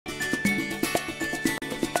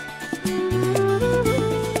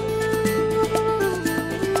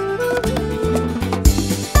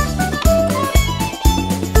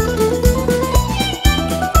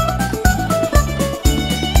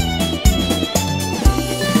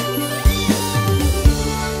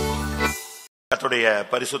கர்த்தருடைய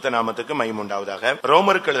பரிசுத்த நாமத்துக்கு மகிமை உண்டாவதாக.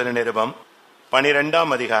 ரோமருக்கு எழுதின நிருபம்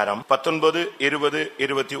 12ஆம் அதிகாரம் 19, 20,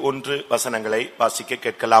 21 வசனங்களை வாசிக்க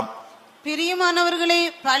கேட்கலாம். பிரியமானவர்களே,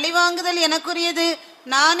 பழிவாங்குதல் எனக்குரியது,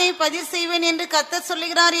 நானே பதில் செய்வேன் என்று கர்த்தர்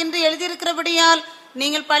சொல்லுகிறார் என்று எழுதியிருக்கிறபடியால்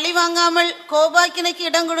நீங்கள் பழி வாங்காமல் கோபாக்கினைக்கு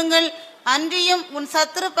இடம் கொடுங்கள். அன்றியும் உன்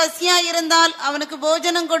சத்துரு பசியாயிருந்தால் அவனுக்கு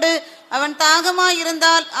போஜனம் கொடு, அவன்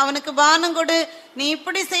தாகமாயிருந்தால் அவனுக்கு பானம் கொடு. நீ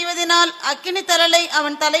இப்படி செய்வதனால் அக்கினி தழலை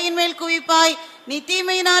அவன் தலையின் மேல் குவிப்பாய். நீ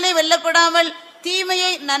தீமையினாலே வெல்லப்படாமல்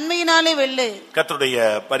தீமையை நன்மையினாலே வெல்லு. கர்த்தருடைய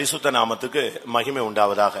பரிசுத்த நாமத்துக்கு மகிமை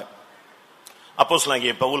உண்டாவதாக.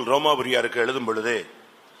 அப்போஸ்தலனாகிய பவுல் ரோமாபுரியாருக்கு எழுதும் பொழுது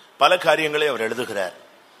பல காரியங்களை அவர் எழுதுகிறார்.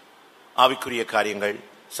 ஆவிக்குரிய காரியங்கள்,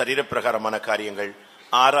 சரீரப்பிரகாரமான காரியங்கள்,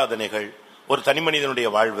 ஆராதனைகள், ஒரு தனி மனிதனுடைய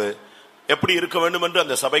வாழ்வு எப்படி இருக்க வேண்டும் என்று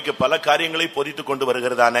அந்த சபைக்கு பல காரியங்களை பொதித்துக் கொண்டு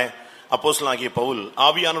வருகிறதான அப்போஸ்தலனாகிய பவுல்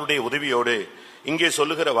ஆவியானவருடைய உதவியோடு இங்கே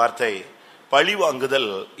சொல்லுகிற வார்த்தை, பழி வாங்குதல்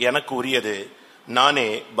எனக்கு உரியது, நானே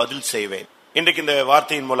பதில் செய்வேன். இன்றைக்கு இந்த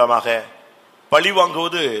வார்த்தையின் மூலமாக பழி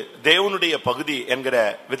வாங்குவது தேவனுடைய பகுதி என்கிற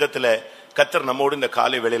விதத்துல கர்த்தர் நம்மோடு இந்த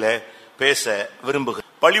காலை வேளையில பேச விரும்புகிறார்.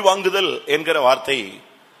 பழி வாங்குதல் என்கிற வார்த்தை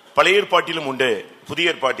பழைய ஏற்பாட்டிலும் உண்டு,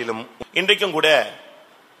 புதிய ஏற்பாட்டிலும். இன்றைக்கும் கூட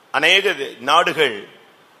அநேக நாடுகள்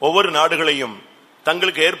ஒவ்வொரு நாடுகளையும்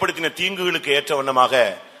தங்களுக்கு ஏற்படுத்தின தீங்குகளுக்கு ஏற்ற வண்ணமாக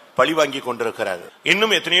பழி வாங்கி கொண்டிருக்கிறது.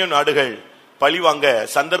 இன்னும் எத்தனையோ நாடுகள் பழி வாங்க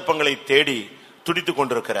சந்தர்ப்பங்களை தேடி துடித்துக்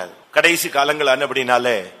கொண்டிருக்கிறது. கடைசி காலங்கள்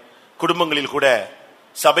ஆனபடினாலே குடும்பங்களில் கூட,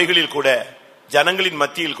 சபைகளில் கூட, ஜனங்களின்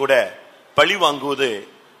மத்தியில் கூட பழி வாங்குவது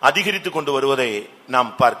அதிகரித்துக் கொண்டு வருவதை நாம்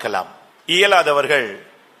பார்க்கலாம். இயலாதவர்கள்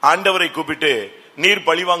ஆண்டவரை கூப்பிட்டு நீர்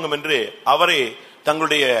பழி வாங்கும் என்று அவரை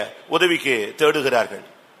தங்களுடைய உதவிக்கு தேடுகிறார்கள்.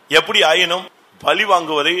 எப்படி ஆயினும் பழி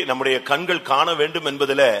வாங்குவதை நம்முடைய கண்கள் காண வேண்டும்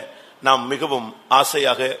என்பதில் நாம் மிகவும்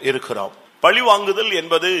ஆசையாக இருக்கிறோம். பழி வாங்குதல்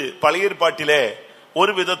என்பது பழைய ஏற்பாட்டிலே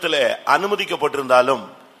ஒரு விதத்தில் அனுமதிக்கப்பட்டிருந்தாலும்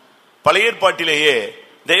பழைய ஏற்பாட்டிலேயே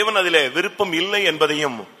தேவன் அதிலே விருப்பம் இல்லை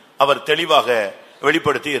என்பதையும் அவர் தெளிவாக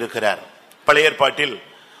வெளிப்படுத்தி இருக்கிறார். பழைய ஏற்பாட்டில்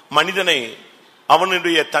மனிதனை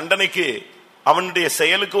அவனுடைய தண்டனைக்கு, அவனுடைய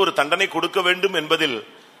செயலுக்கு ஒரு தண்டனை கொடுக்க வேண்டும் என்பதில்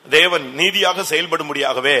தேவன் நீதியாக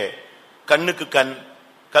செயல்படும்படியாகவே கண்ணுக்கு கண்,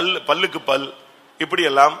 பல்லுக்கு பல்,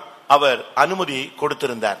 இப்படியெல்லாம் அவர் அனுமதி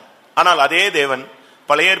கொடுத்திருந்தார். ஆனால் அதே தேவன்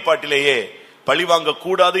பழைய ஏற்பாட்டிலேயே பழி வாங்க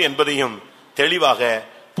கூடாது என்பதையும் தெளிவாக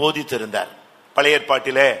போதித்திருந்தார். பழைய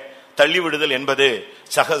ஏற்பாட்டிலே தள்ளிவிடுதல் என்பது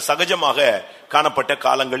சகஜமாக காணப்பட்ட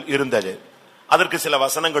காலங்கள் இருந்தது. அதற்கு சில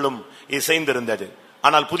வசனங்களும் இசைந்திருந்தது.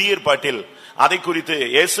 ஆனால் புதிய ஏற்பாட்டில் அதை குறித்து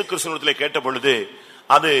இயேசு கிறிஸ்துவிடத்திலே கேட்ட பொழுது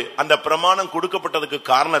அது அந்த பிரமாணம் கொடுக்கப்பட்டதுக்கு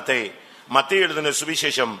காரணத்தை மத்தேயு எழுதின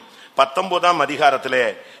சுவிசேஷம் 19ஆம் அதிகாரத்திலே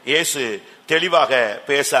இயேசு தெளிவாக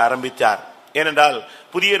பேச ஆரம்பித்தார். ஏனென்றால்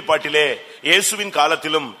புதிய ஏற்பாட்டிலே இயேசுவின்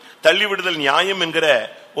காலத்திலும் தள்ளிவிடுதல் நியாயம் என்கிற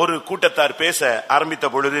ஒரு கூட்டத்தார் பேச ஆரம்பித்த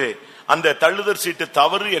பொழுது அந்த தள்ளுதற் சீட்டு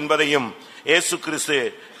தவறு என்பதையும் இயேசு கிறிஸ்து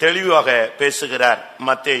தெளிவாக பேசுகிறார்.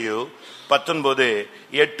 மத்தேயு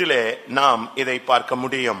 19:8 நாம் இதை பார்க்க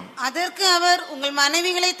முடியும். அதற்கு அவர், உங்கள்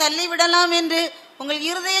மனைவிகளை தள்ளிவிடலாம் என்று உங்கள்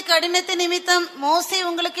இருதய கடினத்தை நிமித்தம் மோசே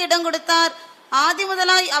உங்களுக்கு இடம் கொடுத்தார். ஆதி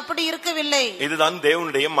முதலாய் அப்படி இருக்கவில்லை. இதுதான்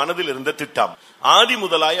தேவனுடைய மனதில் இருந்த திட்டம். ஆதி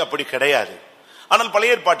முதலாய் அப்படி கிடையாது. ஆனால்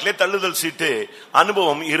பழைய ஏற்பாட்டிலே தள்ளுதல் சீட்டு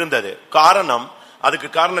அனுபவம் இருந்தது. காரணம், அதுக்கு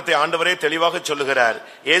காரணத்தை ஆண்டவரே தெளிவாக சொல்லுகிறார்.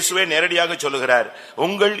 இயேசுவே நேரடியாக சொல்லுகிறார்,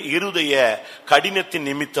 உங்கள் இருதய கடினத்தின்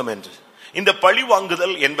நிமித்தம் என்று. இந்த பழி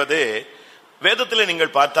வாங்குதல் என்பது வேதத்திலே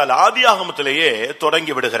நீங்கள் பார்த்தால் ஆதியாகமத்திலேயே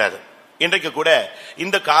தொடங்கி விடுகிறது. இன்றைக்கு கூட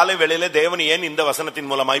இந்த காலை வேளையில தேவன் ஏன் இந்த வசனத்தின்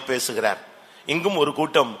மூலமாய் பேசுகிறார்? இங்கும் ஒரு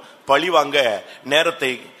கூட்டம் பழி வாங்க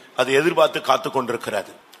நேரத்தை அது எதிர்பார்த்து காத்து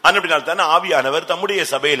கொண்டிருக்கிறது. அப்படினால் தான் ஆவியானவர் தம்முடைய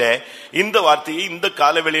சபையில இந்த வார்த்தையை இந்த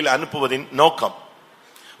காலவெளியில் அனுப்புவதின் நோக்கம்.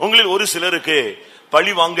 உங்களில் ஒரு சிலருக்கு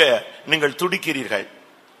பழி வாங்க நீங்கள் துடிக்கிறீர்கள்.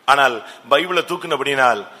 ஆனால் பைபிளை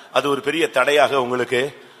தூக்கினபடினால் அது ஒரு பெரிய தடையாக உங்களுக்கு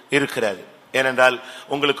இருக்கிறது. ஏனென்றால்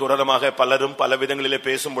உங்களுக்கு விரோதமாக பலரும் பல விதங்களிலே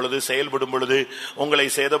பேசும் பொழுது, செயல்படும் பொழுது, உங்களை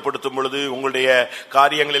சேதப்படுத்தும் பொழுது, உங்களுடைய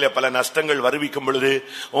காரியங்களிலே பல நஷ்டங்கள் வருவிக்கும் பொழுது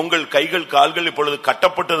உங்கள் கைகள் கால்கள் இப்பொழுது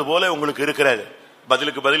கட்டப்பட்டது போல உங்களுக்கு இருக்கிறது.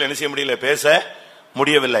 பதிலுக்கு பதில் என்ன செய்ய முடியல, பேச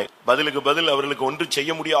முடியவில்லை. பதிலுக்கு பதில் அவர்களுக்கு ஒன்று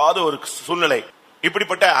செய்ய முடியாத ஒரு சூழ்நிலை.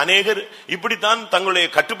 இப்படிப்பட்ட அநேகர் இப்படித்தான் தங்களுடைய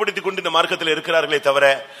கட்டுப்படுத்திக் கொண்டு இந்த மார்க்கத்தில் இருக்கிறார்களே தவிர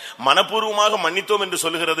மனப்பூர்வமாக மன்னித்தோம் என்று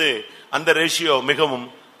சொல்லுகிறது அந்த ரேஷியோ மிகவும்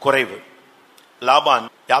குறைவு. லாபான்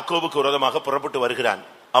யாக்கோபுக்கு விரோதமாக புறப்பட்டு வருகிறான்.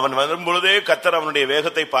 அவன் வரும்பொழுதே கர்த்தர் அவனுடைய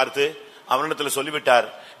வேகத்தை பார்த்து அவனிடத்தில் சொல்லிவிட்டார்,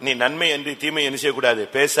 நீ நன்மை என்று தீமை என்ன செய்யக்கூடாது,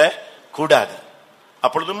 பேச கூடாது.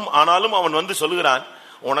 அப்பொழுதும் ஆனாலும் அவன் வந்து சொல்லுகிறான்,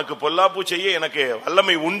 உனக்கு பொல்லாப்பு செய்ய எனக்கு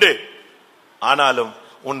வல்லமை உண்டு, ஆனாலும்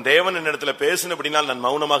உன் தேவன் என்னிடத்துல பேசினபடினால் நான்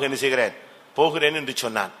மௌனமாக என்ன செய்கிறேன், போகிறேன் என்று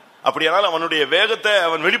சொன்னான். அப்படியானால் அவனுடைய வேகத்தை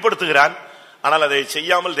அவன் வெளிப்படுத்துகிறான். ஆனால் அதை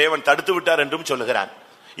செய்யாமல் தேவன் தடுத்து விட்டார் என்றும் சொல்லுகிறான்.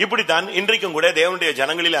 இப்படித்தான் இன்றைக்கும் கூட தேவனுடைய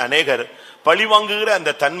ஜனங்களில் அநேகர் பழிவாங்குகிற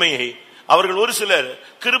அந்த தன்மையை, அவர்கள் ஒரு சிலர்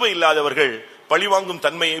கிருபை இல்லாதவர்கள் பழிவாங்கும்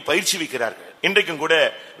தன்மையை பயிற்சிவிக்கிறார்கள். இன்றைக்கும் கூட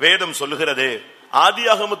வேதம் சொல்லுகிறது,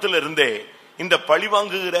 ஆதியாகமத்தில் இருந்தே இந்த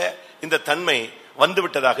பழிவாங்குகிற இந்த தன்மை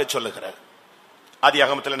வந்துவிட்டதாக சொல்லுகிறார்.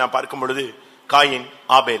 ஆதியாகமத்தில் நான் பார்க்கும் பொழுது காயின்,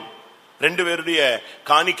 ஆபேல் ரெண்டு பேருடைய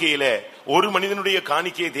காணிக்கையில ஒரு மனிதனுடைய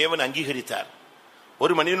காணிக்கையை தேவன் அங்கீகரித்தார்,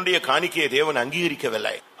 ஒரு மனிதனுடைய காணிக்கையை தேவன்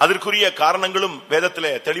அங்கீகரிக்கவில்லை. அதற்குரிய காரணங்களும்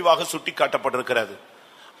வேதத்திலே தெளிவாக சுட்டி காட்டப்பட்டிருக்கிறது.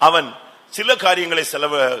 அவன் சில காரியங்களை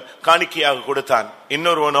காணிக்கையாக கொடுத்தான்,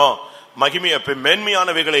 இன்னொருவனோ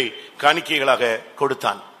மேன்மையானவைகளை காணிக்கைகளாக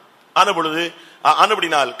கொடுத்தான்.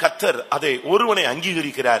 ஆனபடினால் கர்த்தர் அதை ஒருவனை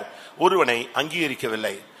அங்கீகரிக்கிறார், ஒருவனை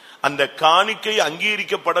அங்கீகரிக்கவில்லை. அந்த காணிக்கை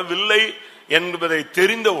அங்கீகரிக்கப்படவில்லை என்பதை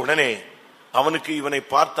தெரிந்த உடனே அவனுக்கு இவனை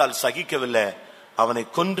பார்த்தால் சகிக்கவில்லை, அவனை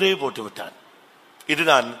கொன்றே போட்டு விட்டான்.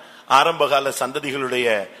 இதுதான் ஆரம்பகால சந்ததிகளுடைய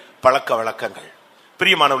பழக்க வழக்கங்கள்.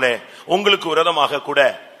 பிரியமானவர்களே, உங்களுக்கு விரோதமாக கூட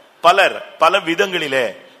பலர் பல விதங்களிலே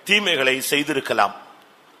தீமைகளை செய்திருக்கலாம்.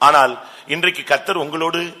 ஆனால் இன்றைக்கு கர்த்தர்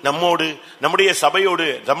உங்களோடு, நம்மோடு, நம்முடைய சபையோடு,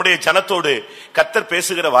 நம்முடைய ஜனத்தோடு கர்த்தர்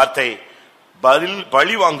பேசுகிற வார்த்தை,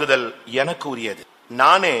 பழி வாங்குதல் எனக்கு உரியது,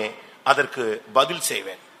 நானே அதற்கு பதில்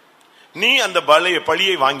செய்வேன். நீ அந்த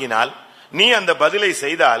பழியை வாங்கினால், நீ அந்த பதிலை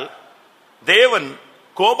செய்தால், தேவன்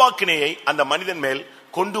கோபாக்கினையை அந்த மனிதன் மேல்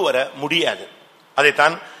கொண்டு வர முடியாது.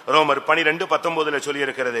 அதைத்தான் ரோமர் 12:19 சொல்லி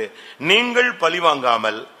இருக்கிறது, நீங்கள்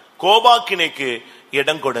பழிவாங்காமல் கோபாக்கினைக்கு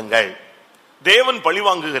இடம் கொடுங்கள். தேவன்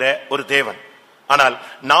பழிவாங்குகிற ஒரு தேவன், ஆனால்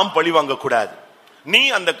நாம் பழிவாங்க கூடாது.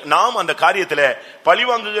 நாம் அந்த காரியத்துல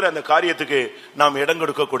பழிவாங்குகிற அந்த காரியத்துக்கு நாம் இடம்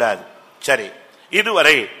கொடுக்க கூடாது. சரி,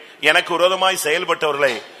 இதுவரை எனக்கு விரோதமாய்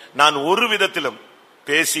செயல்பட்டவர்களை நான் ஒரு விதத்திலும்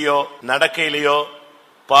பேசியோ, நடக்கையிலேயோ,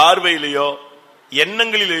 பார்வையிலேயோ,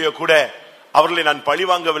 எண்ணங்களிலேயோ கூட அவர்களை நான்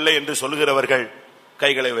பழிவாங்கவில்லை என்று சொல்லுகிறவர்கள்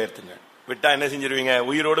கைகளை உயர்த்துங்க. விட்டா என்ன செஞ்சிருவீங்க?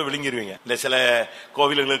 உயிரோடு விழுங்கிருவீங்க. இந்த சில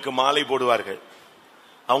கோவில்களுக்கு மாலை போடுவார்கள்,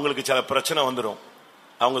 அவங்களுக்கு சில பிரச்சனை வந்துடும்.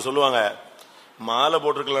 அவங்க சொல்லுவாங்க, மாலை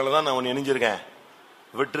போட்டிருக்கனால தான் நான் உன்னை எணிஞ்சிருக்கேன்,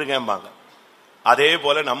 விட்டுருக்கேன்பாங்க. அதே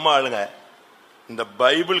போல நம்ம ஆளுங்க, இந்த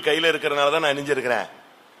பைபிள் கையில இருக்கிறனால தான் நான் எணிஞ்சிருக்கிறேன்,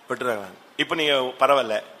 விட்டுருங்க. இப்ப நீங்க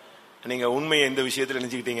பரவாயில்ல, நீங்க உண்மையை இந்த விஷயத்தில்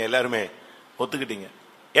நினைச்சுக்கிட்டீங்க, எல்லாருமே ஒத்துக்கிட்டீங்க.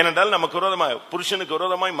 ஏனென்றால் நமக்கு விரோதமாய், புருஷனுக்கு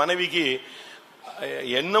விரோதமாய் மனைவிக்கு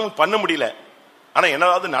என்ன பண்ண முடியல, ஆனா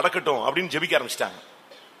என்னதாவது நடக்கட்டும் அப்படின்னு ஜெபிக்க ஆரம்பிச்சிட்டாங்க.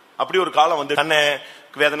 அப்படி ஒரு காலம் வந்து தன்னை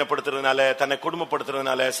வேதனைப்படுத்துறதுனால, தன்னை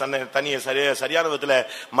குடும்பப்படுத்துறதுனால, தன்னைய சரியான விதத்துல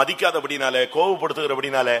மதிக்காதபடினால,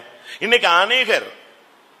 கோபப்படுத்துகிறபடினால இன்னைக்கு அநேகர்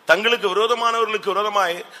தங்களுக்கு விரோதமானவர்களுக்கு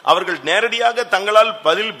விரோதமாய் அவர்கள் நேரடியாக தங்களால்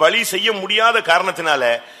பலி செய்ய முடியாத காரணத்தினால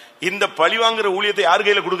இந்த பழி வாங்குற ஊழியத்தை யார்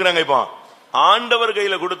கையில கொடுக்கறாங்க? இப்போ ஆண்டவர்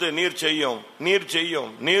கையில கொடுத்து, நீர் செய்யும், நீர் செய்யும்,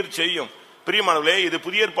 நீர் செய்யும். பிரியமானவர்களே, இது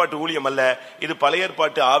புதிய ஏற்பாட்டு ஊழியம் அல்ல, இது பழைய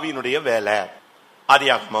ஏற்பாட்டு ஆவியினுடைய வேலை.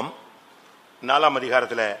 ஆதியாகமம் 4ஆம்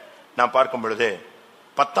அதிகாரத்துல நாம் பார்க்கும் பொழுது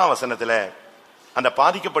 10ஆம் வசனத்துல அந்த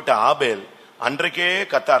பாதிக்கப்பட்ட ஆபேல் அன்றைக்கே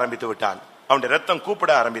கத்த ஆரம்பித்து விட்டான், அவனுடைய ரத்தம்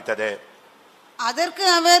கூப்பிட ஆரம்பித்தது. அதற்கு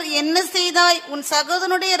அவர், என்ன செய்தாய்? உன்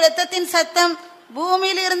சகோதரனுடைய ரத்தத்தின் சத்தம்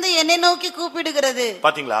பூமியில் இருந்து என்னை நோக்கி கூப்பிடுகிறது.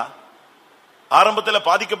 பாத்தீங்களா? ஆரம்பத்துல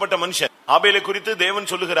பாதிக்கப்பட்ட மனுஷன் ஆபேலை குறித்து தேவன்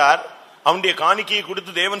சொல்லுகிறார், அவனுடைய காணிக்கையை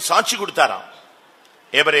கொடுத்து தேவன் சாட்சி கொடுத்தாராம்.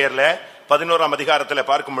 எபிரேயர்ல 11ஆம் அதிகாரத்துல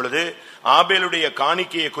பார்க்கும் பொழுது ஆபேலுடைய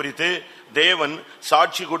காணிக்கையை குறித்து தேவன்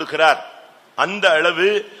சாட்சி கொடுக்கிறார். அந்த அளவு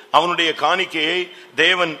அவனுடைய காணிக்கையை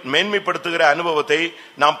தேவன் மேன்மைப்படுத்துகிற அனுபவத்தை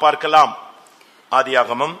நாம் பார்க்கலாம்.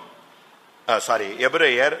 ஆதியாகமம்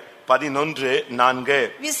எபிரேயர் 11:4.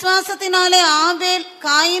 விசுவாசத்தினாலே ஆபேல்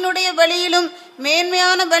காயினுடைய பலியிலும்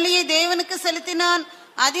மேன்மையான பலியை தேவனுக்கு செலுத்தினான்,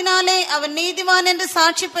 அதனாலே அவன் நீதிமான் என்று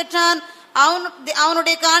சாட்சி பெற்றான்.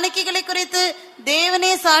 அவனுடைய காணிக்கைகளை குறித்து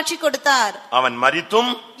தேவனே சாட்சி கொடுத்தார். அவன்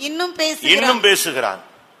மரித்தும் இன்னும் பேசுகிறான்.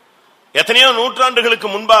 எத்தனையோ நூற்றாண்டுகளுக்கு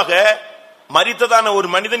முன்பாக மரித்ததான ஒரு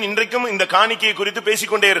மனிதன் இன்றைக்கும் இந்த காணிக்கையை குறித்து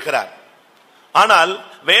பேசிக்கொண்டே இருக்கிறார். ஆனால்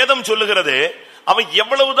வேதம் சொல்லுகிறது, அவன்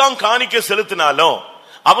எவ்வளவுதான் காணிக்கை செலுத்தினாலும்,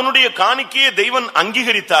 அவனுடைய காணிக்கையை தெய்வன்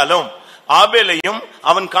அங்கீகரித்தாலும், ஆபேலையும்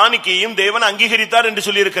அவன் காணிக்கையையும் தேவன் அங்கீகரித்தார் என்று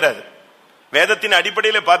சொல்லி இருக்கிறார். வேதத்தின்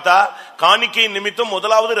அடிப்படையில் பார்த்தா காணிக்கையின் நிமித்தம்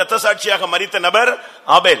முதலாவது இரத்த சாட்சியாக மரித்த நபர்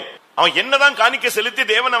ஆபேல். அவன் என்னதான் காணிக்கை செலுத்தி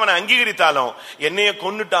தேவன் அவனை அங்கீகரித்தாலும், என்னைய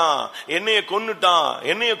கொன்னுட்டான்,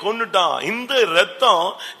 இந்த ரத்தம்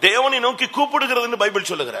தேவனை நோக்கி கூப்பிடுகிறதுன்னு பைபிள்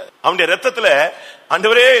சொல்லுகிறார். அவனுடைய ரத்தத்துல,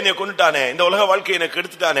 ஆண்டவரே என்னைய கொன்னுட்டானே, இந்த உலக வாழ்க்கையை எனக்கு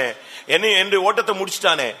எடுத்துட்டானே, என்னுடைய ஓட்டத்தை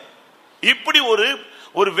முடிச்சுட்டானே, இப்படி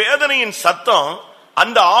ஒரு வேதனையின் சத்தம்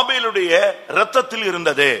அந்த ஆபேலுடைய ரத்தத்தில்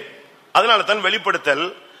இருந்தது. அதனால தான் வெளிப்படுத்தல்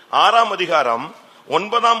 6ஆம் அதிகாரம்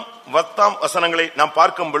 9ஆம் 10ஆம் வசனங்களை நாம்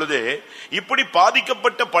பார்க்கும் பொழுது, இப்படி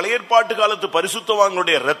பாதிக்கப்பட்ட பழைய ஏற்பாட்டு காலத்து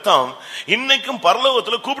பரிசுத்தவான்களுடைய ரத்தம் இன்னைக்கும்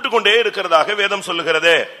பரலோகத்தில் கூப்பிட்டு கொண்டே இருக்கிறதாக வேதம்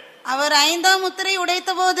சொல்லுகிறது. அவர் 5ஆம் முத்திரை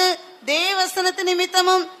உடைத்த போது தேவவசனத்து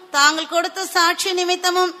நிமித்தமும் தாங்கள் கொடுத்த சாட்சி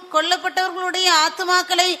நிமித்தமும் கொல்லப்பட்டவர்களுடைய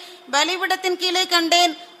ஆத்துமாக்களை பலிபீடத்தின் கீழே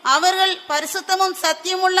கண்டேன். அவர்கள் பரிசுத்தமும்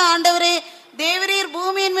சத்தியமுள்ள ஆண்டவரே, தேவரீர்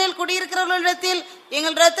பூமியின் மேல் குடியிருக்கிறவர்களிடத்தில்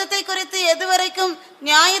எங்கள் இரத்தத்தை குறித்து எதுவரைக்கும்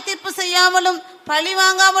நியாய தீர்ப்பு செய்யாமலும் பழி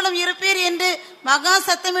வாங்காமலும் இருப்பீர் என்று மகா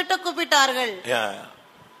சத்தமிட்டு கூப்பிட்டார்கள்.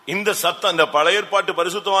 இந்த சத்தம், இந்த பழைய ஏற்பாட்டு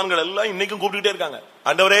பரிசுத்தவான்கள் எல்லாம் இன்னைக்கும் கூப்பிட்டுட்டே இருக்காங்க.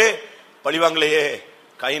 ஆண்டவரே பழி வாங்கலையே,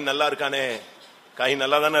 கைன் நல்லா இருக்கானே, கைன்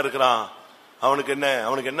நல்லா தானே இருக்கிறான்,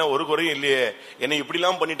 அவனுக்கு என்ன ஒரு குறையும் இல்லையே, என்னை இப்படி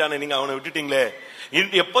எல்லாம் பண்ணிட்டானே, நீங்க அவனை விட்டுட்டீங்களே,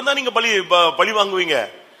 எப்பதான் நீங்க பழி வாங்குவீங்க?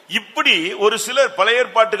 இப்படி ஒரு சிலர் பழைய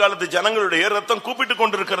ஏற்பாட்டு காலத்து ஜனங்களுடைய ரத்தம் கூப்பிட்டு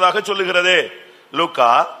கொண்டிருக்கிறதாக சொல்லுகிறது. லூக்கா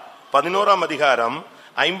 11ஆம் அதிகாரம்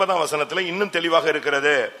 50ஆம் வசனத்துல இன்னும் தெளிவாக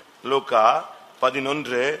இருக்கிறது. லூக்கா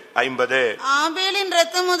 11:50. ஆபேலின்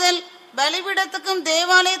ரத்தம் முதல் பலிபீடத்துக்கும்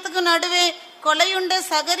தேவாலயத்துக்கும் நடுவே கொலையுண்ட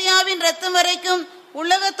சகரியாவின் ரத்தம் வரைக்கும்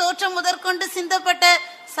உலக தோற்றம் முதற்கொண்டு சிந்தப்பட்ட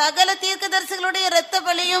சகல தீர்க்கதரிசிகளுடைய இரத்த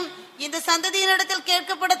பலியும் இந்த சந்ததியினிடத்தில்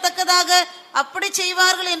கேட்கப்படத்தக்கதாக அப்படி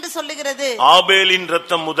செய்வார்கள் என்று சொல்லுகிறது. ஆபேலின்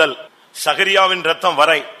ரத்தம் முதல் சகரியாவின் ரத்தம்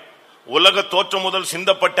வரை உலக தோற்றம் முதல்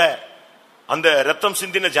சிந்தப்பட்ட அந்த ரத்தம்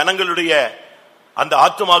சிந்தின ஜனங்களுடைய அந்த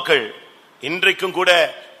ஆத்துமாக்கள் இன்றைக்கும் கூட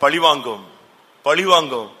பழிவாங்கும்.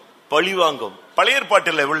 பழைய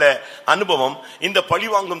ஏற்பாட்டில் உள்ள அனுபவம் இந்த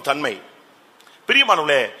பழிவாங்கும் தன்மை.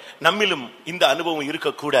 பிரியமானவர்களே, நம்மிலும் இந்த அனுபவம்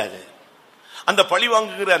இருக்கக்கூடாது. அந்த பழி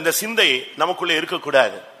வாங்குகிற அந்த சிந்தை நமக்குள்ளே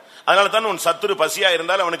இருக்கக்கூடாது. அதனால தான் உன் சத்துரு பசியா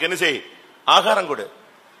இருந்தால் அவனுக்கு என்ன செய்? ஆகாரம் கொடு.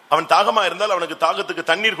 அவன் தாகமா இருந்தால் அவனுக்கு தாகத்துக்கு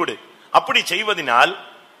தண்ணீர் கொடு. அப்படி செய்வதனால்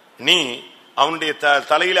நீ அவனுடைய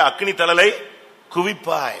தலையில அக்னி தழலை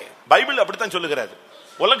குவிப்பாய். பைபிள் அப்படித்தான் சொல்லுகிறது.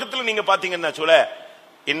 உலகத்துல நீங்க பாத்தீங்கன்னா சொல்ல,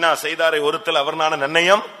 இன்னா செய்தாரை ஒருத்தல் அவர்னான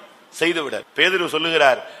நன்னயம் செய்து விட. பேதுரு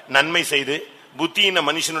சொல்லுகிறார், நன்மை செய்து புத்தியின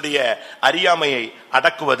மனுஷனுடைய அறியாமையை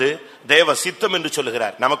அடக்குவது தேவ சித்தம் என்று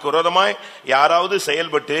சொல்லுகிறார். நமக்கு விரோதமாய் யாராவது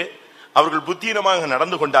செயல்பட்டு அவர்கள் புத்தியினமாக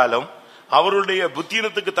நடந்து கொண்டாலும் அவருடைய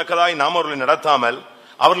புத்தியினத்துக்கு தக்கதாய் நாம் அவர்களை நடத்தாமல்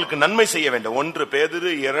அவர்களுக்கு நன்மை செய்ய வேண்டும். 1 பேதுரு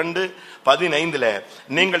 2:15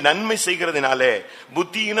 நீங்கள் நன்மை செய்கிறதுனாலே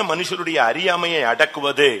புத்தியின மனுஷருடைய அறியாமையை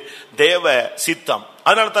அடக்குவது தேவ சித்தம்.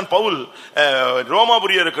 அதனால தான் பவுல்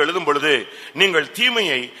ரோமாபுரியருக்கு எழுதும் பொழுது நீங்கள்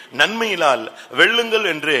தீமையை நன்மையினால் வெல்லுங்கள்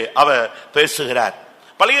என்று அவர் பேசுகிறார்.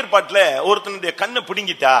 பழைய ஏற்பாட்டுல ஒருத்தனுடைய கண்ணை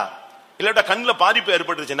பிடுங்கிட்டா இல்லாட்டா கண்ணுல பாதிப்பு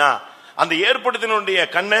ஏற்பட்டுச்சுன்னா அந்த ஏற்படுத்தினுடைய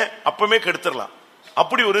கண்ணை அப்பவே கெடுத்துடலாம்.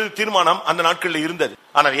 அப்படி ஒரு தீர்மானம் அந்த நாட்களில் இருந்தது.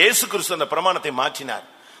 ஆனால் இயேசு கிறிஸ்து அந்த பிரமாணத்தை மாற்றினார்.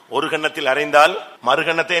 ஒரு கண்ணத்தில் அறைந்தால் மறு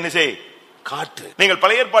கண்ணத்தை என்ன செய்? காற்று. நீங்கள்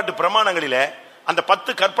பழைய ஏற்பாட்டு பிரமாணங்களில அந்த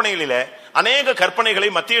 10 கற்பனைகளில அநேக கற்பனைகளை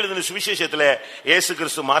மத்திய எழுதின சுவிசேஷத்துல இயேசு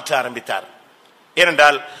கிறிஸ்து மாற்ற ஆரம்பித்தார்.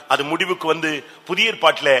 ஏனென்றால் அது முடிவுக்கு வந்து புதிய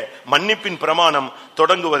ஏற்பாட்டில மன்னிப்பின் பிரமாணம்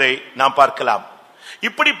தொடங்குவதை நாம் பார்க்கலாம்.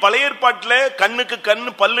 இப்படி பழைய ஏற்பாட்டில கண்ணுக்கு கண்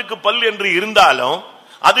பல்லுக்கு பல் என்று இருந்தாலும்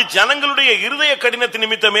அது ஜனங்களுடைய இருதய கடினத்து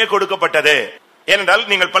நிமித்தமே கொடுக்கப்பட்டது. ஏனென்றால்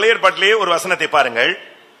நீங்கள் பழைய ஏற்பாட்டிலேயே ஒரு வசனத்தை பாருங்கள்.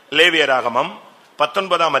 லேவியராகமம்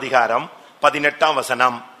 19ஆம் அதிகாரம் 18ஆம்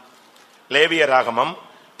வசனம். லேவியராகமம்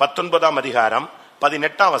 19ஆம் அதிகாரம்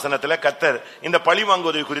 18ஆம் வசனத்துல கர்த்தர் இந்த பழி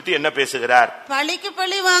வாங்குவதை குறித்து என்ன பேசுகிறார்? பழிக்கு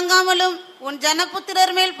பழி வாங்காமலும் உன்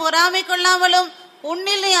ஜனபுத்திரர் மேல் பொறாமை கொள்ளாமலும்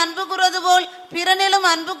உன்னில் நீ அன்பு கூறுவது போல் பிறனிலும்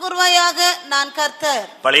அன்பு கூறுவாயாக, நான் கர்த்தர்.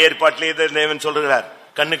 பழைய ஏற்பாட்டிலேயே தேவன் சொல்றார்,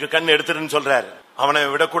 கண்ணுக்கு கண் எடுத்துருன்னு சொல்றார், அவனை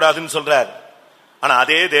விடக்கூடாதுன்னு சொல்றார். ஆனா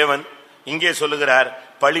அதே தேவன் இங்கே சொல்லுகிறார்,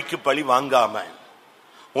 பழிக்கு பழி வாங்காம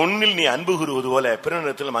உன்னில் நீ அன்பு கூறுவது போல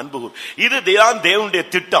பிறனிடத்திலும் அன்பு கூறு. இதுதான் தேவனுடைய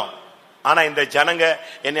திட்டம். ஆனா இந்த ஜனங்க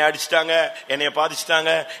என்னை அடிச்சுட்டாங்க, என்னை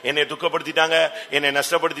பாதிச்சுட்டாங்க, என்னை துக்கப்படுத்திட்டாங்க, என்னை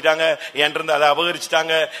நஷ்டப்படுத்திட்டாங்க, என்கிட்ட அதை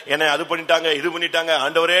அபகரிச்சுட்டாங்க, என்னை அது பண்ணிட்டாங்க, இது பண்ணிட்டாங்க.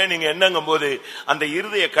 ஆண்டவரே நீங்க என்னங்கும் போது அந்த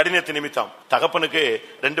இருதய கடினத்து நிமித்தம் தகப்பனுக்கு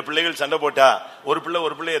 2 பிள்ளைகள் சண்டை போட்டா ஒரு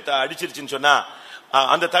பிள்ளைய அடிச்சிருச்சுன்னு சொன்னா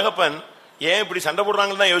அந்த தகப்பன் ஏன் இப்படி சண்டை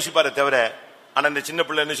போடுறாங்கன்னு தான் யோசிப்பாரு தவிர, ஆனா இந்த சின்ன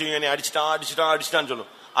பிள்ளை என்ன செய்யும்? என்னை அடிச்சிட்டான்னு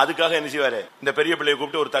சொல்லும். அதுக்காக என்ன செய்வாரு? இந்த பெரிய பிள்ளையை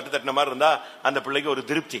கூப்பிட்டு ஒரு தட்டின மாதிரி இருந்தா அந்த பிள்ளைக்கு ஒரு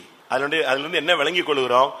திருப்தி. அதுல இருந்து என்ன விளங்கி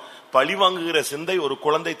கொள்கிறோம்? பழி வாங்குகிற சிந்தை ஒரு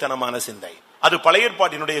குழந்தைத்தனமான சிந்தை. அது பழைய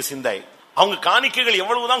ஏற்பாட்டினுடைய சிந்தை. அவங்க காணிக்கைகள்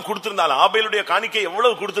எவ்வளவுதான் கொடுத்திருந்தாலும், ஆபேலுடைய காணிக்கை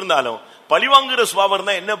எவ்வளவு கொடுத்திருந்தாலும் பழி வாங்குகிற சுபாவம்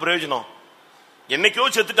தான் என்ன பிரயோஜனம்? என்னைக்கோ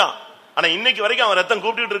செத்துட்டான், ஆனா இன்னைக்கு வரைக்கும் அவன் ரத்தம்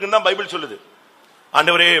கூப்பிட்டு இருக்குன்னு தான் பைபிள் சொல்லுது.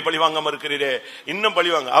 ஆண்டவரே பழி வாங்காம இருக்கிறீரே, இன்னும் பழி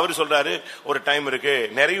வாங்க. அவரு சொல்றாரு, ஒரு டைம் இருக்கு,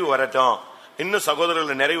 நிறைவு வரட்டும், இன்னும்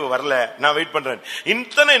சகோதரர்கள் நிறைவு வரல, நான் வெயிட் பண்றேன்.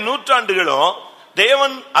 இத்தனை நூற்றாண்டுகளும்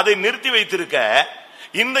தேவன் அதை நிறுத்தி வைத்திருக்க,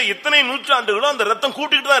 இந்த இத்தனை நூற்றாண்டுகளும் அந்த ரத்தம்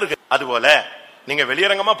கூட்டிட்டு தான் இருக்கு. அதுபோல நீங்க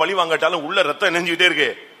வெளியரங்கமா பழி வாங்கட்டாலும் உள்ள ரத்தம் நெஞ்சுக்கிட்டே இருக்கு.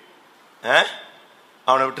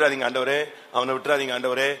 அவனை விட்டுறாதீங்க ஆண்டவரே, அவனை விட்டுறாதீங்க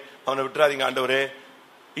ஆண்டவரே, அவனை விட்டுறாதீங்க ஆண்டவரே.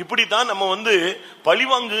 இப்படித்தான் நம்ம பழி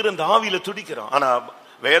வாங்குகிற இந்த ஆவியில துடிக்கிறோம். ஆனா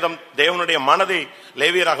வேதம் தேவனுடைய மனதை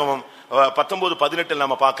லேவியராகமம் 19:18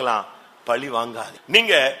 நாம பார்க்கலாம். பழி வாங்காது.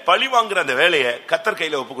 நீங்க பழி வாங்குற அந்த வேலையை கர்த்தர்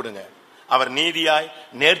கையில ஒப்பு கொடுங்க. அவர் நீதியாய்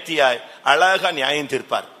நேர்த்தியாய் அழகா நியாயம்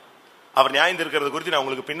தீர்ப்பார். அவர் நியாயம் தீர்க்கிறது குறித்து நான்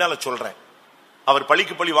உங்களுக்கு பின்னால சொல்றேன். அவர்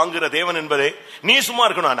பழிக்கு பழி வாங்குகிற தேவன் என்பதை நீ சும்மா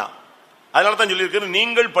இருக்கணும். ஆனா அதனாலதான் சொல்லி இருக்கிறது,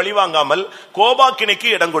 நீங்கள் பழி வாங்காமல் கோபாக்கினைக்கு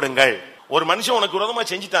இடம் கொடுங்கள். ஒரு மனுஷன் உனக்கு விரோதமா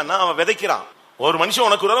செஞ்சுட்டான்னா அவன் விதைக்கிறான். ஒரு மனுஷன்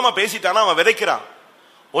உனக்கு விரோதமா பேசிட்டானா அவன் விதைக்கிறான்.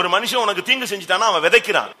 ஒரு மனுஷன் உனக்கு தீங்கு செஞ்சுட்டானா அவன்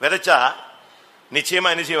விதைக்கிறான். விதைச்சா நிச்சயமா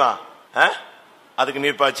என்ன செய்வான்? அதுக்கு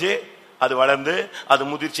நீர்ப்பாச்சு, அது வளர்ந்து அது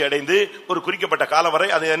முதிர்ச்சி அடைந்து ஒரு குறிக்கப்பட்ட காலம் வரை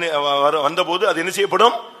அது வந்த போது அது என்ன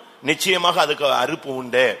செய்யப்படும்? நிச்சயமாக அதுக்கு அறுப்பு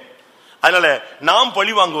உண்டு. அதனால நாம்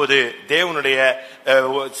பழி வாங்குவது தேவனுடைய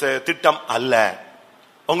திட்டம் அல்ல.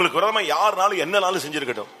 உங்களுக்கு விரோதமா யாருனாலும் என்னனாலும்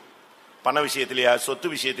செஞ்சிருக்கட்டும். பண விஷயத்திலையா, சொத்து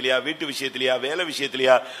விஷயத்திலையா, வீட்டு விஷயத்திலையா, வேலை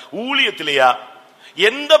விஷயத்திலையா, ஊழியத்திலையா,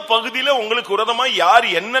 எந்த பகுதியில உங்களுக்கு விரோதமா யார்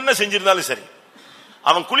என்னென்ன செஞ்சிருந்தாலும் சரி,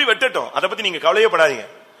 அவன் குழி வெட்டட்டும். அதை பத்தி நீங்க கவலையப்படாதீங்க.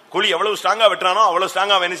 குழி எவ்வளவு ஸ்ட்ராங்கா வெட்டுறானோ அவ்வளவு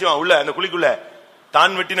ஸ்ட்ராங்கா அவன் என்ன செய்வான்? உள்ள அந்த குழிக்குள்ள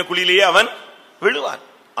தான் வெட்டின குழியிலேயே அவன் விழுவான்.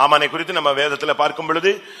 ஆமானை குறித்து நம்ம வேதத்துல பார்க்கும்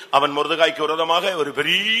பொழுது, அவன் மொர்தெகாய்க்கு விரோதமாக ஒரு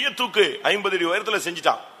பெரிய தூக்கு 50 அடி உயரத்துல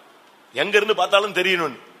செஞ்சுட்டான். எங்க இருந்து பார்த்தாலும்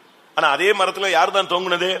தெரியணும். ஆனா அதே மரத்துல யார் தான்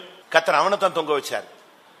தொங்குனது? கர்த்தர் அவனை தான் தொங்க வச்சார்.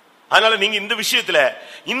 அதனால நீங்க இந்த விஷயத்துல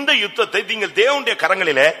இந்த யுத்தத்தை நீங்கள் தேவனுடைய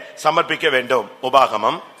கரங்களிலே சமர்ப்பிக்க வேண்டும்.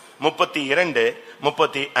 உபாகமம்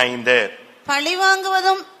 32:35. பழி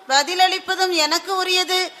வாங்குவதும் பதிலளிப்பதும் எனக்கு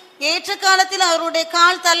உரியது. ஏற்ற காலத்தில் அவருடைய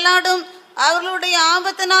கால் தள்ளாடும். அவர்களுடைய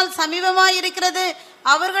ஆபத்து நாள் சமீபமாயிருக்கிறது.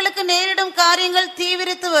 அவர்களுக்கு நேரிடும் காரியங்கள்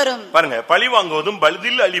தீவிரித்து வரும். பாருங்க, பழி வாங்குவதும்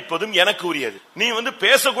பதில் அளிப்பதும் எனக்கு உரியது. நீ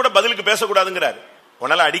பேசக்கூட பதிலுக்கு பேசக்கூடாதுங்கிறார்.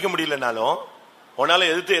 உன்னால அடிக்க முடியலனாலும், உன்னால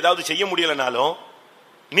எதிர்த்து ஏதாவது செய்ய முடியலனாலும்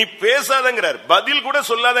நீ பேசாதங்கிறார். பதில் கூட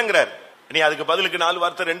சொல்லாதங்கிறார். நீ அதுக்கு பதிலுக்கு 4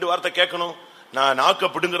 வார்த்தை 2 வார்த்தை கேட்கணும், நான் நாக்க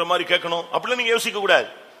பிடுங்குற மாதிரி கேட்கணும், அப்படிலாம் நீங்க யோசிக்க கூடாது.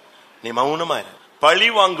 நீ மௌனமா இரு. பழி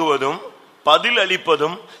வாங்குவதும் பதில்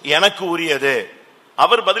அளிப்பதும் எனக்கு உரியது.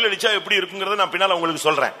 அவர் பதில் அளிச்சா எப்படி இருக்குங்கிறத நான் பின்னால உங்களுக்கு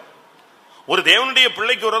சொல்றேன். ஒரு தேவனுடைய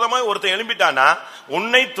பிள்ளைக்கு விரோதமாக ஒருத்தன் எழும்பிட்டானா,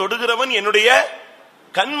 உன்னை தொடுகிறவன் என்னுடைய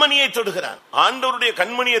கண்மணியை தொடுகிறான். ஆண்டவருடைய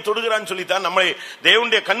கண்மணியை தொடுகிறான்னு சொல்லித்தான் நம்மளை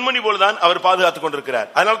தேவனுடைய கண்மணி போலதான் அவர் பாதுகாத்துக் கொண்டிருக்கிறார்.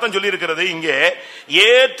 அதனால தான் சொல்லி இருக்கிறது இங்கே,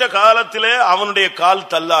 ஏற்ற காலத்திலே அவனுடைய கால்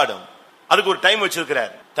தள்ளாடும். அதுக்கு ஒரு டைம்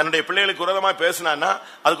வச்சிருக்கிறார். தன்னுடைய பிள்ளைகளுக்கு விரோதமா பேசினான்னா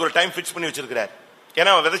அதுக்கு ஒரு டைம் பிக்ஸ் பண்ணி வச்சிருக்கிறார். ஏன்னா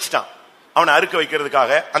அவன் விதைச்சிட்டான். அவனை அறுக்க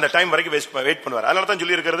வைக்கிறதுக்காக அந்த டைம் வரைக்கும் வெயிட் பண்ணுவார். அதனால தான்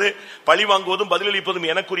சொல்லி இருக்கிறது, பழி வாங்குவதும் பதிலளிப்பதும்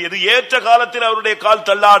எனக்குரியது. ஏற்ற காலத்தில் அவருடைய கால்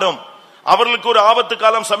தள்ளாடும். அவர்களுக்கு ஒரு ஆபத்து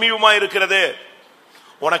காலம் சமீபமா இருக்கிறது.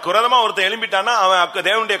 உனக்கு விரோதமா ஒருத்தன் எழும்பிட்டானா அவன்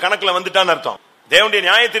தேவனுடைய கணக்குல வந்துட்டான்னு அர்த்தம். தேவனுடைய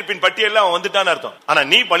நியாய தீர்ப்பின் பட்டியல்ல அவன் வந்துட்டான்னு அர்த்தம். ஆனா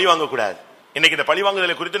நீ பழி வாங்க கூடாது. இன்னைக்கு இந்த பழி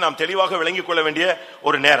வாங்குதலை குறித்து நாம் தெளிவாக விளங்கிக் கொள்ள வேண்டிய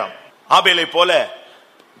ஒரு நேரம். ஆபேலை போல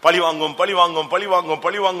பழி வாங்கும் பழி வாங்கும் பழி வாங்கும்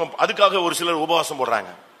பழி வாங்கும். அதுக்காக ஒரு சிலர் உபவாசம்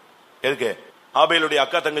போடுறாங்க. எதுக்கு? ஆபேலுடைய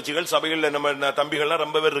அக்கா தங்கச்சிகள் சபைகள்ல நம்ம தம்பிகள்லாம்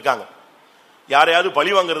ரொம்ப பேர் இருக்காங்க. யாரையாவது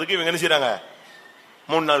பழி வாங்குறதுக்கு இவங்க என்ன செய்யறாங்க?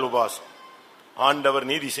 3 நாள் உபவாசம். ஆண்டவர்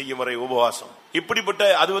நீதி செய்யும் வரை உபவாசம். இப்படிப்பட்ட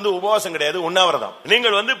அது உபவாசம் கிடையாது, உண்ணாவிரதம்.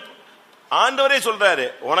 நீங்கள் ஆண்டவரே சொல்றாரு,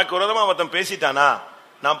 உனக்கு விரோதமா ஒருத்தன் பேசிட்டானா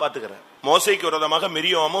நான் பாத்துக்கிறேன். மோசேக்கு விரோதமாக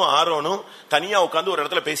மிரியாமும் ஆரோனும் தனியா உட்கார்ந்து ஒரு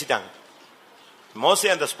இடத்துல பேசிட்டாங்க. மோசே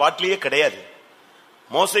அந்த ஸ்பாட்லயே கிடையாது.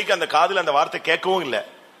 மோசேக்கு அந்த காதுல அந்த வார்த்தை கேட்கவும் இல்லை.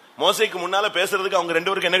 மோசேக்கு முன்னால பேசுறதுக்கு அவங்க 2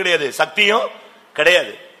 பேருக்கு என்ன கிடையாது? சக்தியும்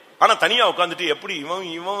கிடையாது. ஆனா தனியா உட்காந்துட்டு எப்படி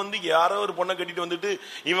இவன் யாரோ ஒரு பொண்ணை கட்டிட்டு வந்துட்டு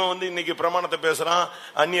இவன் இன்னைக்கு பிரமாணத்தை பேசுறான்,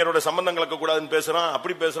 அந்நியரோட சம்பந்தம் கலக்க கூடாதுன்னு பேசுறான்,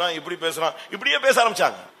 அப்படி பேசுறான், இப்படி பேசுறான், இப்படியே பேச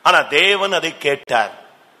ஆரம்பிச்சாங்க. ஆனா தேவன் அதை கேட்டார்.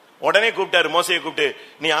 உடனே கூப்பிட்டாரு, மோசையை கூப்பிட்டு,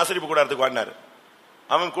 நீ ஆசரிப்பு கூடாரத்துக்கு வாடினாரு.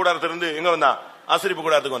 அவன் கூடாரத்திலிருந்து எங்க வந்தான்? ஆசரிப்பு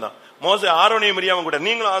கூடாரத்துக்கு வந்தான். மோசே ஆரோனையும் மிரியாமும் கூட,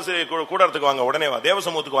 நீங்களும் ஆசிரியர் கூடாரத்துக்கு வாங்க, உடனே வா, தேவ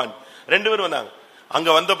சமூகத்துக்கு வாங்க. 2 பேரும் வந்தாங்க. அங்க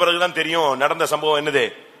வந்த பிறகுதான் தெரியும் நடந்த சம்பவம் என்னது.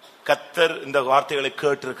 கர்த்தர் இந்த வார்த்தைகளை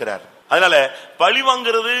கேட்டு இருக்கிறார். அதனால பழி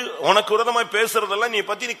வாங்குறது, உனக்கு விரோதமாய் பேசுறதெல்லாம் நீ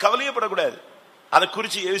பத்தி நீ கவலையப்படக்கூடாது. அதை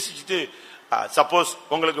குறிச்சு யோசிச்சுட்டு, சப்போஸ்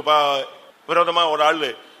உங்களுக்கு விரோதமா ஒரு ஆளு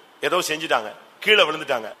ஏதோ செஞ்சுட்டாங்க, கீழே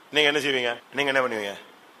விழுந்துட்டாங்க, நீங்க என்ன செய்வீங்க? நீங்க என்ன பண்ணுவீங்க?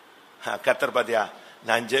 கர்த்தர் பாத்தியா,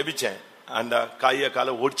 நான் ஜெபிச்சேன், அந்த காய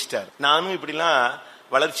காலை ஓடிச்சிட்டார். நானும் இப்படிலாம்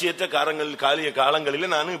வளர்ச்சியற்ற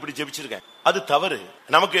காலங்களில நானும் இப்படி ஜெபிச்சிருக்கேன். அது தவறு.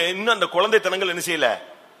 நமக்கு இன்னும் அந்த குழந்தைத்தனங்கள் என்ன செய்யல,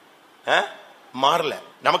 மாறல.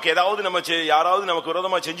 நமக்கு ஏதாவது யாராவது நமக்கு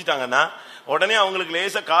விரோதமா செஞ்சுட்டாங்கன்னா உடனே அவங்களுக்கு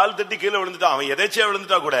லேசா கால் தட்டி கீழே விழுந்துட்டா, அவன் எதேச்சியா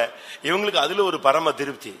விழுந்துட்டா கூட இவங்களுக்கு அதுல ஒரு பரம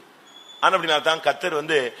திருப்தி. ஆனா அப்படின்னா தான் கர்த்தர்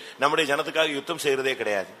நம்முடைய ஜனத்துக்காக யுத்தம் செய்யறதே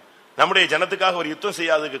கிடையாது. நம்முடைய ஜனத்துக்காக ஒரு யுத்தம்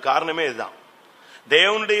செய்யாததுக்கு காரணமே இதுதான்.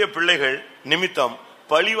 தேவனுடைய பிள்ளைகள் நிமித்தம்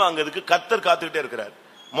பழி வாங்கிறதுக்கு கர்த்தர் காத்துக்கிட்டே இருக்கிறார்.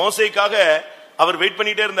 மோசேக்காக அவர் வெயிட்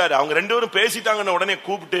பண்ணிட்டே இருந்தாரு. அவங்க 2 பேரும் பேசிட்டாங்கன்னு உடனே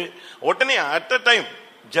கூப்பிட்டு உடனே அட் அ டைம்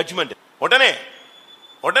ஜட்ஜ்மெண்ட்,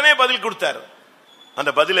 உடனே பதில் கொடுத்தார்.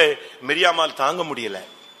 அந்த பதிலை மிரியாமால் தாங்க முடியல.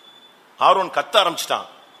 ஆரோன் கத்த ஆரம்பிச்சிட்டான்,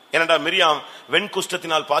 ஏனண்டா மிரியாம்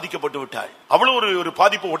வெண்குஷ்டத்தினால் பாதிக்கப்பட்டு விட்டாள். அவ்வளவு ஒரு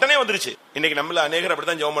பாதிப்பு உடனே வந்துருச்சு. இன்னைக்கு நம்மள அநேகர்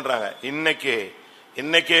அப்படித்தான் ஜெபம் பண்றாங்க.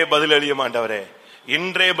 இன்னைக்கே பதில் அளியும் ஆண்டவரே,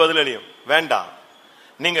 இன்றே பதில் அளியும். வேண்டாம்,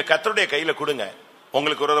 நீங்க கர்த்தருடைய கையில கொடுங்க.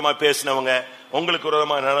 உங்களுக்கு விரோதமா பேசினவங்க, உங்களுக்கு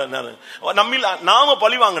விரோதமா நாம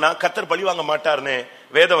பழி வாங்கினா கர்த்தர் பழி வாங்க மாட்டார்னு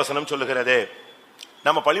வேதவசனம் சொல்லுகிறது.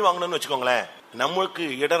 நம்ம பழி வாங்கணும்னு வச்சுக்கோங்களேன், நம்மளுக்கு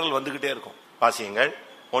இடரல் வந்துகிட்டே இருக்கும். வாசியங்கள்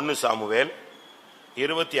 1 சாமுவேல்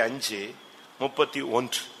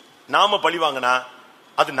 25:31. நாம பழி வாங்கினா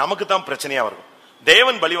அது நமக்கு தான் பிரச்சனையா வரும்.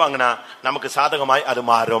 தேவன் பழி வாங்கினா நமக்கு சாதகமாய் அது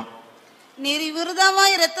மாறும். நீர்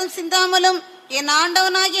விருதாவாய் இரத்தம் சிந்தாமலும் என்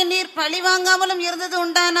ஆண்டவனாகிய நீர் பழி வாங்காமலும் இருந்தது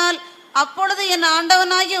உண்டானால் அப்பொழுது என்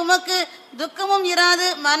ஆண்டவனாகிய உமக்கு துக்கமும் இராது,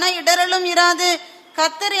 மன இடரலும் இராது.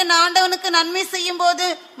 கர்த்தர் என் ஆண்டவனுக்கு நன்மை செய்யும் போது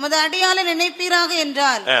உமது அடியாளை நினைப்பீராக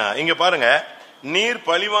என்றார். இங்க பாருங்க, நீர்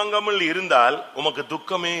பழி வாங்காமல் இருந்தால் உமக்கு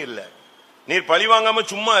துக்கமே இல்லை. நீர் பழி வாங்காம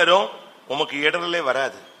சும்மா இரும், உமக்கு இடரலே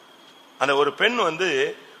வராது. அந்த ஒரு பெண்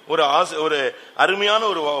ஒரு அருமையான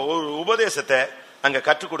ஒரு உபதேசத்தை அங்க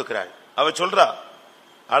கற்றுக் கொடுக்கிறாள். அவ சொல்றா,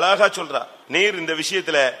 அழகா சொல்றா, நீர் இந்த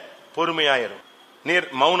விஷயத்துல பொறுமையாயிரும், நீர்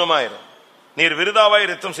மௌனமாயிரும், நீர் விருதாவாய்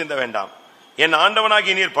இரத்தம் சிந்த வேண்டாம். என்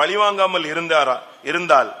ஆண்டவனாகி நீர் பழி வாங்காமல்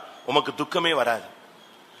இருந்தால் உமக்கு துக்கமே வராது.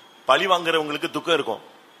 பழி வாங்குறவங்களுக்கு துக்கம் இருக்கும்,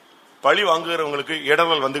 பழி வாங்குறவங்களுக்கு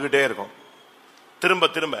இடரல் வந்துகிட்டே இருக்கும். திரும்ப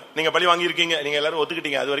திரும்ப நீங்க பழி வாங்கியிருக்கீங்க, நீங்க எல்லாரும்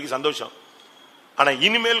ஒத்துக்கிட்டீங்க, அது வரைக்கும் சந்தோஷம். ஆனா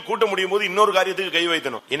இனிமேல் கூட்ட முடியும் போது இன்னொரு காரியத்துக்கு கை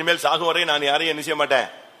வைத்தணும். இனிமேல் சாகும் வரை நான் யாரையும் என்ன செய்ய மாட்டேன்,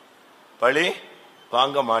 பழி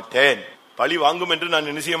வாங்க மாட்டேன். பழி வாங்கும் என்று நான்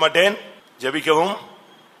என்ன செய்ய மாட்டேன், ஜெபிக்கவும்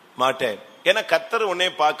மாட்டேன். ஏன்னா கர்த்தர் உன்னை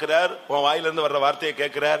பார்க்கிறார், உன் வாயிலிருந்து வர்ற வார்த்தையை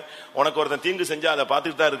கேட்கிறார். உனக்கு ஒருத்தன் தீங்கு செஞ்சா அதை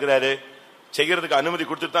பார்த்துட்டு தான் இருக்கிறாரு, செய்யறதுக்கு அனுமதி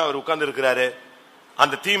கொடுத்துட்டு தான் அவர் உட்கார்ந்து இருக்கிறாரு.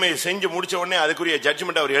 அந்த தீமையை செஞ்சு முடிச்ச உடனே அதுக்குரிய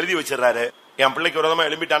ஜட்ஜ்மெண்ட் அவர் எழுதி வச்சிடறாரு. என் பிள்ளைக்கு விரோதமா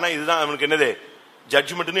எழுப்பிட்டானா இதுதான் அவனுக்கு என்னது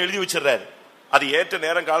ஜட்ஜ்மெண்ட்னு எழுதி வச்சிடறாரு. அது ஏற்ற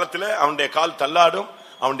நேரம் காலத்துல அவனுடைய கால் தள்ளாடும்,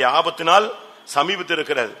 அவனுடைய ஆபத்தினால் சமீபத்து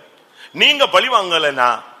இருக்கிறது. நீங்க பழி வாங்கலைன்னா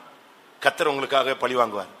கர்த்தர் உங்களுக்காக பழி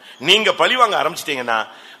வாங்குவார். நீங்க பழி வாங்க ஆரம்பிச்சிட்டீங்கன்னா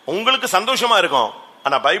உங்களுக்கு சந்தோஷமா இருக்கும்.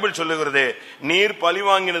 ஆனா பைபிள் சொல்லுகிறது, நீர் பழி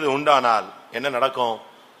வாங்கினது உண்டானால் என்ன நடக்கும்,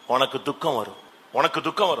 உனக்கு துக்கம் வரும், உனக்கு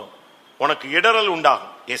துக்கம் வரும், உனக்கு இடரல்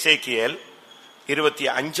உண்டாகும். எசேக்கியேல்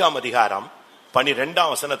 25:12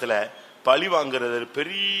 பழி வாங்குறது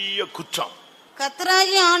பெரிய குற்றம்.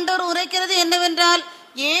 கர்த்தராகிய ஆண்டவர் உரைக்கிறது என்னவென்றால்,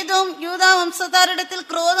 ஏதோம் யூதா வம்சத்தாரிடத்தில்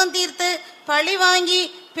குரோதம் தீர்த்து பழி வாங்கி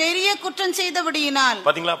பெரிய குற்றம் செய்தபடியினால்.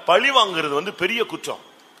 பாத்தீங்களா, பழி வாங்குறது பெரிய குற்றம்.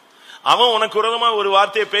 அவன் உனக்கு விரோதமா ஒரு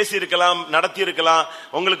வார்த்தையை பேசி இருக்கலாம், நடத்தி இருக்கலாம்,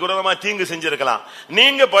 உங்களுக்கு விரோதமா தீங்கு செஞ்சிருக்கலாம்.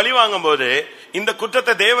 நீங்க பழி வாங்கும் போது இந்த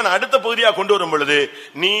குற்றத்தை தேவன் அடுத்த பகுதியா கொண்டு வரும் பொழுது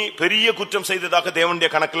நீ பெரிய குற்றம் செய்ததாக தேவனுடைய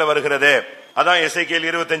கணக்குல வருகிறது. அதான் எசேக்கியேல்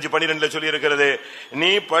 25:12 சொல்லி இருக்கிறது,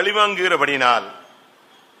 நீ பழி வாங்குகிறபடினால்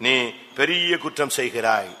நீ பெரிய குற்றம்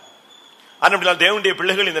செய்கிறாய். ஆனால் தேவனுடைய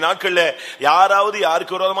பிள்ளைகள் இந்த நாட்கள்ல யாராவது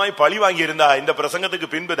யாருக்கு விரோதமாய் பழி வாங்கி இருந்தா இந்த பிரசங்கத்துக்கு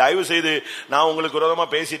பின்பு தயவு செய்து, நான் உங்களுக்கு விரோதமா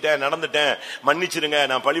பேசிட்டேன், நடந்துட்டேன், மன்னிச்சிருங்க,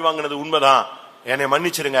 நான் பழி வாங்கினது உண்மைதான், என்னை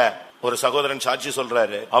மன்னிச்சிருங்க. ஒரு சகோதரன் சாட்சி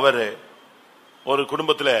சொல்றாரு, அவரு ஒரு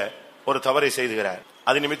குடும்பத்துல ஒரு தவறை செய்துகிறார்.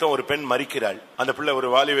 அது நிமித்தம் ஒரு பெண் மரிக்கிறாள். அந்த பிள்ளை ஒரு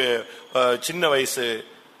சின்ன வயசு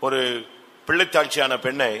ஒரு பிள்ளைத்தாட்சியான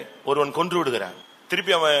பெண்ணை ஒருவன் கொன்று விடுகிறான்.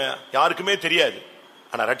 திருப்பி அவன் யாருக்குமே தெரியாது.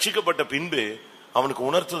 ஆனா ரட்சிக்கப்பட்ட பின்பு அவனுக்கு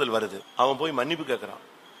உணர்த்துதல் வருது. அவன் போய் மன்னிப்பு கேட்கிறான்.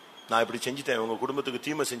 நான் இப்படி செஞ்சுட்டேன், உங்க குடும்பத்துக்கு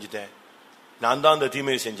தீமை செஞ்சுட்டேன், நான் தான் அந்த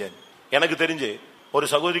தீமையை செஞ்சேன். எனக்கு தெரிஞ்சு ஒரு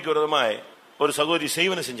சகோதரிக்கு விரோதமாய் ஒரு சகோதரி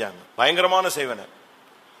செய்வனை செஞ்சாங்க, பயங்கரமான செய்வனை.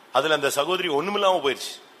 அதுல அந்த சகோதரி ஒண்ணுமில்லாம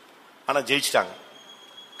போயிடுச்சு. ஆனா ஜெயிச்சிட்டாங்க.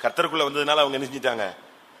 கர்த்தருக்குள்ள வந்ததுனால அவங்க என்ன செஞ்சிட்டாங்க,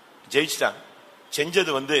 ஜெயிச்சிட்டாங்க.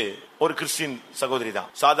 செஞ்சது ஒரு கிறிஸ்டின் சகோதரி தான்,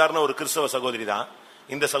 சாதாரண ஒரு கிறிஸ்தவ சகோதரி தான்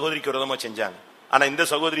இந்த சகோதரிக்கு விரோதமா செஞ்சாங்க. ஆனா இந்த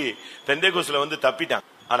சகோதரி பெந்தேகோஸ்ல தப்பிட்டாங்க.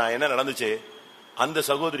 ஆனா என்ன நடந்துச்சு, அந்த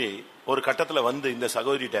சகோதரி ஒரு கட்டத்துல இந்த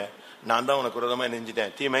சகோதரிட்ட, நான் தான் உனக்கு விரோதமா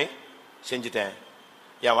செஞ்சுட்டேன், தீமை செஞ்சுட்டேன்,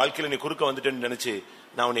 என் வாழ்க்கையில நீ குறுக்க வந்துட்டேன்னு நினைச்சு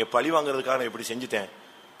நான் உன்னை பழி வாங்குறதுக்காக நான் இப்படி செஞ்சுட்டேன்,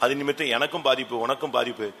 அது நிமித்தம் எனக்கும் பாதிப்பு உனக்கும்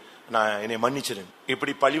பாதிப்பு, நான் என்னை மன்னிச்சிரு.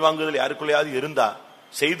 இப்படி பழி வாங்குதல் யாருக்குள்ளையாவது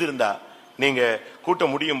செய்திருந்தா நீங்க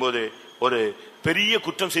கூட்டம் முடியும் போது ஒரு பெரிய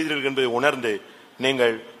குற்றம் செய்தீர்கள் என்பதை உணர்ந்து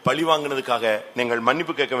நீங்கள் பழி வாங்கினதுக்காக நீங்கள்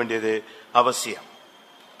மன்னிப்பு கேட்க வேண்டியது அவசியம்.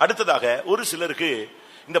 அடுத்ததாக ஒரு சிலருக்கு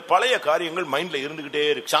இந்த பழைய காரியங்கள் மைண்ட்ல இருந்துகிட்டே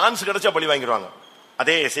இருக்கு, சான்ஸ் கிடைச்சா பழி வாங்கிடுவாங்க.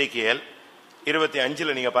 அதே எசேக்கியேல்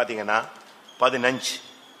 25 நீங்க பாத்தீங்கன்னா 15,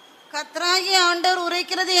 கர்த்தராகிய ஆண்டவர்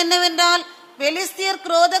உரைக்கிறது என்னவென்றால், பெலிஸ்தியர்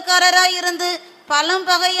குரோதக்காரராய் இருந்து பலம்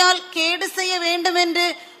பகையால் கேடு செய்ய வேண்டும் என்று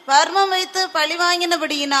வர்மம் வைத்து பழி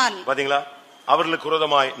வாங்கினபடியினால். பாத்தீங்களா, அவர்களுக்கு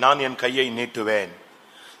விரோதமாய் நான் என் கையை நீட்டுவேன்.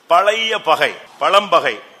 பழைய பகை,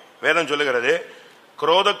 பழம்பகை, வேதம் சொல்லுகிறது,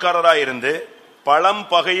 குரோதக்காரராய் இருந்து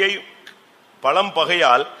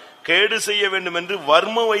பழம்பகையால் கேடு செய்ய வேண்டும் என்று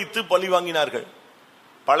வர்மம் வைத்து பழி வாங்கினார்கள்.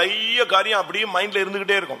 பழைய காரியம் அப்படியே மைண்ட்ல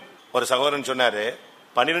இருந்துகிட்டே இருக்கும். ஒரு சகோதரன் சொன்னாரு,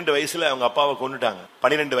 12 வயசுல அவங்க அப்பாவை கொன்னுட்டாங்க.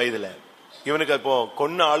 12 வயதுல. இவனுக்கு இப்போ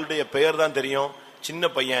கொன்ன ஆளுடைய பெயர் தான் தெரியும், சின்ன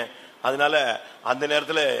பையன். அதனால அந்த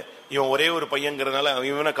நேரத்துல இவன் ஒரே ஒரு பையங்கிறதுனால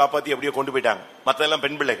இவனை காப்பாத்தி அப்படியே கொண்டு போயிட்டாங்க. மற்றெல்லாம்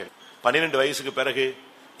பெண் பிள்ளைகள். 12 வயசுக்கு பிறகு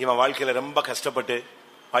இவன் வாழ்க்கையில ரொம்ப கஷ்டப்பட்டு,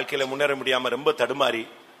 வாழ்க்கையில முன்னேற முடியாம ரொம்ப தடுமாறி,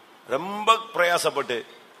 ரொம்ப பிரயாசப்பட்டு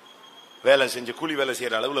வேலை செஞ்சு கூலி வேலை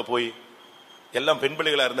செய்யற அளவுல போய், எல்லாம் பெண்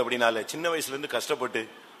பிள்ளைகளா இருந்தபடினால சின்ன வயசுல இருந்து கஷ்டப்பட்டு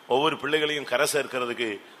ஒவ்வொரு பிள்ளைகளையும் கரை சேர்க்கிறதுக்கு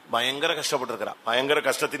பயங்கர கஷ்டப்பட்டு இருக்கிறான். பயங்கர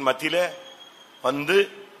கஷ்டத்தின் மத்தியில வந்து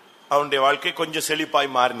அவனுடைய வாழ்க்கை கொஞ்சம் செழிப்பாய்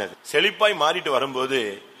மாறினது. செழிப்பாய் மாறிட்டு வரும்போது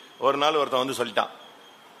ஒரு நாள் ஒருத்தன் வந்து சொல்லிட்டான்,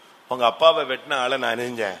 உங்க அப்பாவை வெட்டின ஆளை நான்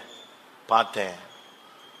நினைஞ்சேன், பார்த்தேன்,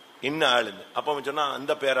 இன்னும் ஆளு. அப்ப அவன் சொன்னா,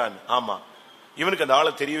 அந்த பேரான். ஆமா. இவனுக்கு அந்த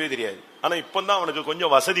ஆளை தெரியவே தெரியாது. ஆனா இப்பதான் அவனுக்கு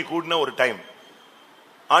கொஞ்சம் வசதி கூடின ஒரு டைம்,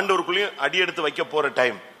 ஆண்டவருக்குள்ளேயும் அடி எடுத்து வைக்க போற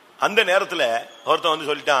டைம். அந்த நேரத்துல ஒருத்தன் வந்து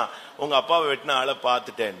சொல்லிட்டான், உங்க அப்பாவை வெட்டின ஆளை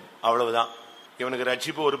பார்த்துட்டேன். அவ்வளவுதான். இவனுக்கு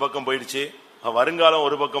ரட்சிப்பு ஒரு பக்கம் போயிடுச்சு, வருங்காலம்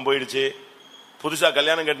ஒரு பக்கம் போயிடுச்சு. புதுசா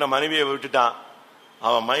கல்யாணம் கட்டின மனைவியை விட்டுட்டான்.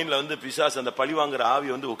 அவன் மைண்ட்ல வந்து பிசாசு அந்த பழி வாங்குற ஆவி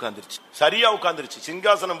வந்து உட்கார்ந்துருச்சு, சரியா உட்கார்ந்துருச்சு,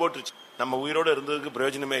 சிங்காசனம் போட்டுருச்சு. நம்ம உயிரோட இருந்ததுக்கு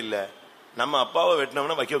பிரயோஜனமே இல்லை, நம்ம அப்பாவை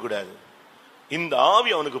வெட்டினவன வைக்க கூடாது. இந்த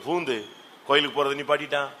ஆவி அவனுக்கு பூந்து கோயிலுக்கு போறதை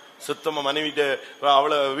நிப்பாட்டிட்டான். சுத்தமா மனைவிட்ட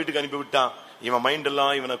அவளை வீட்டுக்கு அனுப்பி விட்டான். இவன் மைண்ட்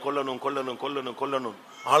எல்லாம் இவனை கொல்லணும் கொல்லணும் கொல்லணும் கொல்லணும்.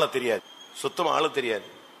 ஆள தெரியாது, சுத்தமா ஆள தெரியாது,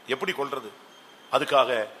 எப்படி கொல்றது. அதுக்காக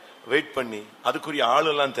வெயிட் பண்ணி அதுக்குரிய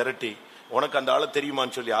ஆளெல்லாம் திரட்டி, உனக்கு அந்த ஆளை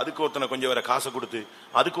தெரியுமான்னு சொல்லி அதுக்கு ஒருத்தனை கொஞ்சம் வேற காசை கொடுத்து,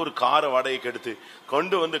 அதுக்கு ஒரு காரை வாடகைக்கு எடுத்து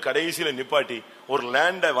கொண்டு வந்து கடைசியில நிப்பாட்டி ஒரு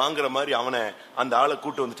லேண்டை வாங்குற மாதிரி அவனை அந்த ஆளை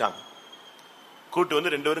கூட்டு வந்துட்டாங்க. கூட்டு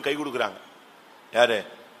வந்து 2 பேரும் கை கொடுக்குறாங்க. யாரு?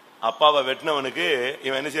 அப்பாவை வெட்டினவனுக்கு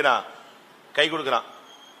இவன் என்ன செய்யறான்? கை கொடுக்குறான்.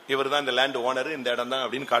 இவர் தான் இந்த லேண்ட் ஓனர், இந்த இடம் தான்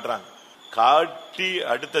அப்படின்னு காட்டுறாங்க. காட்டி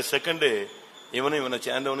அடுத்த செகண்ட் இவனும் இவனை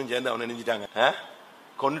சேர்ந்தவனும் சேர்ந்து அவனை நெஞ்சிட்டாங்க,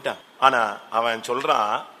 கொண்டுட்டான். ஆனா அவன்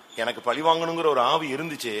சொல்றான், எனக்கு பழி வாங்கணுங்கிற ஒரு ஆவி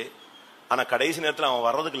இருந்துச்சு, ஆனா கடைசி நேரத்தில் அவன்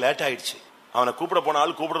வர்றதுக்கு லேட் ஆயிடுச்சு. அவனை கூப்பிட போன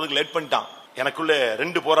ஆள் கூப்பிடுறதுக்கு லேட் பண்ணிட்டான். எனக்குள்ள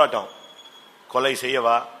 2 போராட்டம், கொலை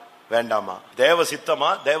செய்யவா வேண்டாமா, தேவ சித்தமா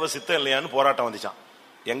தேவ சித்தம் இல்லையான்னு போராட்டம் வந்துச்சான்.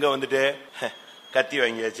 எங்க வந்துட்டு கத்தி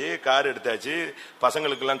வாங்கியாச்சு, கார் எடுத்தாச்சு,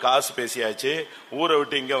 பசங்களுக்கு எல்லாம் காசு பேசியாச்சு, ஊரை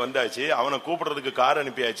விட்டு இங்க வந்தாச்சு, அவனை கூப்பிடுறதுக்கு கார்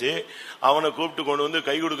அனுப்பியாச்சு, அவனை கூப்பிட்டு கொண்டு வந்து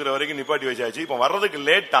கை கொடுக்குற வரைக்கும் நிப்பாட்டி வச்சாச்சு. இப்ப வர்றதுக்கு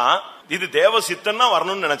லேட்டா. இது தேவ சித்தன்னா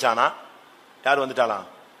வரணும்னு நினைச்சானா? யார் வந்துட்டாலாம்?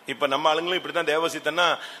 இப்ப நம்ம ஆளுங்களும் இப்படித்தான். தேவசித்தம்னா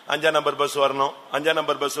 5ஆம் நம்பர் பஸ் வரணும், 5ஆம்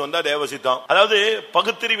நம்பர் பஸ் வந்தா தேவசித்தம். அதாவது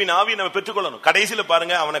பகுத்தறிவின் ஆவி நம்ம பெற்றுக்கொள்ளணும். கடைசியில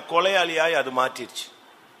பாருங்க, அவனை கொலையாளியாய் அது மாற்றிருச்சு.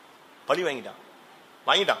 பழி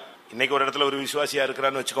வாங்கிட்டான். இன்னைக்கு ஒரு இடத்துல ஒரு விசுவாசியா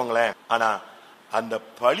இருக்கிறான்னு வச்சுக்கோங்களேன். ஆனா அந்த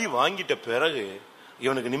பழி வாங்கிட்ட பிறகு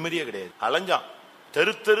இவனுக்கு நிம்மதியே கிடையாது. அலைஞ்சான்,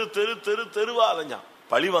 தெருவா அலைஞ்சான்.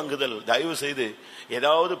 பழி வாங்குதல், தயவு செய்து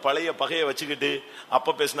ஏதாவது பழைய பகையை வச்சுக்கிட்டு,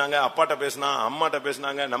 அப்ப பேசினாங்க, அப்பாட்ட பேசினா, அம்மாட்ட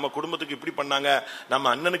பேசினாங்க, நம்ம குடும்பத்துக்கு இப்படி பண்ணாங்க, நம்ம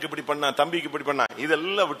அண்ணனுக்கு இப்படி பண்ணா, தம்பிக்கு இப்படி பண்ணா,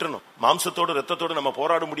 இதெல்லாம் விட்டுறணும். மாம்சத்தோடு ரத்தத்தோடு நம்ம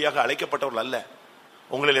போராடும்படியாக அழைக்கப்பட்டவர்கள் அல்ல.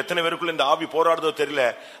 உங்களில் எத்தனை பேருக்குள்ள இந்த ஆவி போராடுதோ தெரியல.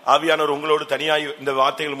 ஆவியானவர் உங்களோடு தனியாய் இந்த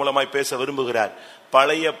வார்த்தைகள் மூலமாய் பேச விரும்புகிறார்.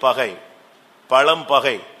 பழைய பகை, பழம்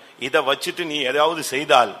பகை, இதை வச்சுட்டு நீ ஏதாவது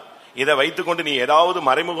செய்தால், இதை வைத்துக்கொண்டு நீ ஏதாவது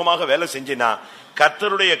மறைமுகமாக வேலை செஞ்சினா,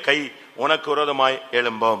 கர்த்தருடைய கை உனக்கு விரோதமாய்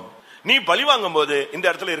எழும்பும். நீ பழி வாங்கும் போது இந்த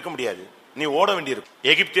இடத்துல இருக்க முடியாது, நீ ஓட வேண்டியிருக்கும்.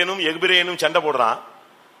 எகிப்தியனும் எபிரேயனும் சண்டை போடுறான்.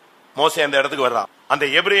 மோசே அந்த இடத்துக்கு வர்றான். அந்த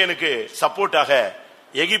எபிரேயனுக்கு சப்போர்ட்டாக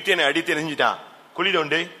எகிப்தியனை அடித்து எரிஞ்சிட்டான், குழி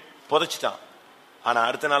தோண்டி புதைச்சிட்டான். ஆனா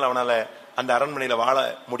அடுத்த நாள் அவனால அந்த அரண்மனையில வாழ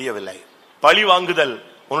முடியவில்லை. பழி வாங்குதல்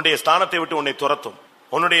உன்னுடைய ஸ்தானத்தை விட்டு உன்னை துரத்தும்,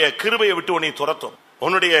 உன்னுடைய கிருபையை விட்டு உன்னை துரத்தும்,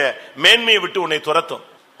 உன்னுடைய மேன்மையை விட்டு உன்னை துரத்தும்,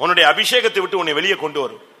 உன்னுடைய அபிஷேகத்தை விட்டு உன்னை வெளியே கொண்டு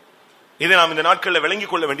வரும். இதை நாம் இந்த நாட்களில்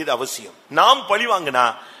விளங்கிக் கொள்ள வேண்டியது அவசியம். நாம் பழி வாங்கினா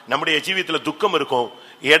நம்முடைய ஜீவியத்துல துக்கம் இருக்கும்,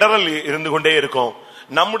 இடரல் இருந்து கொண்டே இருக்கும்.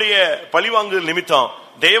 நம்முடைய பழி வாங்குதல் நிமித்தம்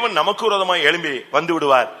தேவன் நமக்கு விரோதமாய் எழும்பி வந்து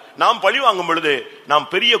விடுவார். நாம் பழி வாங்கும் பொழுது நாம்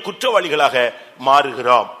பெரிய குற்றவாளிகளாக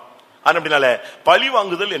மாறுகிறோம். அப்படினால பழி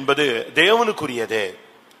வாங்குதல் என்பது தேவனுக்குரியது.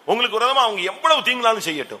 உங்களுக்கு விரோதமா அவங்க எவ்வளவு தீங்களாலும்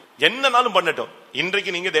செய்யட்டும், என்னன்னாலும் பண்ணட்டும்.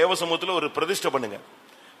 இன்றைக்கு நீங்க தேவ சமூகத்துல ஒரு பிரதிஷ்டை பண்ணுங்க,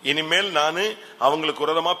 இனிமேல் நானு அவங்களுக்கு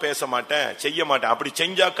விரோதமா பேச மாட்டேன், செய்ய மாட்டேன். அப்படி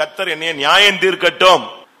செஞ்சா கர்த்தர் என்னைய நியாயம் தீர்க்கட்டும்.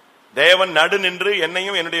 தேவன் நடு நின்று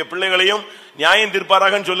என்னையும் என்னுடைய பிள்ளைகளையும் நியாயம்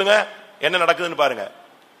தீர்ப்பாராக சொல்லுங்க. என்ன நடக்குதுன்னு பாருங்க.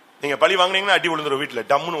 நீங்க பழி வாங்கினீங்கன்னா அடி விழுந்துரும், வீட்டுல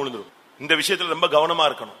டம்முன்னு விழுந்துரும். இந்த விஷயத்துல ரொம்ப கவனமா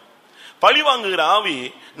இருக்கணும். பழி வாங்குகிற ஆவி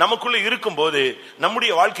நமக்குள்ள இருக்கும் போது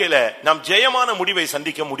நம்முடைய வாழ்க்கையில நாம் ஜெயமான முடிவை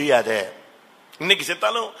சந்திக்க முடியாது. இன்னைக்கு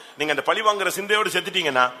செத்தாலும் நீங்க அந்த பழி வாங்குற சிந்தையோடு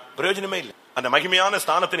செத்துட்டீங்கன்னா பிரயோஜனமே இல்லை. அந்த மகிமையான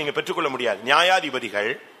ஸ்தானத்தை நீங்க பெற்றுக்கொள்ள முடியாது. நியாயாதிபதிகள்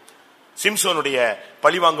சிம்சோனுடைய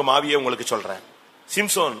பழிவாங்கும் ஆவியை உங்களுக்கு சொல்றேன்.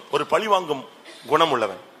 சிம்சோன் ஒரு பழிவாங்கும் குணம்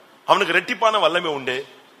உள்ளவன். அவனுக்கு ரெட்டிப்பான வல்லமை உண்டு,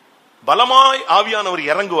 பலமாய் ஆவியானவர்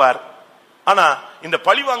இறங்குவார். ஆனா இந்த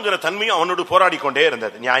பழிவாங்குற தன்மையும் அவனோடு போராடி கொண்டே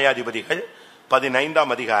இருந்தது. நியாயாதிபதிகள்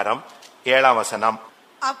 15ஆம் அதிகாரம் 7ஆம் வசனம்.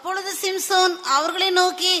 அப்பொழுது சிம்சோன் அவர்களை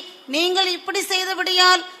நோக்கி, நீங்கள் இப்படி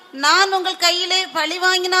செய்தபடியால் நான் உங்கள் கையிலே பழி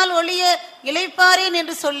வாங்கினால் ஒழிய இளைப்பாறேன்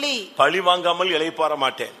என்று சொல்லி. பழி வாங்காமல் இளைப்பாற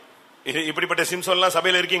மாட்டேன். இப்படிப்பட்ட சிம்சோன்லாம்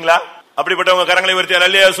சபையில இருக்கீங்களா? அப்படிப்பட்டவங்க கரங்களை உயர்த்தி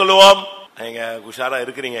அல்லேலூயா சொல்லுவோம். நீங்க உஷாரா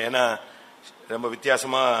இருக்கிறீங்க, ஏன்னா ரொம்ப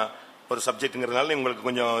வித்தியாசமா ஒரு சப்ஜெக்ட்ங்கிறதுனால உங்களுக்கு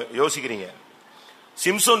கொஞ்சம் யோசிக்கிறீங்க.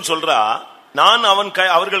 சிம்சோன் சொல்றா, நான்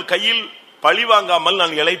அவர்கள் கையில் பழி வாங்காமல்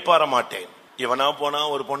நான் இளைப்பாற மாட்டேன். இவனா போனா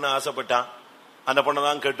ஒரு பொண்ணை ஆசைப்பட்டான், அந்த பொண்ணை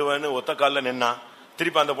தான் கட்டுவேன்னு ஒத்த காலில் நின்னான்.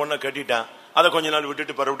 திருப்பி அந்த பொண்ணை கட்டிட்டான், அதை கொஞ்ச நாள்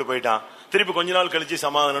விட்டுட்டு பரவிட்டு போயிட்டான். திருப்பி கொஞ்ச நாள் கழிச்சு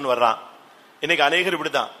சமாதானம்னு வர்றான். இன்னைக்கு அநேகர்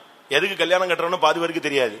இப்படித்தான். எதுக்கு கல்யாணம் கட்டுறோன்னு பாதி வரைக்கும்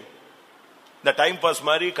தெரியாது. இந்த டைம் பாஸ்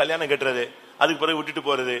மாதிரி கல்யாணம் கட்டுறது, அதுக்கு பிறகு விட்டுட்டு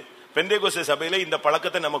போறது. பெந்தேகோஸ்தே சபையில இந்த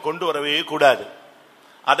பழக்கத்தை நம்ம கொண்டு வரவே கூடாது.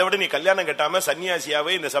 அதை விட நீ கல்யாணம் கட்டாம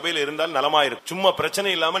சன்னியாசியாவே இந்த சபையில இருந்தால் நலமாயிருக்கும். சும்மா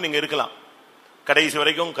பிரச்சனை இல்லாம நீங்க இருக்கலாம், கடைசி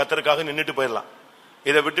வரைக்கும் கர்த்தருக்காக நின்றுட்டு போயிடலாம்.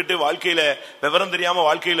 இதை விட்டுட்டு வாழ்க்கையில விவரம் தெரியாம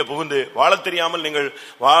வாழ்க்கையில புகுந்து வாழ தெரியாமல் நீங்கள்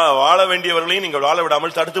வாழ வேண்டியவர்களையும் நீங்கள் வாழ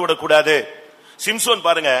விடாமல் தடுத்து விடக்கூடாது. சிம்சோன்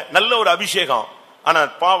பாருங்க, நல்ல ஒரு அபிஷேகம், ஆனா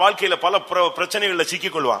வாழ்க்கையில பல பிரச்சனைகள்ல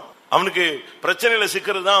சிக்கிக் கொள்வான். அவனுக்கு பிரச்சனையில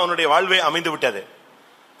சிக்கிறது தான் அவனுடைய வாழ்வே அமைந்து விட்டது.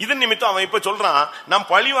 இதன் நிமித்தம் அவன் இப்ப சொல்றான், நான்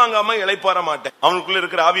பழி வாங்காம இளைப்பாற மாட்டேன். அவனுக்குள்ள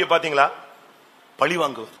இருக்கிற ஆவியை பாத்தீங்களா? பழி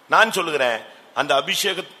வாங்குவது. நான் சொல்லுகிறேன், அந்த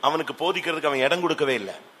அபிஷேகம் அவனுக்கு போதிக்கிறதுக்கு அவன் இடம் கொடுக்கவே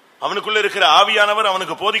இல்லை. அவனுக்குள்ள இருக்கிற ஆவியானவர்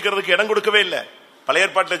அவனுக்கு போதிக்கிறதுக்கு இடம் கொடுக்கவே இல்லை. பழைய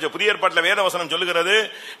ஏற்பாட்டில் புதிய ஏற்பாட்டில் வேத வசனம் சொல்லுகிறது,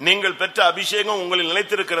 நீங்கள் பெற்ற அபிஷேகம் உங்களில்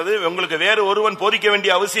நிலைத்திருக்கிறது, உங்களுக்கு வேறு ஒருவன் போதிக்க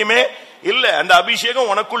வேண்டிய அவசியமே இல்ல. அந்த அபிஷேகம்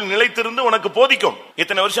உனக்குள் நிலைத்திருந்து உனக்கு போதிக்கும்.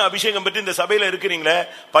 இத்தனை வருஷம் அபிஷேகம் பெற்று இந்த சபையில இருக்கிறீங்களே,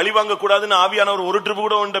 பழி வாங்க கூடாதுன்னு ஆவியானவர் ஒரு ட்ரிப்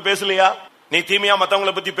கூட உன்கிட்ட பேசலையா? நீ தீமையா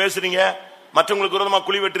மற்றவங்களை பத்தி பேசுறீங்க, மற்றவங்களுக்கு விரோதமா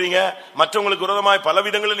குழி வெட்டுறீங்க, மற்றவங்களுக்கு விரோதமாய் பல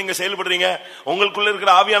விதங்களில் நீங்க செயல்படுறீங்க. உங்களுக்குள்ள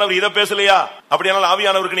இருக்கிற ஆவியானவர் இதை பேசலையா? அப்படியானால்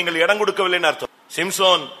ஆவியானவருக்கு நீங்கள் இடம் கொடுக்கவில்லைன்னு அர்த்தம்.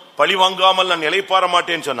 சிம்சோன் பழி வாங்காமல் நான் இளைப்பாற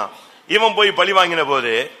மாட்டேன்னு சொன்னான். இவன் போய் பழி வாங்கின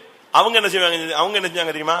போது அவங்க என்ன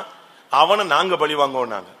செஞ்சாங்க தெரியுமா? அவனை நாங்க பழி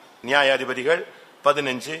வாங்குவோம். நியாயாதிபதிகள்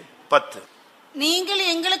 15:10. நீங்கள்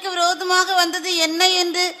எங்களுக்கு விரோதமாக வந்தது என்ன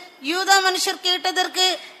என்று யூதா மனுஷர் கேட்டதற்கு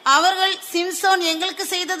அவர்கள், சிம்சோன் எங்களுக்கு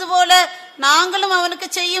செய்தது போல நாங்களும் அவனுக்கு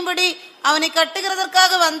செய்யும்படி அவனை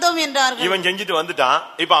கட்டுகிறதற்காக வந்தோம் என்றார்கள். இவன் செஞ்சுட்டு வந்துட்டான்.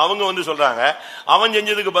 இப்ப அவங்க வந்து சொல்றாங்க, அவன்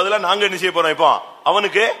செஞ்சதுக்கு பதிலா நாங்க என்ன செய்ய போறோம்? இப்போ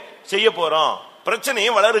அவனுக்கு செய்ய போறோம்.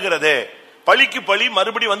 பிரச்சனையும் வளருகிறது, பழிக்கு பழி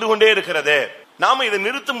மறுபடி வந்து கொண்டே இருக்கிறது. நாம இதை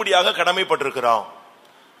நிறுத்தும்படியாக கடமைப்பட்டிருக்கிறோம்.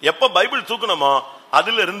 எப்ப பைபிள் தூக்கணுமோ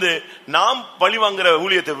அதுல இருந்து நாம் பழி வாங்குற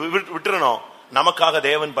ஊழியத்தை விட்டுறணும். நமக்காக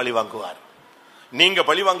தேவன் பழி வாங்குவார். நீங்க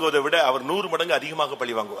பழி வாங்குவதை விட அவர் 100 மடங்கு அதிகமாக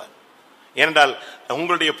பழி வாங்குவார். ஏனென்றால்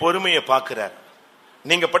உங்களுடைய பொறுமையை பார்க்கிறார்,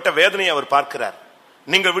 நீங்க பட்ட வேதனையை அவர் பார்க்கிறார்,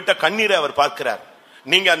 நீங்க விட்ட கண்ணீரை அவர் பார்க்கிறார்,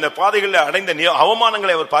 நீங்க அந்த பாதைகளில் அடைந்த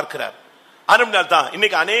அவமானங்களை அவர் பார்க்கிறார். அதனால்தான்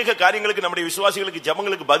இன்னைக்கு அநேக காரியங்களுக்கு நம்முடைய விசுவாசிகளுக்கு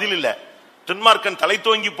ஜபங்களுக்கு பதில் இல்லை. துன்மார்க்கன் தலை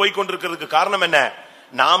தோங்கி போய் கொண்டிருக்கிறதுக்கு காரணம் என்ன?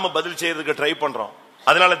 நாம பதில் செய்யறதுக்கு ட்ரை பண்றோம்.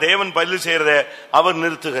 அதனால தேவன் பதில் செய்யறதை அவர்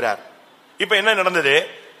நிறுத்துகிறார். இப்ப என்ன நடந்தது?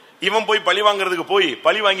 இவன் போய் பழி வாங்குறதுக்கு போய்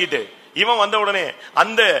பழி வாங்கிட்டு இவன் வந்த உடனே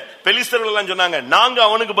அந்த பெலிஸ்தர்கள் எல்லாம் சொன்னாங்க, நாங்க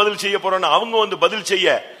அவனுக்கு பதில் செய்ய போறோம். அவங்க வந்து பதில் செய்ய,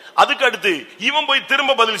 அதுக்கு அடுத்து இவன் போய்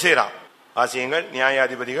திரும்ப பதில் செய்யறான். வாசியங்கள்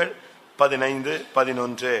நியாயாதிபதிகள்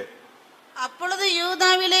 15:11. அப்பொழுது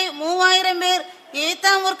யூதாவிலே 3000 பேர்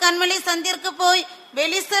ஏத்தாம் ஒரு கண்மலை சந்திற்கு போய்,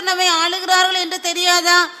 பெலிஸ்தர் நம்மை ஆளுகிறார்கள் என்று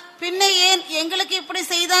தெரியாதா? பின்ன ஏன் எங்களுக்கு இப்படி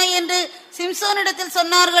செய்தாய் என்று சிம்சோனிடத்தில்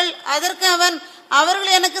சொன்னார்கள். அதற்கு அவன்,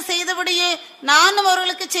 அவர்கள் எனக்கு செய்தபடியே நானும்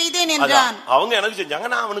அவர்களுக்கு செய்தேன் என்றான். அவங்க எனக்கு செஞ்சாங்க,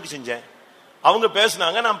 நான் அவனுக்கு செஞ்சேன். அவங்க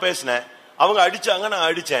பேசினாங்க, நான் பேசினேன். அவங்க அடிச்சாங்க, நான்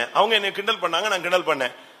அடிச்சேன். அவங்க என்னை கிண்டல் பண்ணாங்க, நான் கிண்டல்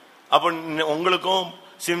பண்ணேன். அப்ப உங்களுக்கும்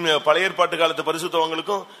பழைய ஏற்பாட்டு காலத்து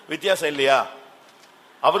பரிசுத்தவங்களுக்கும் வித்தியாசம் இல்லையா?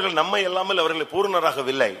 அவர்கள் நம்மை இல்லாமல் அவர்களை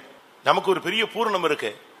பூரணராகவில்லை. நமக்கு ஒரு பெரிய பூரணம்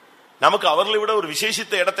இருக்கு. நமக்கு அவர்களை விட ஒரு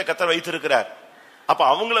விசேஷித்த இடத்தை கர்த்தர் வைத்திருக்கிறார். அப்ப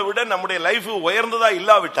அவங்களை விட நம்முடைய லைஃப் உயர்ந்ததா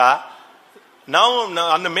இல்லாவிட்டா நாம்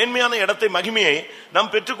அந்த மேன்மையான இடத்தை, மகிமையை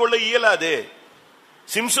நாம் பெற்றுக்கொள்ள இயலாது.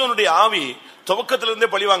 சிம்சோனுடைய ஆவி துவக்கத்திலிருந்தே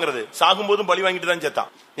பழி வாங்குறது. சாகும் போதும் பழி வாங்கிட்டு தான்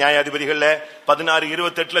செத்தான். நியாயாதிபதிகள்ல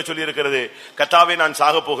 16:28 சொல்லி இருக்கிறது, கர்த்தாவே நான்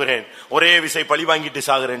சாக போகிறேன், ஒரே விசை பழி வாங்கிட்டு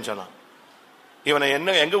சாகுறேன்னு சொன்னான். இவனை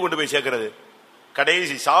என்ன எங்க கொண்டு போய் சேர்க்கிறது?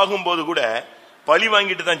 கடைசி சாகும் போது கூட பழி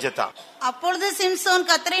வாங்கிட்டு தான் செத்தான். அப்பொழுது சிம்சோன்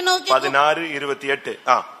கர்த்தரை நோக்கி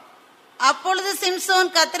 16:28. அப்பொழுது சிம்சோன்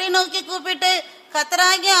கர்த்தரை நோக்கி கூப்பிட்டு,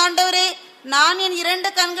 கர்த்தராகிய ஆண்டவரே, நான் என் 2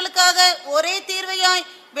 கண்களுக்காக ஒரே தீர்வையாய்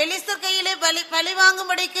பெலிஸ்தர் கையிலே பழி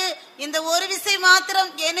வாங்கும்படிக்கு இந்த ஒரு விசை மாத்திரம்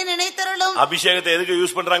என்ன நினைத்தருளும். அபிஷேகத்தை எதுக்கு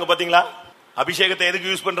யூஸ் பண்றாங்க பாத்தீங்களா? அபிஷேகத்தை எதுக்கு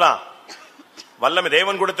யூஸ் பண்றான்? வல்லமை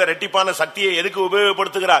தேவன் கொடுத்த ரெட்டிப்பான சக்தியை எதுக்கு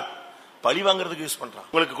உபயோகப்படுத்துகிறார்? பழி வாங்குறதுக்கு யூஸ் பண்றான்.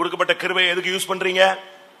 உங்களுக்கு கொடுக்கப்பட்ட கிருபையை எதுக்கு யூஸ் பண்றீங்க?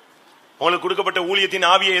 உங்களுக்கு கொடுக்கப்பட்ட ஊழியத்தின்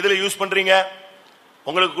ஆவியை எதுல யூஸ் பண்றீங்க?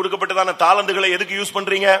 உங்களுக்கு கொடுக்கப்பட்டதான தாளந்துகளை எதுக்கு யூஸ்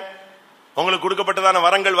பண்றீங்க? உங்களுக்கு கொடுக்கப்பட்டதான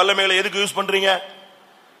வரங்கள் வல்லமைகளை எதுக்கு யூஸ் பண்றீங்க?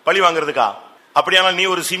 பழி வாங்குறதுக்கா? அப்படியானால் நீ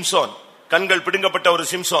ஒரு சிம்சோன், கண்கள் பிடுங்கப்பட்ட ஒரு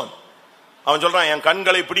சிம்சோன். அவன் சொல்றான், என்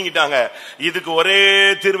கண்களை பிடுங்கிட்டாங்க, இதுக்கு ஒரே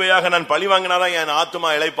தீர்வையாக நான் பழி வாங்கினாதான் என் ஆத்துமா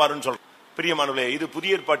இளைப்பாருன்னு சொல்றான். பிரியமானவர்களே, இது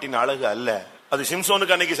புதிய ஏற்பாட்டின் அழகு அல்ல. அது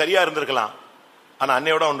சிம்சோனுக்கு அன்னைக்கு சரியா இருந்திருக்கலாம், ஆனா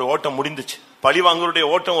அன்னையோட அவன் ஓட்டம் முடிந்துச்சு. பழி வாங்குறடைய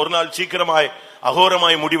ஓட்டம் ஒரு நாள் சீக்கிரமாய்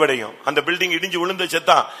அகோரமாய் முடிவடையும். அந்த பில்டிங் இடிஞ்சு விழுந்த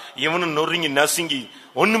செத்தான், இவனும் நொறுங்கி நசுங்கி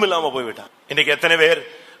ஒண்ணுமில்லாம போய்விட்டான். இன்னைக்கு எத்தனை பேர்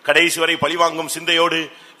கடைசி வரை பழிவாங்கும் சிந்தையோடு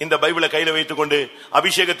இந்த பைபிளை கையில வைத்துக் கொண்டு,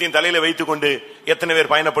 அபிஷேகத்தின் தலையில வைத்துக் கொண்டு எத்தனை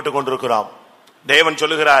பேர் பயணப்பட்டு கொண்டிருக்கிறோம். தேவன்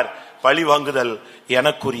சொல்லுகிறார், பழி வாங்குதல்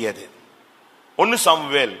எனக்குரியது. 1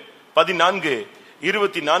 சாமுவேல்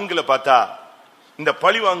 14:24 பார்த்தா இந்த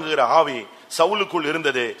பழி வாங்குகிற ஆவி சவுலுக்குள்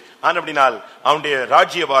இருந்தது. ஆனபடினால் அவனுடைய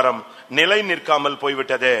ராஜ்யபாரம் நிலை நிற்காமல்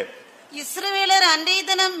போய்விட்டது. இஸ்ரவேலர் அன்றைய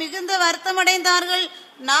தினம் மிகுந்த வருத்தமடைந்தார்கள்.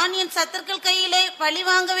 நான் என் சத்துருக்கள் கையிலே பழி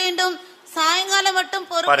வாங்க வேண்டும், சாயங்காலம் மட்டும்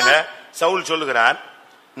பாருங்க. சவுல் சொல்லுகிறார்,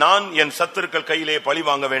 நான் என் சத்துருக்கள் கையிலே பழி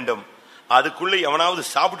வாங்க வேண்டும். அதுக்குள்ள எவனாவது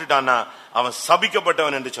சாப்பிட்டுட்டான்னா அவன்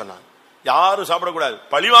சபிக்கப்பட்டவன் என்று சொன்னான். யாரும் சாப்பிடக்கூடாது,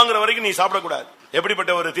 பழி வாங்குற வரைக்கும் நீ சாப்பிடக்கூடாது.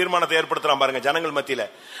 எப்படிப்பட்ட ஒரு தீர்மானத்தை ஏற்படுத்தலாம் பாருங்க ஜனங்கள் மத்தியில.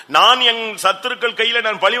 நான் என் சத்துருக்கள் கையில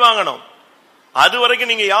நான் பழி வாங்கணும், அது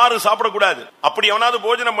வரைக்கும் நீங்க யாரும் சாப்பிடக்கூடாது. அப்படி எவனாவது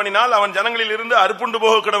போஜனம் பண்ணினால் அவன் ஜனங்களில் இருந்து அறுப்புண்டு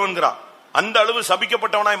போக கிடவன்கிறான். அந்த அளவு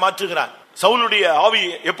சபிக்கப்பட்டவனாய் மாற்றுகிறான். சவுலுடைய ஆவி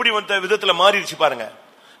எப்படி வந்த விதத்துல மாறிடுச்சு பாருங்க.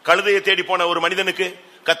 கழுதையை தேடி போன ஒரு மனிதனுக்கு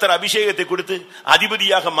கர்த்தர் அபிஷேகத்தை கொடுத்து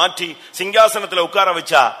அதிபதியாக மாற்றி சிங்காசனத்துல உட்கார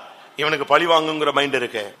வச்சா இவனுக்கு பழி வாங்குங்கிற மைண்ட்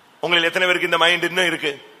இருக்கு. உங்களில் எத்தனை பேருக்கு இந்த மைண்ட் இன்னும்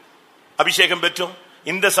இருக்கு? அபிஷேகம் பெற்றும்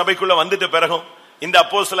இந்த சபைக்குள்ள வந்துட்ட பிறகும், இந்த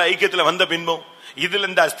அப்போஸ்தல ஐக்கியத்துல வந்த பின்பும், இதுல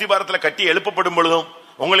இந்த அஸ்திபாரத்துல கட்டி எழுப்பப்படும் பொழுதும்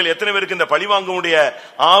உங்களில் எத்தனை பேருக்கு இந்த பழி வாங்குடைய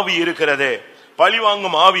ஆவி இருக்கிறது? பழி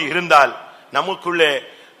வாங்கும் ஆவி இருந்தால் நமக்குள்ளே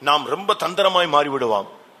நாம் ரொம்ப தந்திரமாய் மாறிவிடுவான்.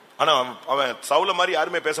 ஆனா அவன் சவுல மாதிரி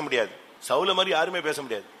யாருமே பேச முடியாது. சவுல மாதிரி யாருமே பேச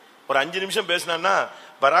முடியாது. ஒரு 5 நிமிஷம் பேசினான்னா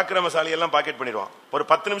பராக்கிரமசாலி எல்லாம் பாக்கெட் பண்ணிடுவான். ஒரு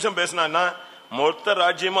 10 நிமிஷம் பேசினான்னா மொத்த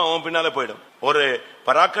ராஜ்யமும் அவன் பின்னால போயிடும். ஒரு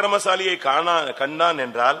பராக்கிரமசாலியை கண்டான்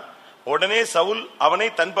என்றால் உடனே சவுல் அவனை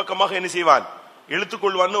தன் பக்கமாக என்ன செய்வான்? இழுத்துக்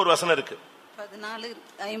கொள்வான்னு ஒரு வசனம் இருக்கு.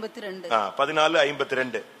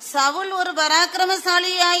 14:52. சவுல் ஒரு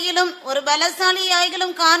பராக்கிரமசாலியாகிலும் ஒரு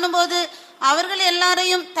பலசாலியாகிலும் காணும் போது அவர்கள்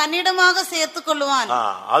எல்லாரையும் தன்னிடமாக சேர்த்துக் கொள்வான்.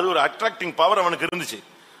 அது ஒரு அட்ராக்டிங் பவர் அவனுக்கு இருந்துச்சு.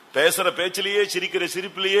 பேசுற பேச்சிலேயே, சிரிக்கிற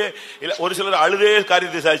சிரிப்பிலேயே, ஒரு சிலர் அழுதே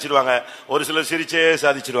காரியத்தை சாதிச்சிருவாங்க, ஒரு சிலர் சிரிச்சே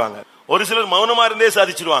சாதிச்சிருவாங்க, ஒரு சிலர் மௌனமா இருந்தே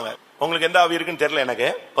சாதிச்சிருவாங்க. உங்களுக்கு எந்த ஆவி இருக்குன்னு தெரியல எனக்கு.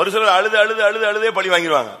 ஒரு சிலர் அழுது அழுது அழுது அழுதே பழி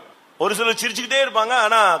வாங்கிடுவாங்க. ஒரு சிலர் சிரிச்சுக்கிட்டே இருப்பாங்க,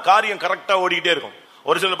 ஆனா காரியம் கரெக்டா ஓடிக்கிட்டே இருக்கும்.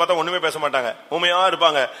 ஒரு சிலர் பார்த்தா ஒண்ணுமே பேச மாட்டாங்க, உண்மையா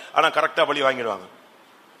இருப்பாங்க, ஆனா கரெக்டா பழி வாங்கிடுவாங்க.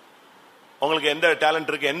 உங்களுக்கு எந்த டேலண்ட்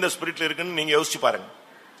இருக்கு, எந்த ஸ்பிரிட்ல இருக்குன்னு நீங்க யோசிச்சு பாருங்க.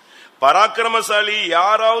 பராக்கிரமசாலி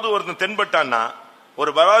யாராவது ஒருத்தன் தென்பட்டான்னா,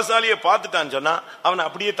 ஒரு பராசாலியை பார்த்துட்டான்னு சொன்னா அவனை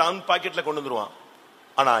அப்படியே தான் பாக்கெட்ல கொண்டு வந்துருவான்.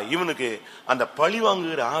 ஆனா இவனுக்கு அந்த பழி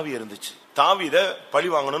வாங்குகிற ஆவி இருந்துச்சு. தாவீத பழி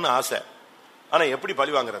வாங்கணும்னு ஆசை, ஆனா எப்படி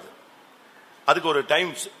பழி வாங்குறது? அதுக்கு ஒரு டைம்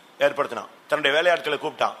ஏற்படுத்தினான். தன்னுடைய வேலையாட்களை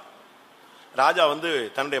கூப்பிட்டான். ராஜா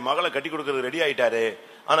தன்னுடைய மகளை கட்டி கொடுக்கறது ரெடி ஆயிட்டாரு,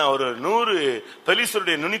 ஆனா ஒரு 100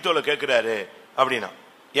 பெலிஸ்தருடைய நுனித்தோலை கேட்கிறாரு அப்படின்னா.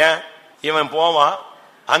 ஏன்? இவன் போவான்,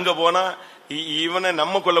 அங்க போனா இவனை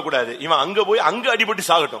நம்ம கொல்லக்கூடாது, இவன் அங்க போய் அங்க அடிபட்டு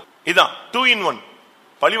சாகட்டும். இதான் 2 in 1.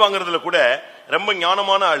 பழி வாங்குறதுல கூட ரொம்ப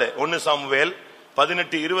ஞானமான ஆளு. 1 சாமுவேல்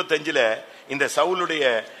 18:25 இந்த சவுலுடைய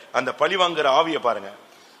அந்த பழி வாங்குற ஆவிய பாருங்க.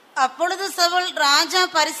 அப்பொழுது சவுல், ராஜா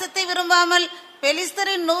பரிசத்தை விரும்பாமல்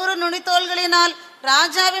பெலிஸ்தரின் 100 நுனித்தோள்களினால்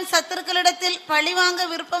ராஜாவின் சத்துருக்களிடத்தில் பழி வாங்க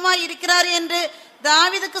விருப்பமாய் இருக்கிறார் என்று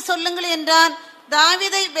தாவீதுக்கு சொல்லுங்கள் என்றான்.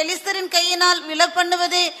 தாவீதை பெலிஸ்தரின் கையினால் விழ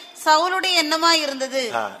பண்ணுவதே சவுலுடைய எண்ணமாய் இருந்தது.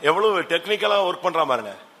 எவ்வளவு டெக்னிக்கலா ஒர்க் பண்றான்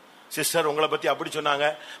பாருங்க. சிஸ்டர் உங்களை பத்தி அப்படி சொன்னாங்க,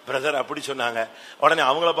 பிரதர் அப்படி சொன்னாங்க, உடனே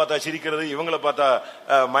அவங்கள பார்த்தா சிரிக்கிறது, இவங்கள பார்த்தா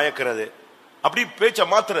மயக்கிறது, அப்படி பேச்ச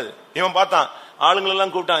மாத்துறது. இவன் பார்த்தான்,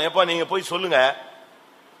 ஆளுங்களெல்லாம் கூப்பிட்டான், எப்பா நீங்க போய் சொல்லுங்க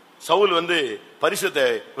சவுல் பரிசத்தை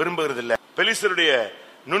விரும்புகிறது இல்ல, பெலிஸ்தருடைய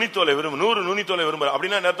நுனித்தோலை 100 நுனித்தோலை விரும்புற.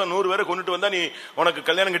 அப்படின்னா நேரத்தம் 100 பேரை கொண்டுட்டு வந்தா நீ உனக்கு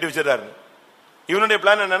கல்யாணம் கட்டி வச்சிடறாரு. இவனுடைய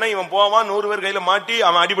பிளான் என்னன்னா, இவன் போவான், 100 பேர் கையில மாட்டி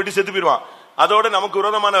அவன் அடிபட்டு செத்து போயிடுவான். அதோட நமக்கு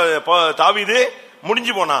விரோதமான தாவீது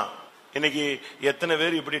முடிஞ்சு போனான். இன்னைக்கு எத்தனை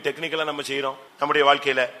பேர் இப்படி டெக்னிக்கலா நம்ம செய்யறோம் நம்முடைய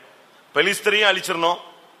வாழ்க்கையில? பெலிஸ்தரையும் அழிச்சிடணும்,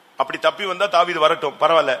 அப்படி தப்பி வந்தா தாவீது வரட்டும்,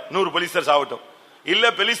 பரவாயில்ல, 100 பெலிஸ்தர் சாகட்டும். இல்ல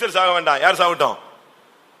பெலிஸ்தர் சாக வேண்டாம், யார் சாகட்டும்?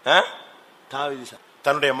 தாவீது.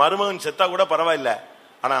 தன்னுடைய மருமகன் செத்தா கூட பரவாயில்ல,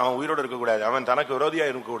 ஆனா அவன் உயிரோடு இருக்க கூடாது, அவன் தனக்கு விரோதியா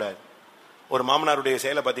இருக்க கூடாது. ஒரு மாமனாருடைய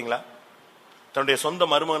செயலை பாத்தீங்களா? தன்னுடைய சொந்த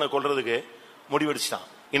மருமகனை கொல்றதுக்கு முடிவெடுச்சுட்டான்.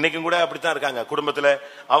 இன்னைக்கும் கூட அப்படித்தான் இருக்காங்க குடும்பத்துல,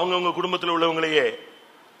 அவங்கவுங்க குடும்பத்துல உள்ளவங்களையே.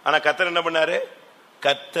 ஆனா கர்த்தர் என்ன பண்ணாரு?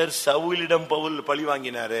 கர்த்தர் சவுலிடம் பழி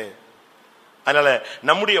வாங்கினாரு. அதனால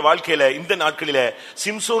நம்முடைய வாழ்க்கையில இந்த நாட்களில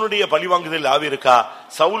சிம்சோனுடைய பழிவாங்குதல் ஆவி இருக்கா,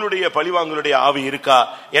 சவுலுடைய பழிவாங்குதலுடைய ஆவி இருக்கா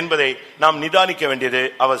என்பதை நாம் நிதானிக்க வேண்டியது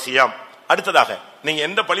அவசியம். அடுத்ததாக நீங்க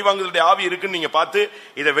எந்த பழிவாங்குதலுடைய ஆவி இருக்குன்னு நீங்க பார்த்து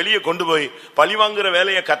இதை வெளியே கொண்டு போய் பழிவாங்குற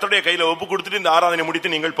வேலையை கர்த்தருடைய கையில ஒப்பு கொடுத்துட்டு இந்த ஆராதனை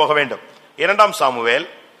முடித்து நீங்கள் போக வேண்டும். 2 சாமுவேல்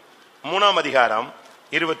 3 அதிகாரம்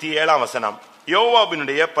 27 வசனம்.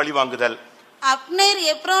 யோவாபினுடைய பழிவாங்குதல். அப்னேர்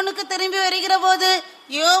எப்ரோனுக்கு திரும்பி வருகிற போது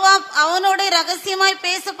யோவாப் அவனோட ரகசியமாய்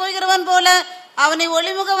பேச போகிறவன் போல அவனை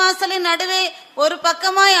ஒளிமுக வாசலின் நடுவே ஒரு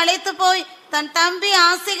பக்கமாய் அழைத்து போய் தன் தம்பி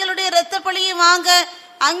ஆசைகளுடைய இரத்த பழியை வாங்க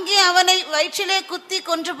அங்கே அவனை வயிற்றிலே குத்தி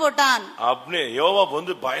கொன்று போட்டான். அப்னே யோவாப்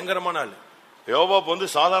பயங்கரமான ஆள். யோவாப்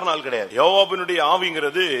சாதாரண ஆள் கிடையாது. யோவாபினுடைய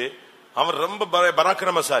ஆவிங்கிறது அவன் ரொம்ப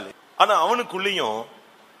பராக்கிரமசாலி. ஆனா அவனுக்குள்ளேயும்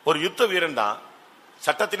ஒரு யுத்த வீரன் தான்,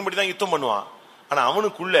 சட்டத்தின்படி தான் யுத்தம் பண்ணுவான். ஆனா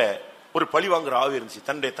அவனுக்குள்ள ஒரு பழி வாங்குற ஆவி இருந்துச்சு.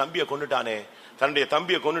 தன்னுடைய தம்பியை கொண்டுட்டானே, தன்னுடைய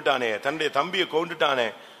தம்பியை கொண்டுட்டானே, தன்னுடைய தம்பியை கொண்டுட்டானே,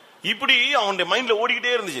 இப்படி அவனுடைய மைண்ட்ல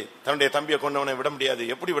ஓடிக்கிட்டே இருந்துச்சு. தன்னுடைய தம்பியை கொண்டவனை விட முடியாது,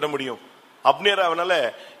 எப்படி விட முடியும்? அப்னேர் அவனால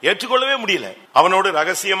ஏற்றுக்கொள்ளவே முடியல. அவனோடு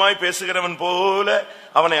ரகசியமாய் பேசுகிறவன் போல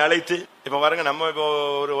அவனை அழைத்து, இப்ப பாருங்க, நம்ம இப்போ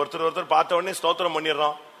ஒருத்தர் பார்த்த உடனே ஸ்தோத்திரம்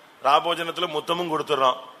பண்ணிடுறோம், ராபோஜனத்துல முத்தமும்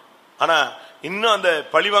கொடுத்துடுறோம். ஆனா இன்னும் அந்த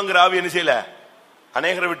பழி வாங்குற ஆவி என்ன செய்யல,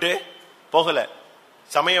 அநேகரை விட்டு போகல.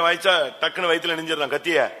 சமயம் வாய்ச்சா டக்குன்னு வயிற்றுல நெஞ்சிடறோம்,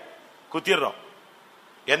 கத்திய குத்திடுறோம்.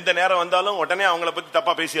 எந்த நேரம் வந்தாலும் உடனே அவங்கள பத்தி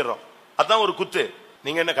தப்பா பேசிடுறோம். அதான் ஒரு குத்து.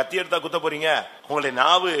 நீங்க என்ன கத்தி எடுத்தா குத்த போறீங்க? உங்களுடைய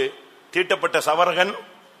நாவு தீட்டப்பட்ட சவரகன்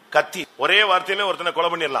கத்தி. ஒரே வார்த்தையில ஒருத்தனை கொலை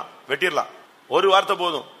பண்ணிடலாம், வெட்டிடலாம். ஒரு வார்த்தை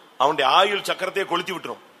போதும், அவனுடைய ஆயுள் சக்கரத்தையே கொளுத்தி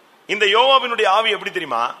விட்டுரும். இந்த யோவாபினுடைய ஆவி எப்படி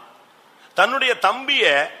தெரியுமா? தன்னுடைய தம்பிய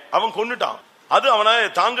அவன் கொன்னுட்டான். அது அவனை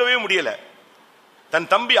தாங்கவே முடியல.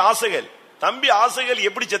 தன் தம்பி ஆசைகள்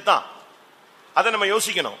எப்படி செத்தான் அதை நம்ம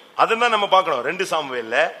யோசிக்கணும். அதான் நம்ம பார்க்கணும். 2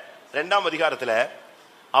 சாமுவேல்ல 2 அதிகாரத்துல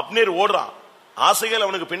அப்னேர் ஓடுறான், ஆசைகள்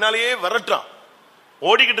அவனுக்கு பின்னாலேயே விரட்டுறான்.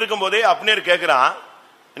 ஓடிக்கிட்டு இருக்கும் போதே அப்னேர் கேட்கிறான்,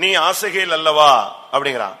 நீ ஆசைகள் அல்லவா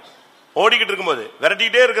அப்படிங்கிறான். ஓடிக்கிட்டு இருக்கும் போது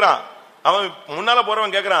விரட்டிக்கிட்டே இருக்கிறான். அவன் முன்னால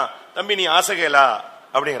போறவன் கேட்கிறான், தம்பி நீ ஆசைகளா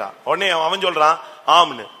அப்படிங்கிறான். உடனே அவன் சொல்றான்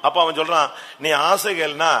ஆம்னு. அப்ப அவன் சொல்றான், நீ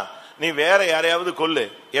ஆசைகள்னா நீ வேற யாரையாவது கொல்லு,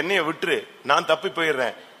 என்னைய விட்டுரு, நான் தப்பி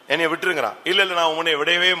போயிடுறேன், என்னைய விட்டுருங்கிறான். இல்ல நான் உன்னை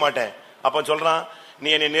விடவே மாட்டேன். அப்ப சொல்றான், நீ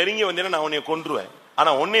என்னை நெருங்கி வந்தீங்கன்னா நான் உன்னைய கொன்றுவேன்.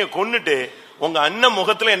 ஆனா உன்னைய கொன்னுட்டு உங்க அண்ணன்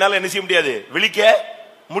முகத்துல என்னால என்ன செய்ய முடியாது, விழிக்க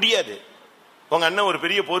முடியாது. உங்க அண்ணன் ஒரு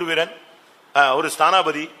பெரிய போர் வீரன், ஒரு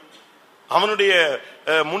ஸ்தானாபதி. அவனுடைய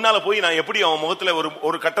முன்னால போய் நான் எப்படி அவன் முகத்துல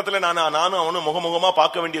ஒரு கட்டத்துல நானும் அவனும் முகமுகமா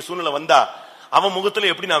பார்க்க வேண்டிய சூழ்நிலை வந்தா அவன் முகத்துல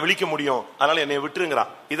எப்படி நான் விழிக்க முடியும்? அதனால என்னை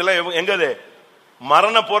விட்டுருங்கிறான். இதெல்லாம் எங்கது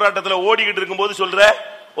மரண போராட்டத்துல ஓடிக்கிட்டு இருக்கும் போது சொல்ற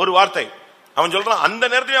ஒரு வார்த்தை. அவன் சொல்றான், அந்த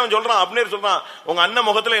நேரத்துல அவன் சொல்றான், அப்னேர் சொல்றான், உங்க அண்ணன்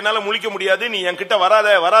முகத்துல என்னால முழிக்க முடியாது, நீ என் கிட்ட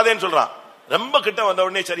வராதேன்னு சொல்றான். ரொம்ப கிட்ட வந்த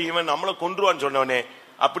உடனே சரி இவன் நம்மள கொன்றுவான்னு சொன்ன உடனே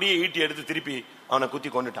அப்படியே ஈட்டி எடுத்து திருப்பி அவனை குத்தி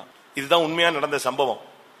கொண்டுட்டான். இதுதான் உண்மையா நடந்த சம்பவம்.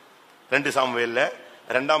 2 சாமுவேல்ல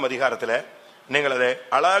 2 அதிகாரத்துல நீங்கள் அதை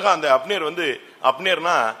அழகா, அந்த அப்னேர்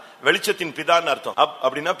அப்னேர்னா வெளிச்சத்தின் பிதான்னு அர்த்தம்.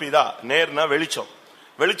 அப்படின்னா பிதா, நேர்னா வெளிச்சம்,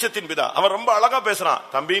 வெளிச்சத்தின் பிதா. அவன் ரொம்ப அழகா பேசுறான்,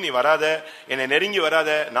 தம்பி நீ வராத, என்னை நெருங்கி வராத,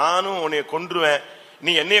 நானும் உன்னைய கொன்றுவேன்,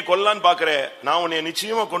 நீ என்னைய கொல்லான்னு பாக்குற, நான் உன்னைய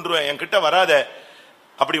நிச்சயமா கொன்றுவேன், என் கிட்ட வராத.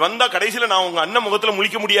 அப்படி வந்தா கடைசியில நான் உங்க அண்ணன் முகத்துல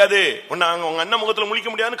முழிக்க முடியாது, உங்க அண்ணன் முகத்துல முழிக்க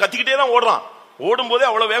முடியாதுன்னு கத்திக்கிட்டே தான் ஓடுறான். ஓடும் போதே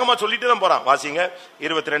அவ்வளவு வேகமா சொல்லிட்டு தான் போறான். வாசிங்க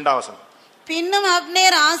 22 வசனம். பின்னும்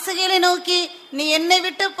அப்னேர் ஆசைகளை நோக்கி, நீ என்னை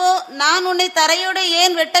விட்டு போ, நான் உன்னை தரையோட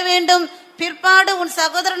ஏன் வெட்ட வேண்டும்? பிற்பாடு உன்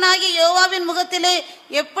சகோதரனாகிய யோவாபின் முகத்திலே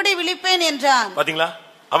எப்படி விழிப்பேன் என்றான். பாத்தீங்களா,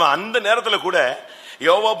 அவன் அந்த நேரத்துல கூட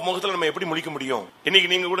யோவாப் முகத்துல நம்ம எப்படி முழிக்க முடியும்?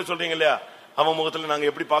 இன்னைக்கு நீங்க கூட சொல்றீங்க இல்லையா, அவன் முகத்துல நாங்க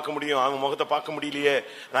எப்படி பார்க்க முடியும், அவன் முகத்தை பார்க்க முடியலையே,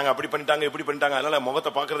 நாங்க அப்படி பண்ணிட்டாங்க இப்படி பண்ணிட்டாங்க, அதனால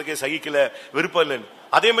முகத்தை பார்க்கறதுக்கே சகிக்கல, விருப்பம் இல்லைன்னு.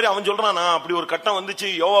 அதே மாதிரி அவன் சொல்றான், நான் அப்படி ஒரு கட்டம் வந்துச்சு,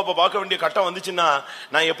 யோவாப்ப பார்க்க வேண்டிய கட்டம் வந்துச்சுன்னா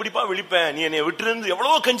நான் எப்படிப்பா விழிப்பேன், நீ என்னை விட்டுருந்து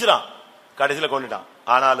எவ்வளவோ கெஞ்சுறான், கடைசியில கொண்டுட்டான்.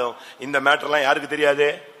 ஆனாலும் இந்த மேட்டர்லாம் யாருக்கு தெரியாது?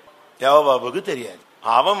 யோவாபுக்கு தெரியாது.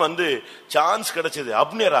 அவன் சான்ஸ் கிடைச்சது,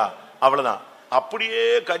 அப்னேரா அவ்வளவுதான், அப்படியே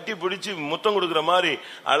கட்டி பிடிச்சு முத்தம் கொடுக்குற மாதிரி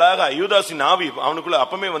அழகா யூதாசின் ஆவி அவனுக்குள்ள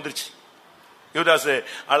அப்பமே வந்துருச்சு. யூதாசு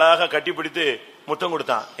அழகா கட்டி பிடித்து முத்தம்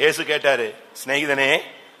கொடுத்தான். ஏசு கேட்டாரு, சிநேகிதனே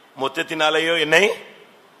முத்தத்தினாலேயோ என்னை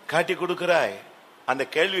காட்டி கொடுக்கிறாய்? அந்த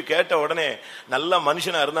கேள்வி கேட்ட உடனே நல்ல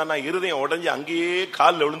மனுஷனா இருந்தான்னா இருதயம் உடஞ்சி அங்கேயே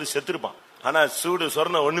காலில் விழுந்து செத்துருப்பான். ஆனா சூடு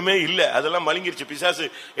சொரணம் ஒண்ணுமே இல்லை, அதெல்லாம் மழுங்கிருச்சு, பிசாசு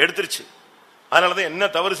எடுத்துருச்சு. அதனாலதான் என்ன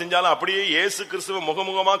தவறு செஞ்சாலும் அப்படியே இயேசு கிறிஸ்துவ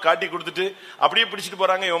முகமுகமா காட்டி கொடுத்துட்டு அப்படியே பிடிச்சிட்டு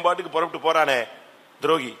போறாங்க. இவன் பாட்டுக்கு புறப்பட்டு போறானே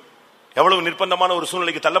துரோகி, எவ்வளவு நிர்பந்தமான ஒரு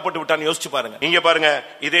சூழ்நிலைக்கு தள்ளப்பட்டு விட்டான்னு யோசிச்சு பாருங்க. நீங்க பாருங்க,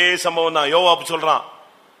 இதே சம்பவம் தான். யோவாப் சொல்றான்,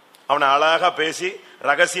 அவனை அழகா பேசி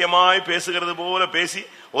ரகசியமாய் பேசுகிறது போல பேசி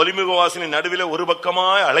ஒலிமுக வாசலின் நடுவில் ஒரு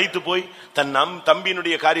பக்கமாய் அழைத்து போய் தன்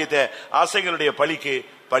தம்பியினுடைய காரியத்தை ஆசைகளுடைய பழிக்கு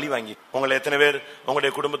பழி வாங்கி. உங்களை எத்தனை பேர்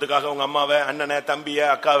உங்களுடைய குடும்பத்துக்காக உங்க அம்மாவை, அண்ணனை, தம்பிய,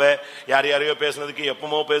 அக்காவை யாரையோ பேசுனதுக்கு,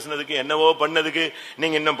 எப்பமோ பேசுனதுக்கு, என்னவோ பண்ணதுக்கு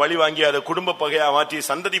நீங்க இன்னும் பழி வாங்கி அதை குடும்ப பகையா மாற்றி,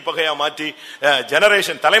 சந்ததி பகையா மாற்றி,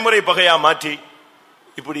 ஜெனரேஷன் தலைமுறை பகையா மாற்றி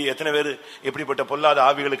இப்படி எத்தனை பேர் இப்படிப்பட்ட பொல்லாத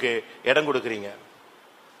ஆவிகளுக்கு இடம் கொடுக்கறீங்க?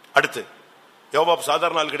 அடுத்து யோவாப்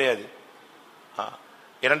சாதாரண ஆள் கிடையாது.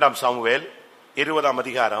 2 சாமுவேல்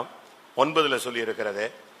 20 சொல்லி இருக்கிறது,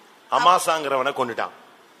 அமாசாங்கிறவனை கொண்டுட்டான்.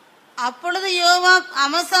 அப்பொழுது யோவாப்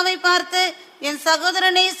அமசாவை பார்த்து, என்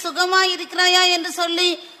சகோதரனே சுகமாய் இருக்கிறாயா என்று சொல்லி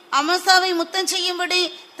அமசாவை முத்தம் செய்யும்படி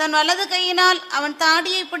தன் வலது கையினால் அவன்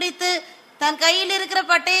தாடியை பிடித்து தன் கையில் இருக்கிற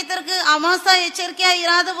பட்டயத்திற்கு அமாசா எச்சரிக்கையாய்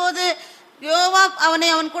இராத போது யோவாப் அவனை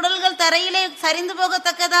அவன் குடல்கள் தரையிலே சரிந்து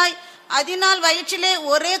போகத்தக்கதாய் அதனால் வயிற்றிலே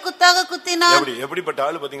ஒரே குத்தாக குத்தினான். எப்படிப்பட்ட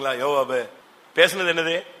ஆளு பாத்தீங்களா யோவாப்? பேசுனது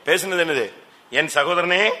என்னது? என்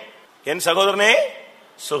சகோதரனே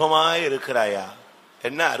சுகமாய் இருக்கிறாயா.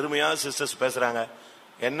 என்ன அருமையா சிஸ்டர்ஸ் பேசுறாங்க,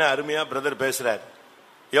 என்ன அருமையா பிரதர் பேசுறாரு.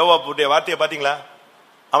 யோவாப்புடைய வார்த்தையை பாத்தீங்களா?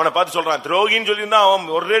 அவனை பார்த்து சொல்றான் துரோகின்னு சொல்லியிருந்தா அவன்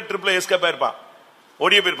ஒரே ட்ரிப்ல எஸ்கேப் ஆயிருப்பான்,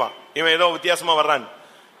 ஓடிய போயிருப்பான். இவன் ஏதோ வித்தியாசமா வர்றான்.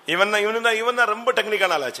 இவன் தான் ரொம்ப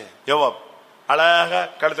டெக்னிக்கான ஆளாச்சு. யோவாப் அழகா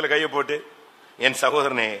கழுத்துல கையை போட்டு, என்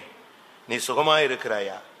சகோதரனே நீ சுகமாய்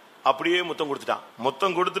இருக்கிறாயா, அப்படியே முத்தம் கொடுத்துட்டான்.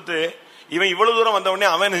 முத்தம் கொடுத்துட்டு இவன் இவ்வளவு தூரம் வந்த உடனே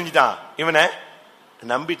அவன் செஞ்சுட்டான், இவனை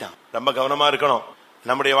நம்பிட்டான். ரொம்ப கவனமா இருக்கணும்.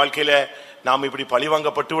 நம்முடைய வாழ்க்கையில நாம் இப்படி பழி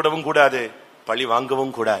வாங்கப்பட்டு விடவும் கூடாது, பழி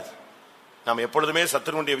வாங்கவும் கூடாது. நாம் எப்பொழுதுமே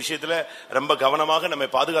சத்துருடைய விஷயத்துல ரொம்ப கவனமாக நம்மை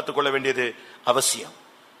பாதுகாத்துக் கொள்ள வேண்டியது அவசியம்.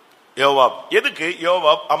 யோவாப் எதுக்கு?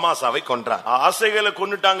 யோவாப் அமாசாவை கொன்றான். ஆசைகளை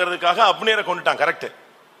கொண்டுட்டாங்கிறதுக்காக அப்னேரை கொண்டுட்டான். கரெக்ட்.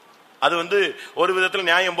 அது ஒரு விதத்துல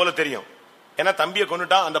நியாயம் போல தெரியும். ஏன்னா தம்பியை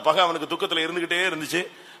கொண்டுட்டான், அந்த பகை அவனுக்கு துக்கத்துல இருந்துகிட்டே இருந்துச்சு.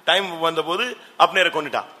 டைம் வந்த போது அப்னேரை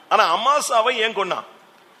கொண்டுட்டான். ஆனா அமாசாவை ஏன் கொண்டான்?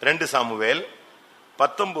 2 சாமுவேல்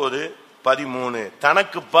 19:13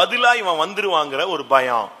 தனக்கு பதிலா இவன் வந்துருவாங்கிற ஒரு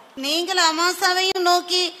பயம். நீங்கள் அமாசாவையும்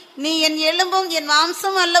நோக்கி, நீ என் எலும்பும் என்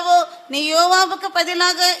மாம்சம் அல்லவோ, நீ யோவாபுக்கு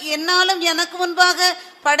பதிலாக என்னாலும் எனக்கு முன்பாக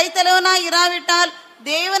படைத்தலைவனாய் இராவிட்டால்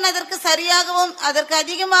தேவன் அதற்கு சரியாகவும் அதற்கு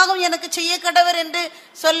அதிகமாகவும் எனக்கு செய்ய கடவர் என்று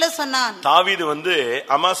சொன்னான். தாவீது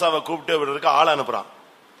அமாசாவை கூப்பிட்டு விடுறதுக்கு ஆள் அனுப்புறான்.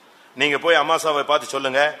 நீங்க போய் அமாசாவை பார்த்து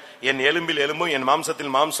சொல்லுங்க, என் எலும்பில் எலும்பும் என்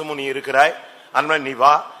மாம்சத்தில் மாம்சமும் நீ இருக்கிறாய், அதனால நீ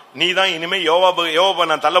வா, நீ தான் இனிமே யோவாபை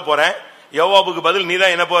நான் தள்ள போறேன், யோவாபுக்கு பதில் நீ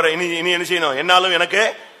தான் என்ன போற, இனி என்ன செய்யணும், என்னாலும் எனக்கு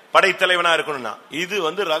படைத்தலைவனா இருக்கணும்னா. இது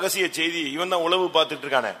ரகசிய செய்தி. இவன் தான் உளவு பார்த்துட்டு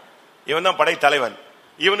இருக்கானே, இவன் தான் படைத்தலைவன்.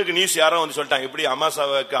 இவனுக்கு நியூஸ் யாரோ சொல்லிட்டான், இப்படி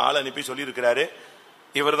அமாசாவுக்கு ஆள் அனுப்பி சொல்லி இருக்கிறாரு,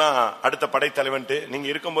 இவர் தான் அடுத்த படைத்தலைவன், நீங்க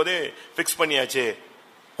இருக்கும் போதே பிக்ஸ் பண்ணியாச்சு,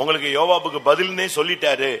 உங்களுக்கு யோவாபுக்கு பதில்னே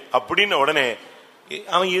சொல்லிட்டாரு அப்படின்னு உடனே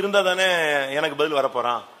அவன் இருந்தா தானே எனக்கு பதில்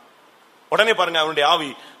வரப்போறான். உடனே பாருங்க அவனுடைய ஆவி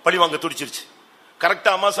பழி வாங்க துடிச்சிருச்சு.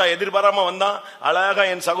 கரெக்டா அமாசா எதிர்பாராம வந்தான், அழகா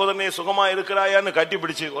என் சகோதரனே சுகமா இருக்கிறாயான்னு கட்டி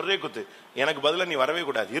பிடிச்சு ஒரே குத்து, எனக்கு பதிலா நீ வரவே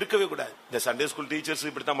கூடாது, இருக்கவே கூடாது. இந்த சண்டே ஸ்கூல் டீச்சர்ஸ்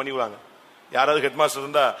இப்படித்தான் பண்ணிவிடுவாங்க. யாராவது ஹெட் மாஸ்டர்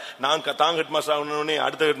இருந்தா தாங்க ஹெட் மாஸ்டர் ஆகணும்னு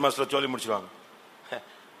அடுத்த ஹெட் மாஸ்டர் சொல்லி முடிச்சுவாங்க.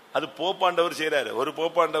 அது போப்பாண்டவர் செய்யறாரு. ஒரு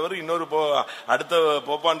போப்பாண்டவர் இன்னொரு அடுத்த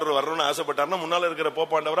போப்பாண்டவர் வரணும்னு ஆசைப்பட்டாருன்னா முன்னால இருக்கிற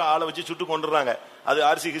போப்பாண்டவரை ஆளை வச்சு சுட்டு கொண்டுறாங்க. அது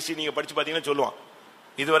ஆர்சி ஹிஸ்டரி நீங்க படிச்சு பாத்தீங்கன்னா சொல்லுவான்.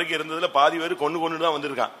 இது வரைக்கும் இருந்ததுல பாதி பேர் கொண்டு தான்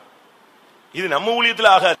வந்திருக்கான். இது நம்ம ஊழியத்துல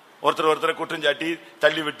ஆகாது. ஒருத்தரை குற்றஞ்சாட்டி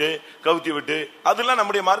தள்ளி விட்டு கவுத்தி விட்டு அதெல்லாம்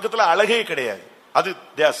நம்முடைய மார்க்கத்துல அழகே கிடையாது. அது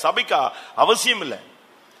சபைக்கு அவசியம் இல்லை.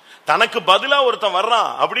 தனக்கு பதிலா ஒருத்தன் வர்றான்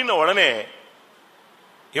அப்படின்னு உடனே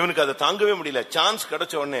இவனுக்கு அதை தாங்கவே முடியல. சான்ஸ்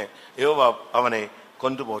கிடைச்ச உடனே யோவாப் அவனை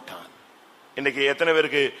கொண்டு போட்டான். இன்னைக்கு எத்தனை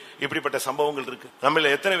பேருக்கு இப்படிப்பட்ட சம்பவங்கள் இருக்கு?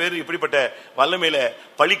 நம்மள எத்தனை பேர் இப்படிப்பட்ட வல்லமையில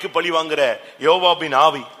பழிக்கு பழி வாங்குற யோவாபின்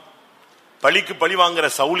ஆவி, பழிக்கு பழி வாங்குற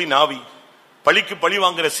சவுலின் ஆவி, பழிக்கு பழி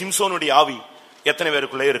வாங்குற சிம்சோனுடைய ஆவி எத்தனை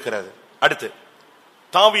பேருக்குள்ளே இருக்கிறது? அடுத்து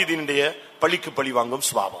தாவீதினுடைய பழிக்கு பழி வாங்கும்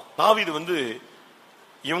சுபாவம். தாவீது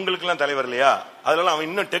இவங்களுக்கு எல்லாம் தலைவர் இல்லையா, அதனால அவன்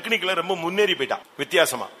இன்னும் டெக்னிக்கலா ரொம்ப முன்னேறி போயிட்டான்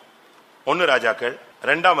வித்தியாசமா. 1 ராஜாக்கள்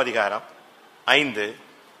 2ஆம் அதிகாரம்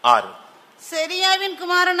 5-6. செரியாவின்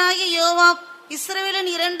குமாரனாகிய யோவாப் இஸ்ரவேலின்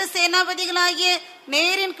 2 சேனாபதிகளாகிய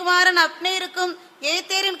நேரின் குமாரன் அப்னேருக்கும்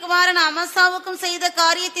ஏத்தேரின் குமாரன் அமசாவுக்கும் செய்த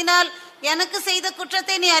காரியத்தினால் எனக்கு செய்த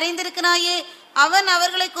குற்றத்தை நீ அறிந்திருக்கிறாயே. அவன்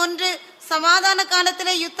அவர்களை கொன்று சமாதான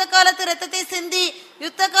காலத்திலே யுத்த காலத்து ரத்தத்தை சிந்தி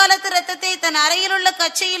யுத்த காலத்து ரத்தத்தை தன் அறையில் உள்ள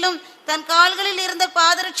கச்சையிலும் தன் கால்களில் இருந்த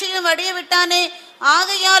பாதரட்சியிலும் வடிய விட்டானே.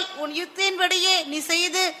 ஆகையால் உன் யுத்தின்படியே நீ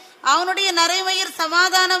செய்து அவனுடைய நரைமயிர்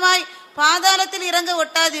சமாதானமாய் பாதாளத்தில் இறங்க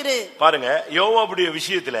ஒட்டாதிரு. பாருங்க, யோவாபுடைய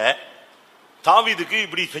விஷயத்துல தாவீதுக்கு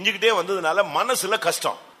இப்படி செஞ்சுக்கிட்டே வந்ததுனால மனசுல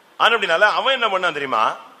கஷ்டம். ஆனா அப்படினால அவன் என்ன பண்ணான் தெரியுமா,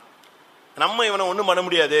 நம்ம இவனை ஒண்ணும் பண்ண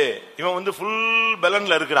முடியாது, இவன் ஃபுல்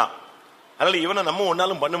பலன்ல இருக்கிறான், அதனால இவனை நம்ம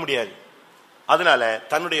ஒன்னாலும் பண்ண முடியாது. அதனால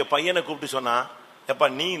தன்னுடைய பையனை கூப்பிட்டு சொன்னா, எப்பா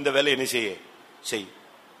நீ இந்த வேலையை என்ன செய்.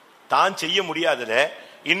 தான் செய்ய முடியாதத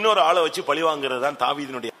இன்னொரு ஆளை வச்சு பழி வாங்குறது தான்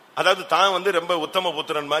தாவீதினுடைய. அதாவது தான் ரொம்ப உத்தம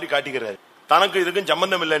புத்திரன் மாதிரி காட்டிக்கிறாரு. தனக்கு இதுக்கும்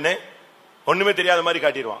சம்பந்தம் இல்லைன்னு ஒண்ணுமே தெரியாத மாதிரி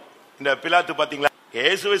காட்டிடுவான். இந்த பிலாத்து பாத்தீங்களா,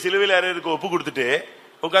 இயேசுவை சிலுவையில் அறையருக்கு ஒப்பு கொடுத்துட்டு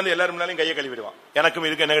உட்கார்ந்து எல்லாரும் முன்னாலையும் கையை கழுவிடுவான். எனக்கும்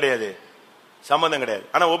இதுக்கு என்ன கிடையாது சம்பந்தம் கிடையாது.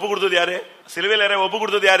 ஆனா ஒப்பு கொடுத்தது யாரு? சிலுவையில ஒப்பு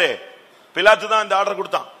கொடுத்தது யாரு? பிலாத்து தான் இந்த ஆர்டர்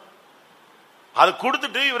கொடுத்தான். அதை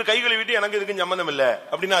கொடுத்துட்டு இவர் கைகளை விட்டு எனக்கு இதுக்கு சம்பந்தம் இல்ல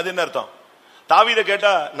அப்படின்னா அது என்ன அர்த்தம்? தாவீதை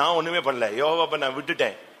கேட்டா நான் ஒண்ணுமே பண்ணல, யோவாபை நான்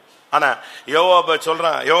விட்டுட்டேன். ஆனா யோவாபை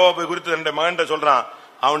சொல்றான், யோவாபை குறித்து தன்னுடைய மகன் சொல்றான்,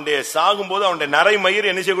 அவனுடைய சாகும் போது அவனுடைய நரை மயிர்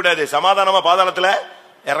என்ன செய்யக்கூடாது, சமாதானமா பாதாளத்துல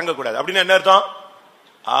இறங்கக்கூடாது. அப்படின்னு என்ன அர்த்தம்?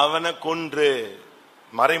 அவனை கொன்று.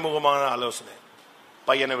 மறைமுகமான ஆலோசனை.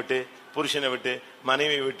 பையனை விட்டு, புருஷனை விட்டு,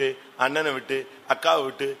 மனைவி விட்டு, அண்ணனை விட்டு, அக்காவை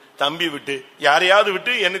விட்டு, தம்பி விட்டு, யாரையாவது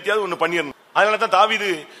விட்டு என்னத்தையாவது ஒண்ணு பண்ணிடணும். அதனாலதான் தாவீது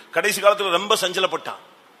கடைசி காலத்துல ரொம்ப சஞ்சலப்பட்டான்.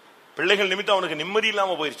 பிள்ளைகள் நிமித்தம் அவனுக்கு நிம்மதி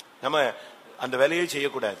இல்லாம போயிருச்சு. நம்ம அந்த வேலையை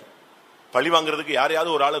செய்யக்கூடாது. பழி வாங்குறதுக்கு யாரையாவது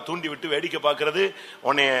ஒரு ஆளை தூண்டி விட்டு வேடிக்கை பார்க்கறது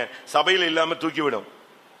உன்னை சபையில இல்லாம தூக்கிவிடும்.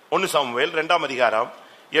 1 சாமுவேல் 2ஆம் அதிகாரம்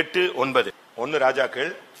 8-9. 1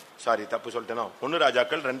 ராஜாக்கள்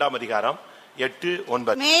 2ஆம் அதிகாரம்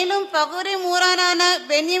 8-9. மேலும் பகுரி மூரானான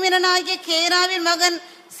பென்யமீனாகிய கேராவின் மகன்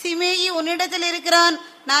சிமேயி உன்னிடத்தில் இருக்கிறான்.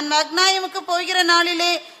 நான் மக்னாயிமுக்கு போகிற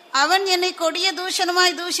நாளிலே அவன் என்னை கொடிய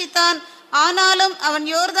தூஷணமாய் தூஷித்தான். ஆனாலும் அவன்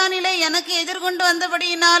யோர்தானிலே எனக்கு எதிர்கொண்டு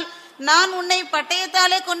வந்தபடியினால் நான் உன்னை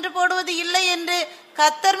பட்டயத்தாலே கொன்று போடுவது இல்லை என்று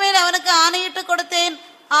கர்த்தர் மேல் அவனுக்கு ஆணையிட்டு கொடுத்தேன்.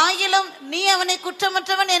 ஆகிலும் நீ அவனை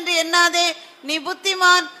குற்றமற்றவன் என்று எண்ணாதே, நீ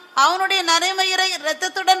புத்திமான். அவனுடைய நரைமயிரை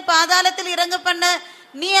இரத்தத்துடன் பாதாளத்தில் இறங்க பண்ண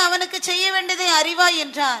நீ அவனுக்கு செய்ய வேண்டியதை அறிவாய்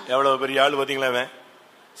என்றான். எவ்வளவு பெரிய ஆளு பாத்தீங்களா?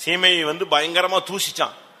 சீமையை பயங்கரமா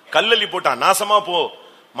தூசிச்சான், கல்லள்ளி போட்டான். நாசமா போ,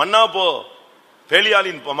 மண்ணா போ,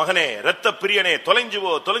 பேலியாளின் மகனே, ரத்த பிரியனே, தொலைஞ்சு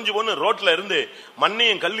போன்னு ரோட்ல இருந்து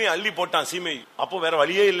மண்ணையும் கல்லையும் அள்ளி போட்டான் சீமை. அப்போ வேற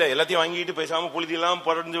வழியே இல்ல, எல்லாத்தையும் வாங்கிட்டு பேசாம புழுதி எல்லாம்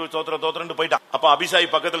புரஞ்சு தோத்திரன்னு போயிட்டான். அப்ப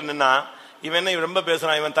அபிசாய் பக்கத்துல நின்னா, இவன் என்ன ரொம்ப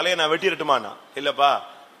பேசுறான், இவன் தலையை நான் வெட்டிரட்டுமானா? இல்லப்பா,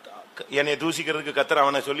 என்னை தூசிக்கிறதுக்கு கர்த்தர்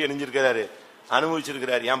அவனை சொல்லி எரிஞ்சிருக்கிறாரு,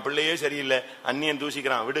 அனுபவிச்சிருக்கிறாரு. என் பிள்ளையே சரியில்லை, அந்நியன்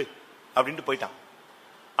தூசிக்கிறான், விடு அப்படின்ட்டு போயிட்டான்.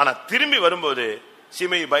 ஆனா திரும்பி வரும்போது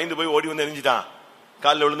சீமையை பயந்து போய் ஓடி வந்து எரிஞ்சிட்டான்.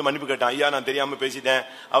 காலில் விழுந்து மன்னிப்பு கேட்டான். ஐயா, நான் தெரியாம பேசிட்டேன்,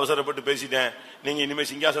 அவசரப்பட்டு பேசிட்டேன், நீங்க இனிமே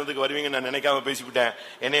சிங்காசனத்துக்கு வருவீங்க நான் நினைக்காம பேசிவிட்டேன்,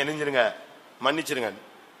 என்னை எரிஞ்சிருங்க, மன்னிச்சிருங்க.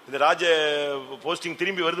 இந்த ராஜ போஸ்டிங்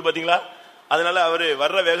திரும்பி வருது பாத்தீங்களா? அதனால அவரு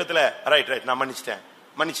வர்ற வேகத்துல ரைட் நான்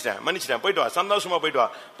மன்னிச்சிட்டேன், போயிட்டு வா, சந்தோஷமா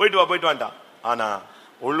போயிட்டு வான்ட்டான். ஆனா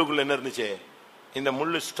உள்ளுக்குள்ள என்ன இருந்துச்சு? இந்த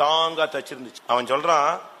முள்ளு ஸ்ட்ராங்கா தச்சிருந்துச்சு. அவன் சொல்றான்,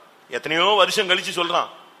 எத்தனையோ வருஷம் கழிச்சு சொல்றான்,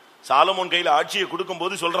 சாலமோன் கையில ஆட்சியை கொடுக்கும்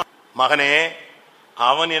போது சொல்றான், மகனே,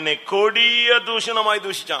 அவன் என்னை கொடிய தூஷணமாய்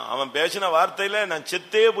தூஷிச்சான். அவன் பேசின வார்த்தையில நான்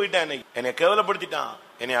செத்தே போயிட்டேன். என்னை கேவலப்படுத்திட்டான்,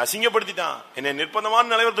 என்னை அசிங்கப்படுத்திட்டான், என்னை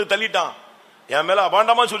நிர்பந்தமான நிலைவரத்துக்கு தள்ளிட்டான், என் மேல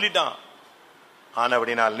அபாண்டமா சொல்லிட்டான். ஆனா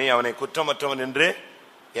அப்படினால் நீ அவனை குற்றமற்றவன் என்று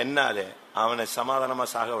எண்ணாதே, அவனை சமாதானமா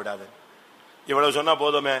சாக விடாது. இவ்வளவு சொன்னா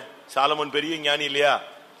போதுமே. சாலமோன் பெரிய ஞானி இல்லையா?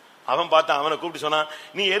 அவன் பார்த்தான், அவனை கூப்பிட்டு சொன்னான்,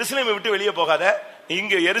 நீ எருசலேமை விட்டு வெளியே போகாத,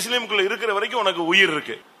 இங்க எருசலேமுக்குள்ள இருக்கிற வரைக்கும் உனக்கு உயிர்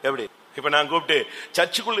இருக்கு. எப்படி? இப்ப நான் கூப்பிட்டு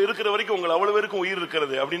சர்ச்சுக்குள்ள இருக்கிற வரைக்கும் உங்களுக்கு அவ்வளவு பேருக்கும் உயிர்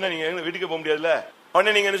இருக்கிறது அப்படின்னா நீங்க வீட்டுக்கு போக முடியாதுல்ல.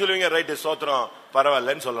 உடனே நீங்க என்ன சொல்லுவீங்க? ரைட்டு, சோத்திரம்,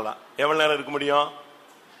 பரவாயில்லன்னு சொல்லலாம். எவ்வளவு நேரம் இருக்க முடியும்?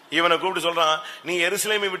 இவனை கூப்பிட்டு சொல்றான், நீ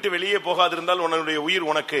எருசலேமை விட்டு வெளியே போகாது இருந்தால் உன்னுடைய உயிர்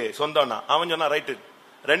உனக்கு சொந்தம்னா. அவன் சொன்னா ரைட்டு.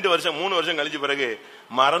 2 வருஷம் 3 வருஷம் கழிச்ச பிறகு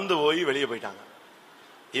மறந்து போய் வெளியே போயிட்டாங்க.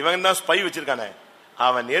 இவன் தான் ஸ்பை வச்சிருக்கானே.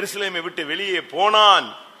 அவன் எருசலேமை விட்டு வெளியே போனான்.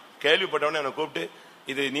 கேள்விப்பட்டவனே அவனை கூப்பிட்டு,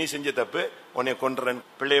 இது நீ செஞ்ச தப்பு, உன்னை கொன்றன்,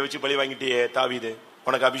 பிள்ளைய வச்சு பழி வாங்கிட்டியே தாவீது,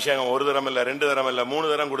 உனக்கு அபிஷேகம் 1 தரம் இல்ல, 2 தரம் இல்ல,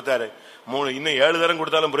 3 தரம் கொடுத்தாரு, இன்னும் 7 தரம்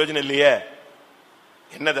கொடுத்தாலும் பிரயோஜனம் இல்லையே.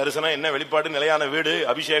 என்ன தரிசனம், என்ன வெளிப்பாடு, நிலையான வீடு,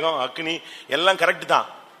 அபிஷேகம், அக்னி எல்லாம் கரெக்ட் தான்.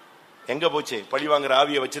 எங்க போச்சு? பழி வாங்குற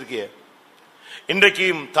ஆவிய வச்சிருக்கிய.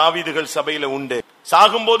 இன்றைக்கும் தாவீதுகள் சபையில உண்டு.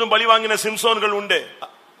 சாகும் போதும் பழி வாங்கின சிம்சோன்கள் உண்டு.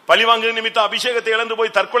 பழி வாங்குற நிமித்தம் அபிஷேகத்தை இழந்து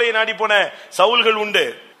போய் தற்கொலையை நாடி போன சவுல்கள் உண்டு.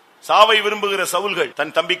 சாவை விரும்புகிற சவுல்கள்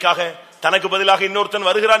தன் தம்பிக்காக தனக்கு பதிலாக இன்னொருத்தன்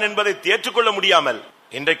வருகிறான் என்பதை ஏற்றுக்கொள்ள முடியாமல்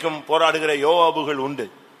இன்றைக்கும் போராடுகிற யோவாபுகள் உண்டு.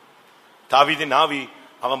 தாவீதின் ஆவி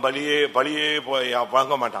அவன் பலியே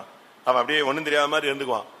வாங்க மாட்டான். அவன் அப்படியே ஒண்ணும் தெரியாத மாதிரி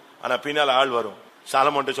இருந்துக்குவான். ஆனா பின்னால் ஆள் வரும்.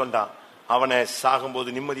 சாலமோன் சொன்னான், அவனை சாகும்போது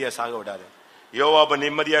நிம்மதியா சாக விடாத, யோவாப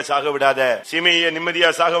நிம்மதியா சாக விடாத, சீமையை நிம்மதியா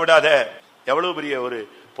சாக விடாத. எவ்வளவு பெரிய ஒரு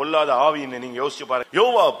பொல்லாத ஆவின்னு நீங்க யோசிச்சு பாருங்க.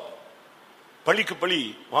 யோவாப் பழிக்கு பழி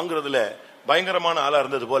வாங்குறதுல பயங்கரமான ஆளா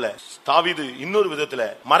இருந்தது போல தாவீது இன்னொரு விதத்துல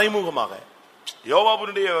மறைமுகமாக,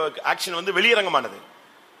 யோவாபுடைய ஆக்ஷன் வெளியரங்கமானது.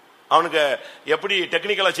 அவனுக்கு எப்படி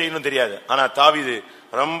டெக்னிக்கலா செய்யணும் தெரியாது. ஆனா தாவீது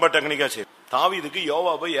ரொம்ப டெக்னிக்கா செய்யும். தாவீதுக்கு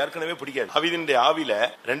யோவாபை ஏற்கனவே பிடிக்காது. தாவீதினுடைய ஆவில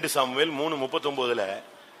 2 சாமுவேல் 3:39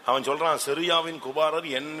 அவன் சொல்றான், செரியாவின் குமாரர்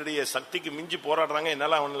என்னுடைய சக்திக்கு மிஞ்சி போராடுறாங்க,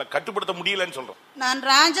 என்னால அவனை கட்டுப்படுத்த முடியலன்னு சொல்றான். நான்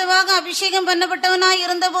ராஜாவாக அபிஷேகம் பண்ணப்பட்டவனாய்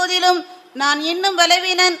இருந்த போதிலும் நான் இன்னும்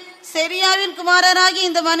பலவீனன். செரியாவின் குமாரராகி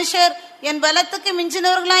இந்த மனுஷர் என் பலத்துக்கு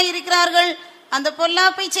மிஞ்சினவர்களாய் இருக்கிறார்கள். அந்த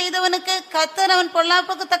பொல்லாப்பை செய்தவனுக்கு கர்த்தர் அவன்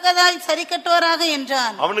பொல்லாப்புக்கு தக்கதாய் சரி கட்டுவாராக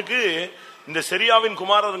என்றான். அவனுக்கு இந்த செரியாவின்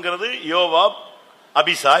குமாரங்கிறது யோவாப்,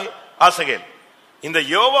 அபிசாய், ஆசகேல். இந்த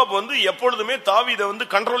யோவாப் எப்பொழுதுமே தாவீதை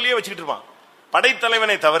கண்ட்ரோல்லயே வச்சுக்கிட்டு இருப்பான்.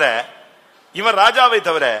 படைத்தலைவனை தவிர, இவன் ராஜாவை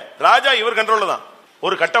தவிர, ராஜா இவர் கண்ட்ரோல்ல தான்.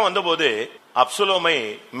 ஒரு கட்டம் வந்த போது அப்சலோமை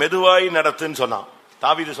மெதுவாய் நடத்துன்னு சொன்னான்.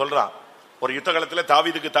 தாவீது சொல்றான், ஒரு யுத்த காலத்துல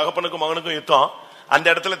தாவீதுக்கு தகப்பனுக்கும் மகனுக்கும் யுத்தம். அந்த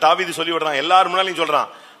இடத்துல தாவீது சொல்லி விடுறான், எல்லாரும் முன்னாலையும் சொல்றான்,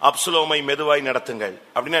 அப்சலோமை மெதுவாய் நடத்துங்கள்.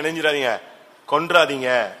 அப்படின்னா நினைஞ்சிடாதீங்க, கொன்றாதீங்க,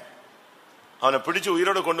 அவனை பிடிச்சு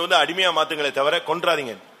உயிரோடு கொண்டு வந்து அடிமையா மாத்துங்களே தவிர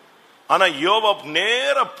கொன்றாதீங்க. ஆனா யோவாப்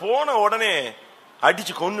நேர போன உடனே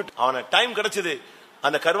அடிச்சு கொன்னுட்டு, அவனை டைம் கிடைச்சது,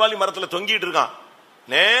 அந்த கர்வாலி மரத்துல தொங்கிட்டு இருக்கான்,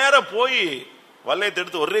 நேர போய் வல்லையத்தை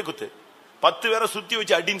எடுத்து ஒரே குத்து, 10 பேரை சுத்தி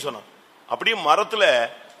வச்சு அடின்னு சொன்னான். அப்படியே மரத்துல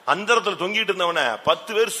அந்தரத்துல தொங்கிட்டு இருந்தவன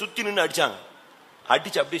 10 பேர் சுத்தி நின்று அடிச்சாங்க.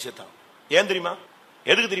 அடிச்சு அப்படியே செத்தான். ஏன் தெரியுமா?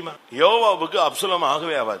 எதுக்கு தெரியுமா? யோவாபுக்கு அப்சலோம்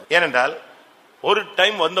ஆகவே ஆகாது. ஏனென்றால் ஒரு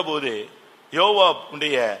டைம் வந்த போது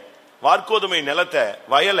யோவாபுடைய வார்க்கோதுமை நிலத்தை,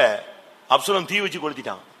 வயலை அப்சலோம் தீ வச்சு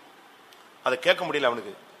கொளுத்திட்டான். அதை கேட்க முடியல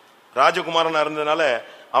அவனுக்கு. ராஜகுமாரனா இருந்ததுனால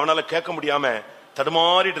அவனால கேட்க முடியாம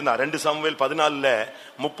தடுமாறிட்டு இருந்தான். 2 சாமுவேல்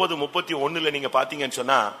 14:30-31 நீங்க பாத்தீங்கன்னு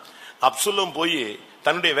சொன்னா, அப்சலோம் போய்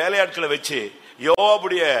தன்னுடைய வேலையாட்களை வச்சு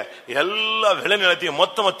யோவாபுடைய எல்லா விளைநிலத்தையும்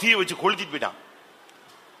மொத்தமா தீ வச்சு கொளுத்திட்டு போயிட்டான்.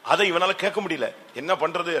 அதை இவனால கேட்க முடியல. என்ன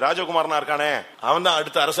பண்றது? ராஜகுமாரனா இருக்கானே, அவன் தான்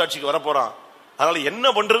அடுத்த அரசாட்சிக்கு வரப்போறான். அதனால என்ன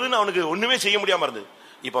பண்றதுன்னு அவனுக்கு ஒண்ணுமே செய்ய முடியாம இருந்தது.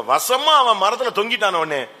 இப்ப வசமா அவன் மரத்துல தொங்கிட்டான்.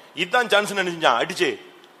 உடனே இதுதான் சான்ஸ் நினைச்சான், அடிச்சு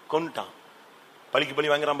கொண்டுட்டான். பழிக்கு பழி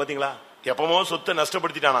வாங்குறான் பாத்தீங்களா? எப்பமோ சொத்தை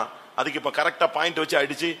நஷ்டப்படுத்திட்டானா, அதுக்கு இப்ப கரெக்டா பாயிண்ட் வச்சு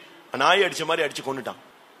அடிச்சு நாய் அடிச்ச மாதிரி அடிச்சு கொண்டுட்டான்.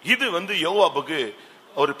 இது யோவாபுக்கு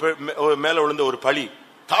ஒரு மேல விழுந்த ஒரு பழி.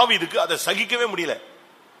 தாவீதுக்கு அதை சகிக்கவே முடியல.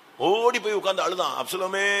 ஓடி போய் உட்கார்ந்து அழுதான்,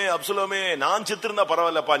 அப்சலோமே அப்சலோமே, நான் செத்திருந்தா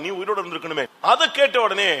பரவாயில்லப்பா, நீ உயிரோட இருந்திருக்கணுமே. அதை கேட்ட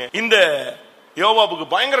உடனே இந்த யோவாபுக்கு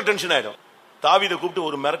பயங்கர டென்ஷன் ஆயிடும். தாவீதை கூப்பிட்டு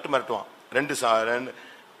ஒரு மிரட்டுவான்.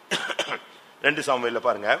 2 சாமுவேல்ல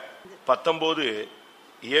பாருங்க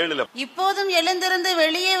 19:7. இப்போதும் எழுந்திருந்து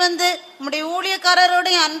வெளியே வந்து உம்முடைய ஊழியக்காரரோட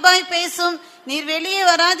அன்பாய் பேசும். நீர் வெளியே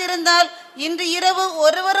வராதிருந்தால் இன்று இரவு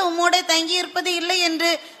ஒருவரும் உம்மோட தங்கி இருப்பது இல்லை என்று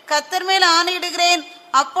கர்த்தர் மேல் ஆணையிடுகிறேன்.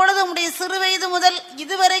 அப்பொழுது உம்முடைய சிறு வயது முதல்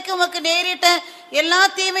இதுவரைக்கும் உமக்கு நேரிட்ட எல்லா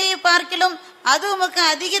தீமையை பார்க்கிலும் அது உமக்கு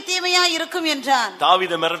அதிக தீமையா இருக்கும் என்றான்.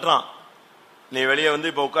 தாவீதை மிரட்டுறான், நீ வெளியே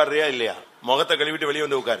வந்து இப்ப உட்கார்றியா இல்லையா? முகத்தை கழுவிட்டு வெளியே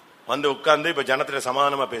வந்து உட்கார். உட்கார்ந்து இப்ப ஜனத்துல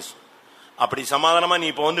சமாதானமா பேசு. அப்படி சமாதானமா நீ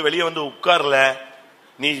இப்ப வெளியே வந்து உட்கார்ல,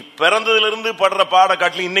 நீ பிறந்ததுல இருந்து படுற பாட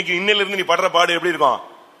காட்டிலும் இன்னையில இருந்து நீ படுற பாடு எப்படி இருக்கும்?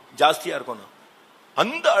 ஜாஸ்தியா இருக்கும்.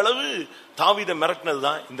 அந்த அளவு தாவீதை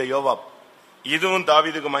மிரட்டினதுதான் இந்த யோவாப். இதுவும்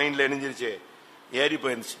தாவீதுக்கு மைண்ட்ல இணைஞ்சிருச்சு, ஏறி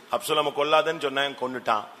போயிருந்துச்சு. அப்சலோமை கொல்லாதன்னு சொன்னேன்,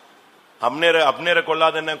 கொன்னுட்டான். அப்னேரை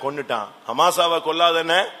கொல்லாதன்னு கொன்னுட்டான். அமாசாவை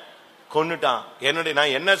கொல்லாதன்னு கொன்னுட்டான். என்னுடைய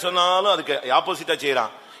நான் என்ன சொன்னாலும் அதுக்கு ஆப்போசிட்டா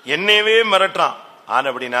செய்யறான், என்னையவே மிரட்டுறான்.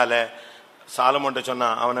 ஆனபடினால சாலமோன்ட்ட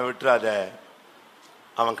சொன்னான், அவனை விட்டுறாத,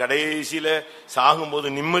 அவன் கடைசியில சாகும்போது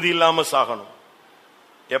நிம்மதி இல்லாம சாகணும்.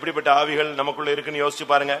 எப்படிப்பட்ட ஆவிகள் நமக்குள்ள இருக்குன்னு யோசிச்சு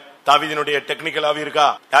பாருங்க. தாவீதினுடைய டெக்னிக்கல் ஆவி இருக்கா?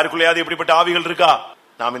 யாருக்குள்ளயாவது எப்படிப்பட்ட ஆவிகள் இருக்கா?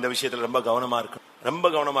 நாம் இந்த விஷயத்துல ரொம்ப கவனமா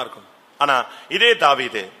இருக்கணும். ஆனா இதே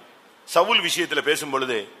தாவீது சவுல் விஷயத்துல பேசும்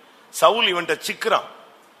பொழுது, சவுல் இவன்ட்ட சிக்கிறான்,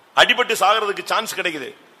 அடிபட்டு சாகிறதுக்கு சான்ஸ் கிடைக்குது.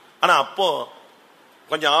 ஆனா அப்போ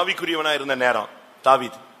கொஞ்சம் ஆவிக்குரியவனா இருந்த நேரம்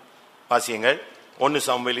தாவீது. வாசியங்கள் 1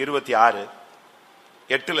 சாமுவேல்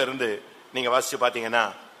 26:8 நீங்க வாசிச்சு பாத்தீங்கன்னா,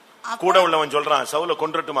 கூட உள்ளவன் சொல்றான் சவுல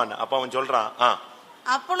கொன்றட்டுமான்னு. அப்ப அவன் சொல்றான்,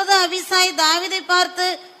 அப்பொழுது அபிசாய் தாவீதை பார்த்து,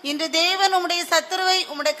 இன்று தேவன் உம்முடைய சத்துருவை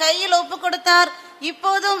உம்முடைய கையில் ஒப்பு கொடுத்தார்.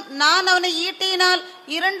 இப்போதும் நான் அவனை ஈட்டியினால்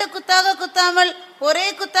 2 குத்தாக குத்தாமல் ஒரே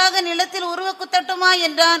குத்தாக நிலத்தில் உருவ குத்தட்டுமா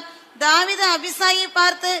என்றான். தாவீது அபிசாயை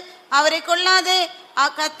பார்த்து, அவரை கொல்லாதே,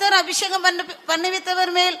 கர்த்தர் அபிஷேகம்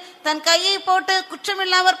பண்ணுவித்தவர் மேல் தன் கையை போட்டு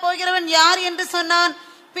குற்றமில்லாமற் போகிறவன் யார் என்று சொன்னான்.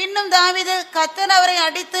 பின்னும் தாவீது, கர்த்தர் அவரை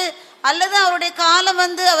அடித்து அல்லது அவருடைய காலம்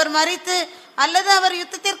வந்து அவர் மரித்து அல்லது அவர்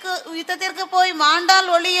யுத்தத்திற்கு போய் மாண்டால்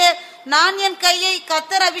ஒழிய நான் என் கையை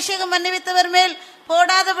கர்த்தர் அபிஷேகம் பண்ணிவித்தவர் மேல்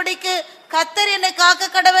போடாதபடிக்கு கர்த்தர் என்னை காக்க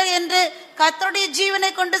கடவர் என்று கர்த்தருடைய ஜீவனை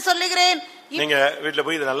கொண்டு சொல்லுகிறேன். நீங்க வீட்டுல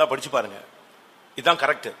போய் இதை நல்லா படிச்சு பாருங்க. இதுதான்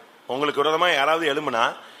கரெக்ட். உங்களுக்கு விரோதமா யாராவது எழும்புனா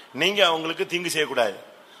நீங்க அவங்களுக்கு தீங்கு செய்யக்கூடாது.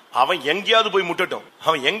 அவன் எங்கேயாவது போய் முட்டட்டும்,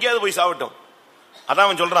 அவன் எங்கேயாவது போய் சாவட்டும். அதான்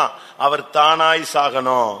அவன் சொல்றான், அவர் தானாய்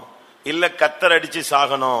சாகணும், இல்ல கத்தர் அடிச்சு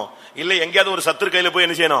சாகணும், இல்ல எங்கேயாவது ஒரு சத்துரு கையில போய்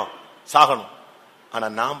என்ன செய்யணும்? சாகணும். ஆனா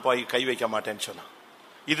நான் போய் கை வைக்க மாட்டேன்னு சொன்னான்.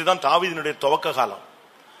 இதுதான் தாவீதினுடைய துவக்க காலம்.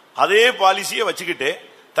 அதே பாலிசியை வச்சுக்கிட்டு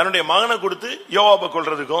தன்னுடைய மகனை கொடுத்து யோவாபை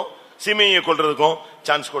கொல்றதுக்கும் சிமையை கொல்றதுக்கும்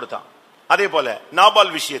சான்ஸ் கொடுத்தான். அதே போல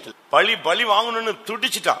நாபால் விஷயத்தில் பழி வாங்கணும்னு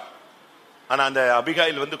துடிச்சிட்டான். ஆனா அந்த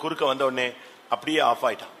அபிகாயில் குறுக்க வந்த உடனே அப்படியே ஆஃப்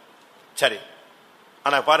ஆயிட்டான். சரி,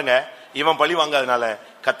 ஆனா பாருங்க, இவன் பழி வாங்காதனால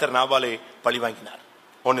கர்த்தர் நாபாலை பழி வாங்கினார்.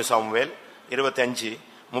 1 சாமுவேல்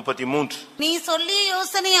 25:33. நீ சொல்லிய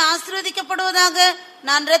யோசனை ஆசீர்வதிக்கப்படுவதாக,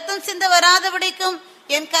 நான் ரத்தம் சிந்த வராதபடிக்கும்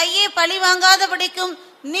என் கையை பழி வாங்காதபடிக்கும்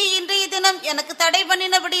நீ இன்றைய தினம் எனக்கு தடை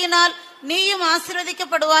பண்ணினபடியினால் நீயும்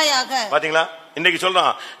ஆசீர்வதிக்கப்படுவாயாக. பாத்தீங்களா, இன்னைக்கு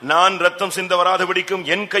சொல்றான், நான் ரத்தம் சிந்த வராதபடிக்கும்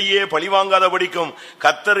என் கையே பழிவாங்காதபடிக்கும்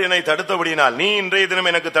கர்த்தர் என்னை தடுத்தபடினால், நீ இன்றைய தினம்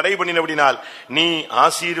எனக்கு தடை பண்ணினபடினால் நீ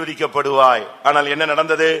ஆசீர்வதிக்கப்படுவாய். ஆனால் என்ன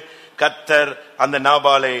நடந்தது? கர்த்தர் அந்த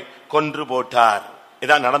நாபாலை கொன்று போட்டார்.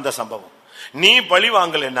 இதான் நடந்த சம்பவம். நீ பழி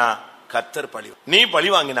வாங்கலன்னா கர்த்தர் பழி, நீ பழி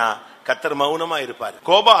வாங்கினா கர்த்தர் மௌனமா இருப்பார்.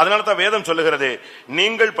 கோபா, அதனால தான் வேதம் சொல்லுகிறது,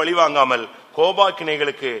 நீங்கள் பழி வாங்காமல்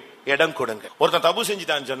கோபாக்கினைகளுக்கு இடம் கொடுங்க. ஒருத்தன் தப்பு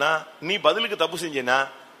செஞ்சுட்டான்னு சொன்னா, நீ பதிலுக்கு தப்பு செஞ்சேன்னா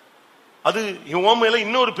அது உன் மேல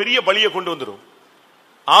இன்னொரு பெரிய பலியை கொண்டு வந்துடும்.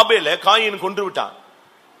 ஆபேல காயின் கொன்று விட்டான்.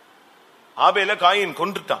 ஆபேல காயின்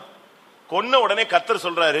கொன்றுட்டான். கொன்ன உடனே கர்த்தர்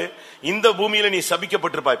சொல்றாரு, இந்த பூமியில நீ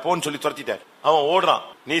சபிக்கப்பட்டிருப்பாய் போன்னு சொல்லி துரத்திட்டார். அவன் ஓடுறான்,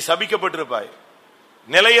 நீ சபிக்கப்பட்டிருப்பாய்,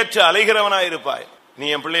 நிலையற்ற அலைகிறவனாயிருப்பாய், நீ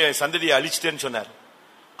என் பிள்ளைய சந்ததியை அழிச்சிட்டேன்னு சொன்னார்.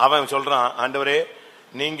 அவன் சொல்றான், ஆண்டவரே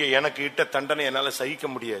நீங்க எனக்கு இட்ட தண்டனை என்னால சகிக்க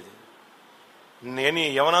முடியாது, நீ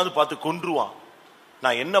எவனாவது பார்த்து கொன்றுவான்,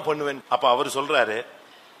 நான் என்ன பண்ணுவேன்? அப்ப அவர் சொல்றாரு,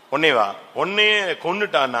 உன்னே வா, உன்னே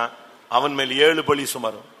கொன்னுட்டான்னா அவன் மேல் 7 பலி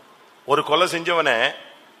சுமரும். ஒரு கொலை செஞ்சவனை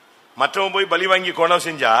மற்றவன் போய் பலி வாங்கி கொலை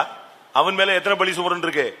செஞ்சா அவன் மேல எத்தனை பலி சுமரும்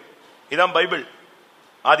இருக்கு? இதான் பைபிள்.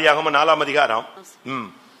 ஆதியாகமம் 4ஆம் அதிகாரம்.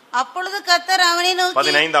 அப்பொழுது கர்த்தர் அவனை நோக்கி,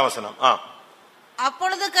 15ஆம் வசனம்.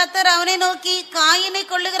 அப்பொழுது கர்த்தர் அவனை நோக்கி, காயினை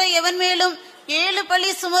கொல்லுகிற எவன் மேலும் 7 பலி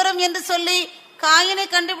சுமரும் என்று சொல்லி, காயினை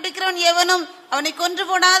கண்டுபிடிக்கிறவன் எவனும் அவனை கொன்று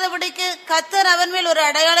போடாதபடிக்கு கர்த்தர் அவன் மேல் ஒரு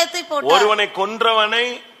அடையாளத்தை போட்டார். ஒருவனை கொன்றவனை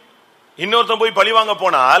இன்னொருத்தன் போய் பழி வாங்க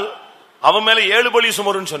போனால் அவன் மேல 7 பலி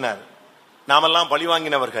சுமருன்னு சொன்னார். நாமெல்லாம் பழி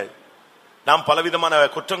வாங்கினவர்கள், நாம் பலவிதமான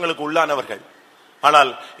குற்றங்களுக்கு உள்ளானவர்கள். ஆனால்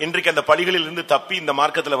இன்றைக்கு அந்த பழிகளில் இருந்து தப்பி இந்த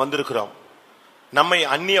மார்க்கத்தில் வந்திருக்கிறோம். நம்மை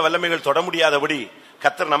அந்நிய வல்லமைகள் தொட முடியாதபடி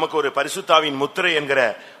கர்த்தர் நமக்கு ஒரு பரிசுத்தாவின் முத்திரை என்கிற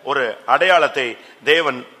ஒரு அடையாளத்தை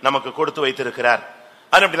தேவன் நமக்கு கொடுத்து வைத்திருக்கிறார்.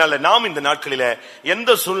 அப்படினால நாம் இந்த நாட்களில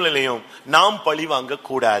எந்த சூழ்நிலையும் நாம் பழி வாங்க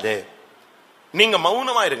கூடாது. நீங்க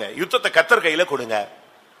மௌனமா இருங்க, யுத்தத்தை கர்த்தர் கையில கொடுங்க.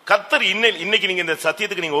 கர்த்தர் இன்னைக்கு நீங்க இந்த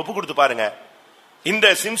சத்தியத்துக்கு நீங்க ஒப்பு கொடுத்து பாருங்க. இந்த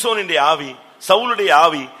சிம்சோனுடைய ஆவி, சவுலுடைய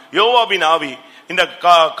ஆவி, யோவாபின் ஆவி, இந்த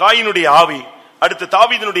காயினுடைய ஆவி, அடுத்து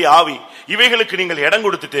தாவீதினுடைய ஆவி, இவைகளுக்கு நீங்கள் இடம்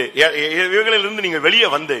கொடுத்துட்டு, இவைகளிலிருந்து நீங்கள் வெளியே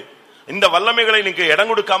வந்து இந்த வல்லமைகளை நீங்க இடம்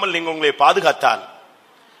கொடுக்காமல் நீங்க உங்களை பாதுகாத்தால்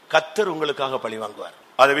கர்த்தர் உங்களுக்காக பழி வாங்குவார்.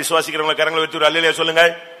 அதை விசுவாசிக்கிறவங்க கரங்களை வைத்து அல்லேலூயா சொல்லுங்க.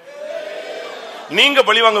 நீங்க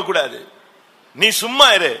பழி வாங்க கூடாது, நீ சும்மா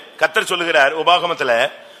இரு. கர்த்தர் சொல்லுகிறார் உபாகமத்துல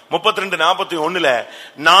 32:41,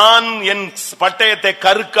 நான் என் பட்டயத்தை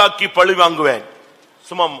கருக்காக்கி பழி வாங்குவேன்.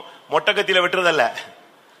 சும்மா மொட்டக்கத்தில வெட்டுறதல்ல.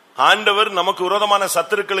 ஆண்டவர் நமக்கு விரோதமான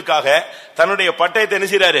சத்துருக்களுக்காக தன்னுடைய பட்டயத்தை என்ன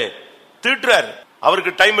செய்றாரு? தீட்டுறார்.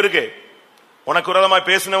 அவருக்கு டைம் இருக்கு. உனக்கு விரோதமா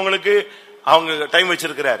பேசினவங்களுக்கு அவங்க டைம்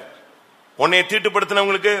வச்சிருக்கிறார். உன்னை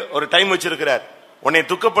தீட்டுப்படுத்தினவங்களுக்கு ஒரு டைம் வச்சிருக்கிறார். உன்னை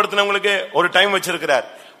துக்கப்படுத்தினவங்களுக்கு ஒரு டைம் வச்சிருக்கிறார்.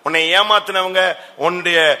 உன்னை ஏமாத்தினவங்க,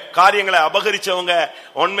 உன்னுடைய காரியங்களை அபகரிச்சவங்க,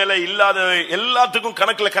 உண்மையில இல்லாத எல்லாத்துக்கும்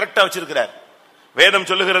கணக்குல கரெக்டா வச்சிருக்கிறார். வேதம்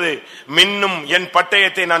சொல்லுகிறது, மின்னும் என்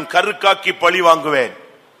பட்டயத்தை நான் கருக்காக்கி பழி வாங்குவேன்.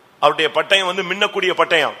 அவருடைய பட்டயம் மின்னக்கூடிய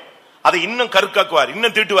பட்டயம். அதை இன்னும் கருக்காக்குவார்,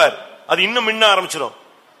 இன்னும் தீட்டுவார், அது இன்னும் மின்ன ஆரம்பிச்சிடும்.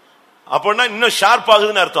 அப்படின்னா இன்னும் ஷார்ப்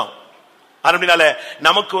ஆகுதுன்னு அர்த்தம். அப்படினால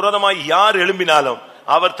நமக்கு விரோதமாய் யார் எழும்பினாலும்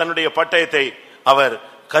அவர் தன்னுடைய பட்டயத்தை அவர்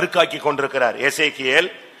கருக்காக்கி கொண்டிருக்கிறார். எசேக்கியேல்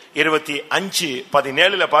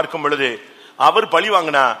 25:17 பார்க்கும் பொழுது, அவர் பழி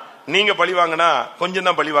வாங்கினா, நீங்க பழி வாங்கினா கொஞ்சம்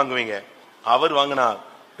தான் பழி வாங்குவீங்க, அவர் வாங்கினா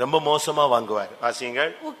ரொம்ப மோசமா வாங்குவார்.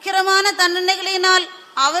 வாசியுங்கள். உக்கிரமான தண்டனைகளினால்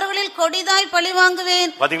அவர்களில் கொடிதாய் பழி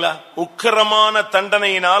வாங்குவேன். பாத்தீங்களா, உக்கிரமான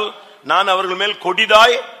தண்டனையினால் நான் அவர்கள் மேல்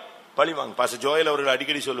கொடிதாய் பழி வாங்க. பாஸ்டர் ஜோயல் அவர்கள்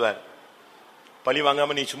அடிக்கடி சொல்வார், பழி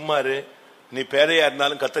வாங்காம நீ சும்மா இரு, நீ பேதையா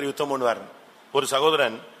இருந்தாலும் கர்த்தர் யுத்தம் பண்ணுவார். ஒரு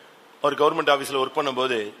சகோதரன் ஒரு கவர்மெண்ட் ஆபீஸ்ல ஒர்க்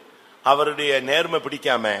பண்ணும்போது அவருடைய நேர்மை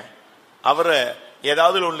பிடிக்காம அவரை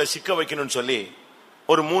ஏதாவது உள்ள சிக்க வைக்கணும்னு சொல்லி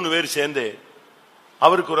ஒரு 3 பேர் சேர்ந்து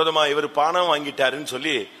அவருக்கு விரோதமா இவர் பணம் வாங்கிட்டாருன்னு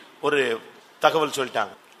சொல்லி ஒரு தகவல்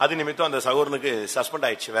சொல்லிட்டாங்க. அது நிமித்தம் அந்த சகோதரனுக்கு சஸ்பெண்ட்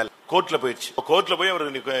ஆயிடுச்சு, வேலை கோர்ட்ல போயிடுச்சு. கோர்ட்ல போய்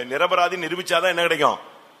அவருக்கு நிரபராதி நிரூபிச்சாதான் என்ன கிடைக்கும்?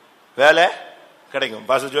 வேலை கிடைக்கும்.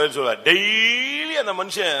 பாஸ்டர் ஜோயல் சொல்வார், டெய்லி அந்த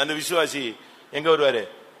மனுஷன், அந்த விசுவாசி எங்க வருவாரு?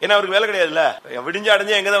 ஏன்னா அவருக்கு வேலை கிடையாதுல்ல, விடிஞ்சா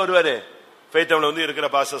அடைஞ்சா எங்கதான் வருவாரு? ஃபெய்த்தம்ல இருக்கிற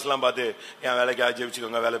பாஸ்டர்ஸ் எல்லாம் பார்த்து, என் வேலைக்கு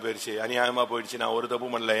ஜெபிச்சுக்கோங்க, வேலை போயிடுச்சு, அநியாயமா போயிடுச்சு, நான் ஒரு தப்பு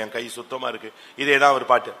பண்ணல, என் கை சுத்தமா இருக்கு, இதேதான் ஒரு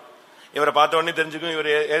பாட்டு. இவரை பார்த்த உடனே தெரிஞ்சுக்கும் இவர்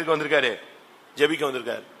எதுக்கு வந்திருக்காரு? ஜெபிக்க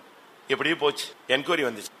வந்திருக்காரு. எப்படியே போச்சு. என்கொயரி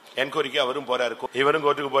வந்துச்சு. என்கொயரிக்கு அவரும் போறாரு, இவரும்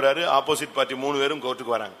கோர்ட்டுக்கு போறாரு. ஆப்போசிட் பார்ட்டி 3 பேரும்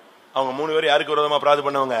கோர்ட்டுக்கு வராங்க. அவங்க 3 பேரும் யாருக்கு விரோதமா பிரார்த்தனை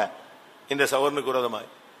பண்ணவங்க? இந்த சகோதரனுக்கு விரோதமா.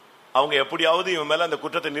 அவங்க எப்படியாவது இவன் மேல அந்த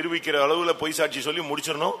குற்றத்தை நிரூபிக்கிற அளவுல பொய் சாட்சி சொல்லி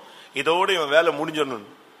முடிச்சிடணும், இதோட இவன் வேலை முடிஞ்சிடணும்.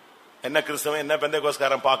 என்ன கிறிஸ்தவன், என்ன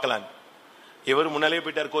பெந்தேகோஸ்காரன் பார்க்கலாம். இவர் முன்னாலேயே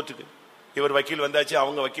போயிட்டார் கோர்ட்டுக்கு. இவர் வக்கீல் வந்தாச்சு,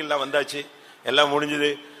 அவங்க வக்கீல்லாம் வந்தாச்சு, எல்லாம் முடிஞ்சது.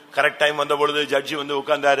 கரெக்ட் டைம் வந்த பொழுது ஜட்ஜி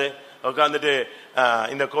உட்கார்ந்தாரு. உட்கார்ந்துட்டு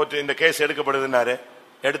இந்த கோர்ட் இந்த கேஸ் எடுக்கப்படுதுன்னாரு.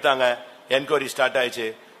 எடுத்தாங்க. என்கொயரி ஸ்டார்ட் ஆயிடுச்சு.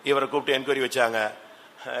 இவரை கூப்பிட்டு என்கொயரி வச்சாங்க.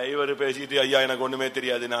 இவர் பேசிட்டு, ஐயா எனக்கு ஒண்ணுமே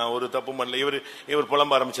தெரியாது, நான் ஒரு தப்பு பண்ணல. இவர்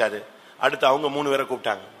புலம்ப ஆரம்பிச்சாரு. அடுத்து அவங்க 3 பேரை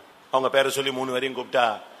கூப்பிட்டாங்க. அவங்க பேரை சொல்லி 3 பேரையும் கூப்பிட்டா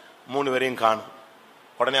 3 பேரையும் காணும்.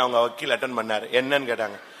 உடனே அவங்க வக்கீல் அட்டன் பண்ணாரு. என்னன்னு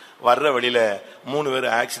கேட்டாங்க. வர்ற வழியில 3 பேர்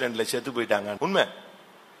ஆக்சிடென்ட்ல செத்து போயிட்டாங்க. உண்மை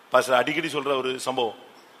பாஸ்டர் அடிக்கடி சொல்ற ஒரு சம்பவம்.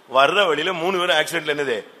 வர்ற வழியில 3 பேர் ஆக்சிடென்ட்ல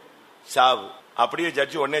என்னது சாவு. அப்படியே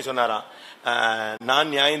ஜட்ஜி உடனே சொன்னாராம்,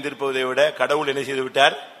 நான் நியாயம் தீர்ப்பதை விட கடவுள் என்ன செய்து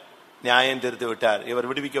விட்டார், நியாயம் தீர்த்து விட்டார், இவர்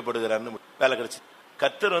விடுவிக்கப்படுகிறார்னு வேலை கிடைச்சு.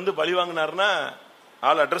 கர்த்தர் பழி வாங்கினார்னா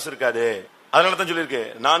ஆள் அட்ரஸ் இருக்காது. அதனாலதான் சொல்லியிருக்கு,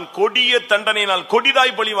 நான் கொடிய தண்டனையினால்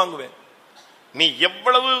கொடிதாய் பழி வாங்குவேன். நீ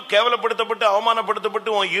எவ்வளவு கேவலப்படுத்தப்பட்டு அவமானப்படுத்தப்பட்டு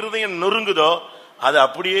உன் இருதயம் நொறுங்குதோ அது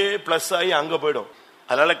அப்படியே பிளஸ் ஆகி அங்க போயிடும்.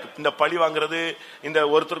 அதனால இந்த பழி வாங்குறது, இந்த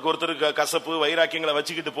ஒருத்தருக்கு ஒருத்தருக்கு கசப்பு வைராக்கியங்களை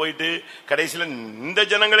வச்சுக்கிட்டு போயிட்டு கடைசியில இந்த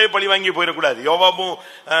ஜனங்களே பழி வாங்கி போயிடக்கூடாது. யோவாபும்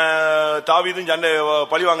தாவீதும் சண்டை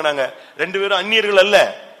பழி வாங்கினாங்க. 2 பேரும் அந்நியர்கள் அல்ல,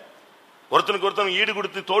 ஒருத்தனுக்கு ஒருத்தன் ஈடு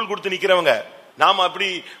கொடுத்து தோல் கொடுத்து நிக்கிறவங்க. நாம அப்படி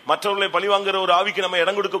மற்றவர்களை பழி வாங்குற ஒரு ஆவிக்கு நம்ம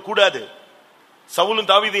இடம் கொடுக்க கூடாது. சவுலும்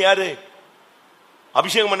தாவீது யாரு,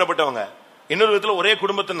 அபிஷேகம் பண்ணப்பட்டவங்க. இன்னொரு விதத்துல ஒரே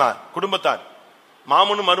குடும்பத்தார்,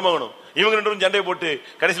 மாமனும் மருமகனும். இவங்க 2 பேரும் சண்டை போட்டு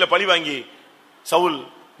கடைசியில பழி வாங்கி சவுல்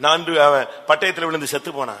 4 பட்டயத்தில் விழுந்து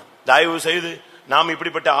செத்து போனான். தயவு செய்து நாம்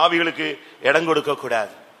இப்படிப்பட்ட ஆவிகளுக்கு இடம் கொடுக்க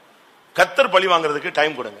கூடாது. கர்த்தர் பழி வாங்குறதுக்கு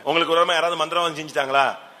டைம் கொடுங்க. உங்களுக்கு ஒரு யாராவது மந்திரவாதம் செஞ்சுட்டாங்களா,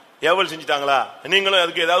 ஏவல் செஞ்சுட்டாங்களா, நீங்களும்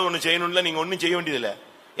அதுக்கு ஏதாவது ஒண்ணு செய்யணும்ல, நீங்க ஒன்னும் செய்ய வேண்டியதில்லை.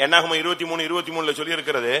 என்னாகம 23:23 சொல்லி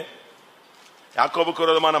இருக்கிறது, யாக்கோபுக்கு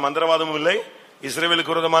விரோதமான மந்திரவாதமும் இல்லை,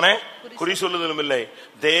 இஸ்ரவேலுக்கு விரோதமான குறி சொல்லுதலும் இல்லை.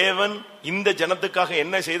 தேவன் இந்த ஜனத்துக்காக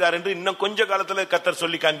என்ன செய்தார் என்று இன்னும் கொஞ்ச காலத்துல கர்த்தர்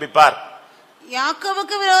சொல்லி காண்பிப்பார்.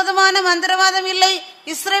 யாக்கோபுக்கு விரோதமான மந்திரவாதம் இல்லை,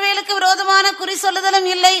 இஸ்ரவேலுக்கு விரோதமான குறி சொல்லுதலும்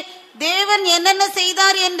இல்லை. தேவன் என்னென்ன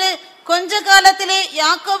செய்தார் என்று கொஞ்ச காலத்திலே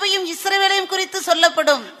யாக்கோபையும் இஸ்ரவேலையும் குறித்து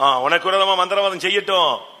சொல்லப்படும். உனக்கு விரோதமா மந்திரவாதம்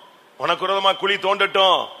செய்யட்டும், உனக்கு விரோதமா குழி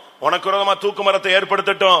தோண்டட்டும், உனக்கு விரோதமா தூக்கு மரத்தை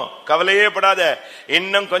ஏற்படுத்தட்டும், கவலையே படாத.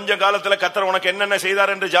 இன்னும் கொஞ்ச காலத்துல கர்த்தர் உனக்கு என்னென்ன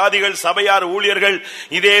செய்தார் என்று ஜாதிகள், சபையார், ஊழியர்கள்,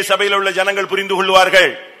 இதே சபையில் உள்ள ஜனங்கள் புரிந்து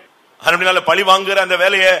கொள்வார்கள். அதனால பழி வாங்குற அந்த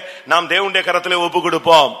வேலையை நாம் தேவனுடைய கரத்திலே ஒப்பு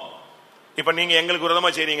கொடுப்போம். இப்ப நீங்க எங்களுக்கு விரோதமா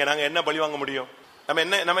செய்றீங்க, நாங்க என்ன பழி வாங்க முடியும்? நம்ம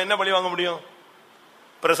என்ன பழி வாங்க முடியும்?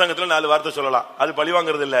 பிரசங்கத்துல 4 வார்த்தை சொல்லலாம், அது பழி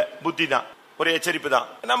வாங்குறது இல்ல, புத்தி தான், ஒரு எச்சரிப்பு தான்.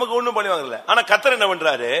 நமக்கு ஒண்ணும் பழி வாங்கல. ஆனா கர்த்தர் என்ன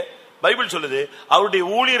பண்றாரு, பைபிள் சொல்லுது, அவருடைய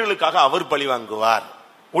ஊழியர்களுக்காக அவர் பழி வாங்குவார்.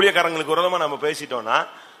 ஊழியக்காரங்களுக்கு விரோதமா நம்ம பேசிட்டோம்னா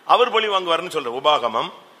அவர் பழி வாங்குவார்னு சொல்ற. உபாகமம்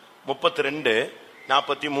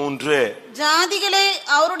 32:43. ஜாதிகளே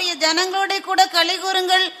அவருடைய ஜனங்களோட கூட களி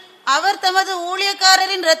கூறுங்கள், அவர் தமது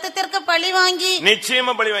ஊழியக்காரரின் ரத்தத்திற்கு பழி வாங்கி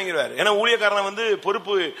நிச்சயமா பழி வாங்கிடுவார். ஏன்னா ஊழியக்காரன்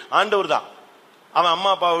பொறுப்பு ஆண்டவர் தான். அவன் அம்மா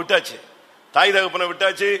அப்பாவை விட்டாச்சு, தாய் தகப்பனை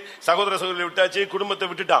விட்டாச்சு, சகோதர சகோதரி விட்டாச்சு, குடும்பத்தை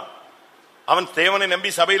விட்டுட்டான். அவன் தேவனை நம்பி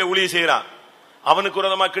சபையில ஊழியம் செய்யறான். அவனுக்கு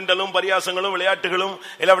விரோதமா கிண்டலும் பரியாசங்களும் விளையாட்டுகளும்,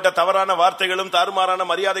 இல்லாவிட்ட தவறான வார்த்தைகளும், தாறுமாறான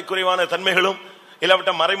மரியாதை குறைவான தன்மைகளும்,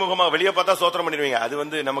 இல்லாவிட்ட மறைமுகமா வெளியே பார்த்தா சோத்திரம் பண்ணிடுவீங்க.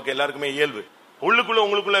 அது நமக்கு எல்லாருக்குமே இயல்பு.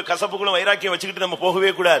 உங்களுக்குள்ள கசப்புக்குள்ள வைராக்கியம் வச்சுக்கிட்டு நம்ம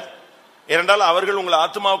போகவே கூடாது. ஏனென்றால் அவர்கள் உங்கள்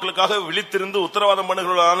ஆத்மாக்களுக்காக விழித்திருந்து உத்தரவாதம்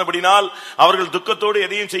பண்ணுகிறபடினால் அவர்கள் துக்கத்தோடு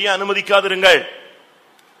எதையும் செய்ய அனுமதிக்காதிருங்கள்.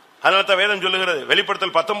 அதனால தான் வேதம் சொல்லுகிறது,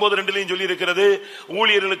 வெளிப்படுத்தல் 19:2 சொல்லி இருக்கிறது,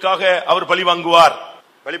 ஊழியர்களுக்காக அவர் பழி வாங்குவார்.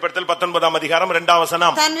 வெளிப்படுத்தல்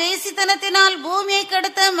 19:2 தன் வேசித்தனத்தினால் பூமியை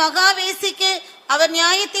கெடுத்த மகா வேசிக்கு அவர்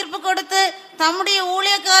நியாய தீர்ப்பு கொடுத்து தம்முடைய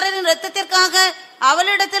ஊழியக்காரரின் ரத்தத்திற்காக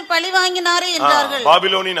அவளிடத்தில் பழி வாங்கினாரே என்றார்கள்.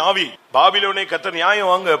 பாபிலோனின் ஆவி, பாபிலோனை கர்த்தர்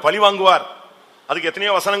நியாயம் பழி வாங்குவார். அதுக்கு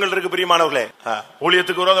எத்தனையோ வசனங்கள் இருக்கு பிரியமானவர்களே.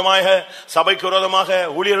 ஊழியத்துக்கு விரோதமாக, சபைக்கு விரோதமாக,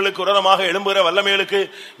 ஊழியர்களுக்கு விரோதமாக எழும்புகிற வல்லமைகளுக்கு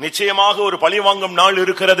நிச்சயமாக ஒரு பழி வாங்கும் நாள்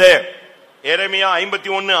இருக்கிறது. எரேமியா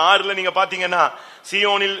 51:6 நீங்க பாத்தீங்கன்னா,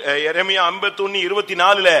 சியோனில் எரேமியா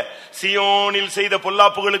 51:24 சியோனில் செய்த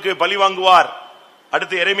பொல்லாப்புகளுக்கு பழி வாங்குவார்.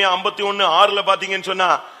 அடுத்து எரேமியா 51:6 பாத்தீங்கன்னு சொன்னா,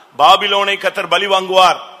 பாபிலோனை கர்த்தர் பழி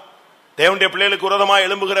வாங்குவார். தேவனுடைய பிள்ளைகளுக்கு விரோதமாக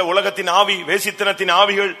எழும்புகிற உலகத்தின் ஆவி, வேசித்தனத்தின்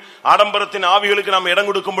ஆவிகள், ஆடம்பரத்தின் ஆவிகளுக்கு நாம் இடம்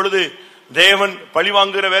கொடுக்கும் பொழுது தேவன் பழி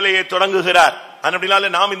வாங்குகிற வேலையை தொடங்குகிறார். அதனால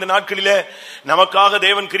நாம் இந்த நாட்களிலே நமக்காக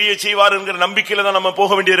தேவன் கிரியை செய்வார் என்கிற நம்பிக்கையில தான் நம்ம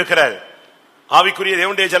போக வேண்டியிருக்கிறார். ஆவிக்குரிய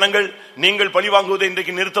தேவனுடைய ஜனங்கள், நீங்கள் பழி வாங்குவதை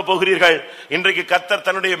இன்றைக்கு நிறுத்த போகிறீர்கள். இன்றைக்கு கர்த்தர்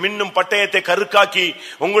தன்னுடைய மின்னும் பட்டயத்தை கருக்காக்கி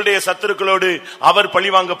உங்களுடைய சத்துருக்களோடு அவர் பழி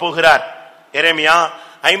வாங்க போகிறார். எரேமியா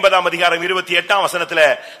 50:28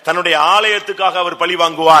 தன்னுடைய ஆலயத்துக்காக அவர் பழி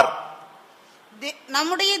வாங்குவார்.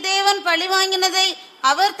 நம்முடைய தேவன் பழி வாங்கினதை,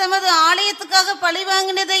 அவர் தமது ஆலயத்துக்காக பழி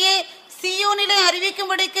வாங்கினதையே சியோனிலே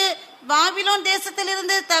அறிவிக்கும்படிக்கு பாபிலோன்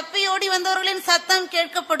தேசத்திலிருந்து தப்பி ஓடி வந்தவர்களின் சத்தம்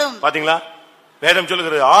கேட்கப்படும். பாத்தீங்களா, வேதம்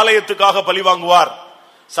சொல்லுகிறது, ஆலயத்துக்காக பழி வாங்குவார்.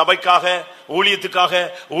 சபைக்காக, ஊழியத்துக்காக,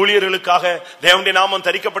 ஊழியர்களுக்காக, தேவனுடைய நாமம்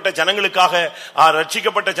தரிக்கப்பட்ட ஜனங்களுக்காக,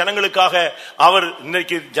 ரட்சிக்கப்பட்ட ஜனங்களுக்காக அவர்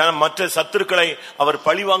இன்னைக்கு மற்ற சத்துருக்களை அவர்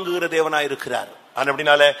பழி வாங்குகிற தேவனாயிருக்கிறார்.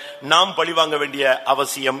 அப்படினால நாம் பழி வாங்க வேண்டிய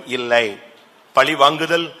அவசியம் இல்லை. பழி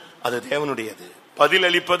வாங்குதல் அது தேவனுடையது, பதில்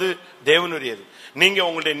அளிப்பது தேவனுடையது. நீங்க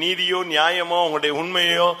உங்களுடைய நீதியோ நியாயமோ உங்களுடைய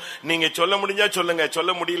உண்மையோ நீங்க சொல்ல முடிஞ்சா சொல்லுங்க,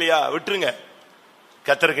 சொல்ல முடியலையா விட்டுருங்க.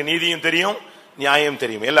 கர்த்தருக்கு நீதியும் தெரியும், நியாயம்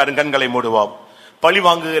தெரியும். எல்லாரும் கண்களை மூடுவோம். பழி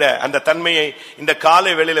வாங்குகிற அந்த தன்மையை இந்த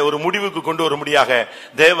காலை வேளையில ஒரு முடிவுக்கு கொண்டு வரும்படியாக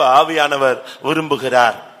தேவ ஆவியானவர்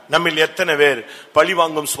விரும்புகிறார். நம்மில் எத்தனை பேர் பழி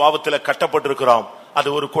வாங்கும் சுபாவத்தில் கட்டப்பட்டிருக்கிறோம்? அது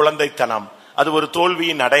ஒரு குழந்தைத்தனம், அது ஒரு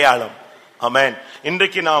தோல்வியின் அடையாளம். ஆமென்.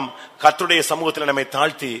 இன்றைக்கு நாம் கர்த்தருடைய சமூகத்தில் நம்மை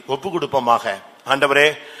தாழ்த்தி ஒப்பு கொடுப்போமாக. ஆண்டவரே,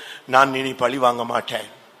 நான் இனி பழி வாங்க மாட்டேன்.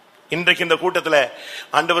 இன்றைக்கு இந்த கூட்டத்தில்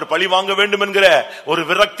ஆண்டவர் பழி வாங்க வேண்டும் என்கிற ஒரு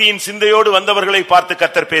விரக்தியின் சிந்தையோடு வந்தவர்களை பார்த்து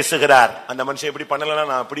கர்த்தர் பேசுகிறார். அந்த மனுஷன் இப்படி பண்ணலன்னா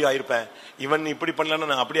நான் அப்படி ஆயிருப்பேன், இவன் இப்படி பண்ணலன்னா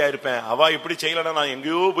நான் அப்படி ஆயிருப்பேன், அவ இப்படி செய்யலன்னா நான்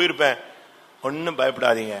எங்கேயோ போயிருப்பேன். ஒன்னும்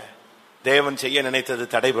பயப்படாதீங்க. தேவன் செய்ய நினைத்தது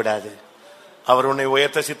தடைபடாது. அவர் உன்னை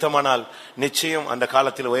உயர்த்த சித்தமானால் நிச்சயம் அந்த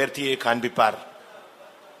காலத்தில் உயர்த்தியே காண்பிப்பார்.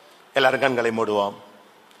 எல்லாரும் கண்களை மூடுவோம்.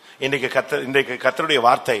 இன்றைக்கு கர்த்தருடைய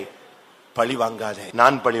வார்த்தை, பழி வாங்காதே,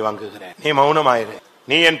 நான் பழி வாங்குகிறேன். நீ மௌனமாயிரு,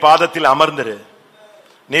 நீ என் பாதத்தில் அமர்ந்திரு,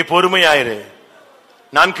 நீ பொறுமையாயிரு,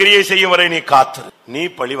 நான் கிரியை செய்யும் வரை நீ காத்து. நீ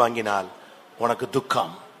பழி வாங்கினால் உனக்கு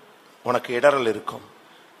துக்கம், உனக்கு இடரல் இருக்கும்.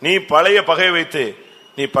 நீ பழைய பகை வைத்து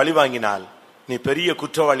நீ பழி வாங்கினால் நீ பெரிய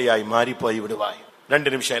குற்றவாளியாய் மாறி போய் விடுவாய்.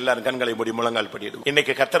 2 நிமிஷம் எல்லாரும் கண்களை மூடி முழங்கால் படியிடும்.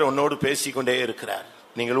 இன்னைக்கு கர்த்தர் உன்னோடு பேசிக்கொண்டே இருக்கிறார்.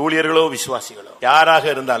 நீங்கள் ஊழியர்களோ விசுவாசிகளோ யாராக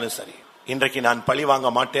இருந்தாலும் சரி, இன்றைக்கு நான் பழி வாங்க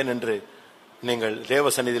மாட்டேன் என்று நீங்கள் தேவ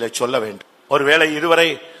சந்நிதியில சொல்ல வேண்டும். ஒருவேளை இதுவரை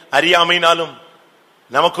அறியாமையினாலும்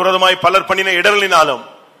நமக்கு விரோதமாய் பலர் பண்ணின இடரலினாலும்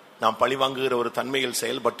நாம் பழி வாங்குகிற ஒரு தன்மையில்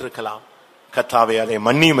செயல்பட்டிருக்கலாம். கர்த்தாவே, அதை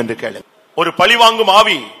மன்னியும் என்று கேளு. ஒரு பழி வாங்கும்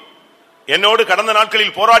ஆவி என்னோடு கடந்த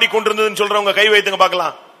நாட்களில் போராடி கொண்டிருந்ததுன்னு சொல்றவங்க கை வைத்துங்க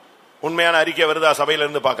பார்க்கலாம். உண்மையான அறிக்கை வருதா சபையில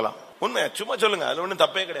இருந்து பார்க்கலாம். உண்மை சும்மா சொல்லுங்க, அதுல ஒன்றும்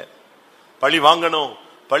தப்பே கிடையாது. பழி வாங்கணும்,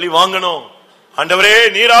 பழி வாங்கணும், ஆண்டவரே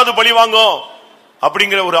நீராது பழி வாங்கும்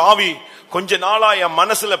அப்படிங்கிற ஒரு ஆவி கொஞ்ச நாளா என்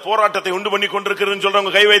மனசுல போராட்டத்தை உண்டு பண்ணி கொண்டிருக்கிறதுன்னு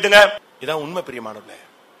சொல்றவங்க கை வைத்துங்க. இதான் உண்மை பிரியமானவர்களே.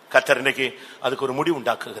 கர்த்தர் இன்னைக்கு அதுக்கு ஒரு முடிவு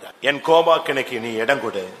உண்டாக்குகிறார். என் கோபாக்கினைக்கு நீ இடம்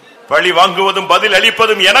கொடு. பழி வாங்குவதும் பதில்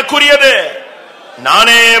அளிப்பதும் எனக்குரியது,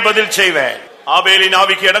 நானே பதில் செய்வேன். ஆபேலின்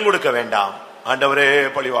ஆவிக்கு இடம் கொடுக்க வேண்டாம். ஆண்டவரே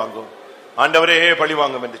பழி வாங்கும், ஆண்டவரே பழி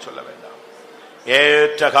வாங்கும் என்று சொல்ல வேண்டாம்.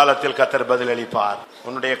 ஏற்ற காலத்தில் கர்த்தர் பதில் அளிப்பார்.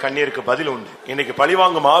 உன்னுடைய கண்ணீருக்கு பதில் உண்டு. இன்னைக்கு பழி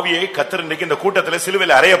வாங்கும் ஆவியை கர்த்தர் இன்னைக்கு இந்த கூட்டத்தில்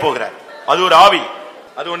சிலுவையில் அறைய போகிறார். அது ஒரு ஆவி,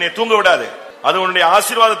 அது உன்னை தூங்க விடாது, அது உன்னுடைய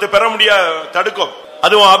ஆசீர்வாதத்தை பெற முடியாது தடுக்கும்,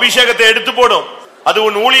 அது உன் அபிஷேகத்தை எடுத்து போடும், அது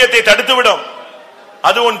உன் ஊழியத்தை தடுத்து விடும்,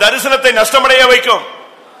 அது உன் தரிசனத்தை நஷ்டமடைய வைக்கும்,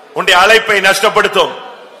 உன்னுடைய அழைப்பை நஷ்டப்படுத்தும்,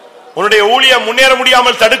 உன்னுடைய ஊழியம் முன்னேற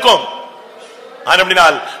முடியாமல் தடுக்கும்.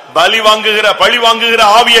 அப்படினால் பலி வாங்குகிற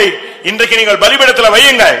ஆவியை இன்றைக்கு நீங்கள் பலிபீடத்தில்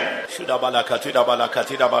வையுங்கள்.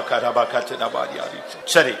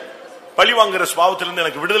 சரி, பழி வாங்குற சுபாவத்திலிருந்து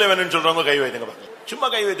எனக்கு விடுதலை வேணும்னு சொல்றவங்க கை வைத்துங்க. சும்மா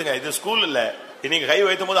கை வைத்துங்க, இது ஸ்கூல் இல்ல. நீங்க கை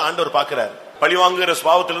வைத்தும் போது ஆண்டவர் பாக்குறாரு. பழி வாங்குகிற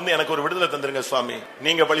சுபாவத்திலிருந்து எனக்கு ஒரு விடுதலை தந்துருங்க சுவாமி.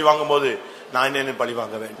 நீங்க பழி வாங்கும் போது நான் என்ன பழி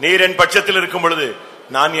வாங்க வேண்டும்? நீர் என் பட்சத்தில் இருக்கும் பொழுது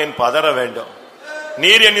நான் ஏன் பதற வேண்டும்?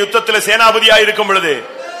 நீர் என் யுத்தத்தில் சேனாபதியாக இருக்கும் பொழுது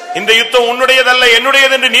இந்த யுத்தம் உன்னுடையதல்ல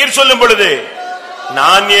என்னுடையது என்று நீர் சொல்லும் பொழுது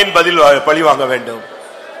நான் ஏன் பழி வாங்க வேண்டும்?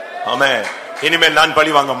 ஆமென். இனிமேல் நான்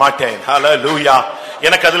பழி வாங்க மாட்டேன். ஹல்லேலூயா.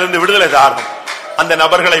 எனக்கு அதிலிருந்து விடுதலை தாரும். அந்த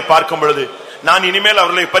நபர்களை பார்க்கும் பொழுது நான் இனிமேல்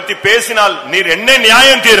அவர்களை பற்றி பேசினால் நீர் என்ன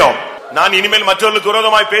நியாயம் தீரும்? நான் இனிமேல் மற்றவர்களுக்கு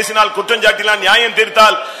விரோதமாய் பேசினால், குற்றஞ்சாட்டினால், நியாயம்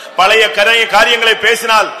தீர்த்தால், பழைய காரியங்களை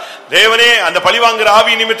பேசினால், தேவனே அந்த பழிவாங்குற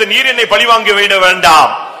ஆவி நிமித்தம் நீர் என்னை பழிவாங்க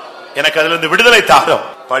வேண்டாம், எனக்கு அதிலிருந்து விடுதலை தாரும்.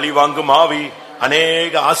 பழி வாங்கும் ஆவி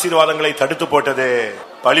அநேக ஆசீர்வாதங்களை தடுத்து போட்டது.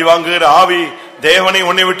 பழி வாங்குகிற ஆவி தேவனை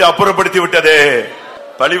உன்னை விட்டு அப்புறப்படுத்தி விட்டது.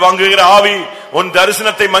 பழி வாங்குகிற ஆவி உன்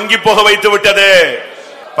தரிசனத்தை மங்கி போக வைத்து விட்டது.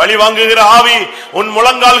 பழி வாங்குகிற ஆவி உன்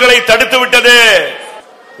முழங்கால்களை தடுத்து விட்டது.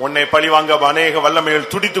 உன்னை பழி வாங்க அநேக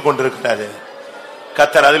வல்லமைகள் துடித்துக் கொண்டிருக்கிறது.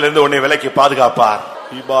 கர்த்தர் அதிலிருந்து உன்னை விலக்கி பாதுகாப்பார்.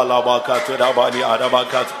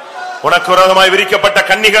 உனக்கு விரோதமாய் விரிக்கப்பட்ட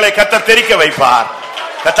கண்ணிகளை கர்த்தர் தெரிக்க வைப்பார்.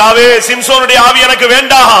 கர்த்தாவே, சிம்சோனுடைய ஆவி எனக்கு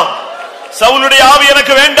வேண்டாம், சவுலுடைய ஆவி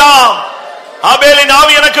எனக்கு வேண்டாம், ஆபேலின்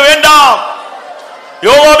ஆவி எனக்கு வேண்டாம்,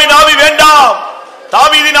 யோவாபின் ஆவி வேண்டாம்,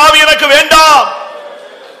 தாவீதின் ஆவி எனக்கு வேண்டாம்.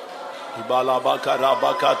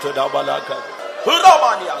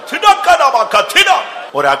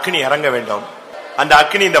 ஒரு அக்னி இறங்க வேண்டும். அந்த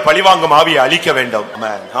அக்னி இந்த பழிவாங்கும் ஆவியை அழிக்க வேண்டும்.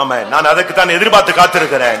 நான் அதற்கு தான் எதிர்பார்த்து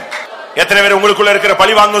காத்திருக்கிறேன். எத்தனை பேர் உங்களுக்குள்ள இருக்கிற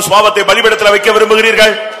பழிவாங்கும் சுபாவத்தை பலிபீடத்தில் வைக்க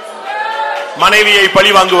விரும்புகிறீர்கள்? மனைவியை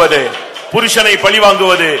பழி வாங்குவது, புருஷனை பழி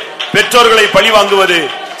வாங்குவது, பெற்றோர்களை பழி வாங்குவது,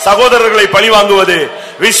 சகோதரர்களை பழி வாங்குவது,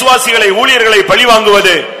 விசுவாசிகளை ஊழியர்களை பழி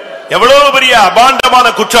வாங்குவது எவ்வளவு பெரிய அபாண்டமான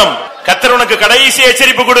குற்றம். கர்த்தர் உனக்கு கடைசி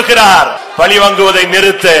எச்சரிப்பு கொடுக்கிறார். பழி வாங்குவதை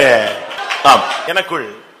நிறுத்து. எனக்குள்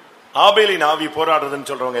ஆபேலின் ஆவி போராடுறதுன்னு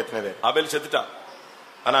சொல்றவங்க எத்தனை பேர்? ஆபேல் செத்துட்டான்,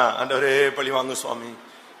 ஆனா ஆண்டவரே பழி வாங்கு சுவாமி,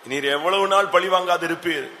 நீர் எவ்வளவு நாள் பழி வாங்காது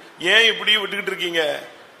இருப்பீர், ஏன் இப்படி விட்டுக்கிட்டு இருக்கீங்க,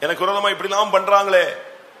 எனக்கு விரோதமா இப்படி எல்லாம் பண்றாங்களே.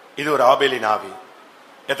 இது ஒரு ஆபேலின் ஆவி.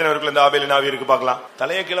 எத்தனை பேருக்குள்ள இந்த ஆபேலின் ஆவி இருக்கு பார்க்கலாம்.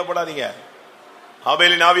 தலையை கீழே போடாதீங்க.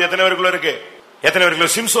 ஆபேலின் ஆவி எத்தனை பேருக்குள்ள இருக்கு? எத்தனை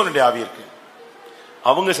பேருக்குள்ள சிம்சோனுடைய ஆவி இருக்கு?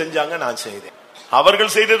 அவங்க செஞ்சாங்க, நான் செய்தேன்.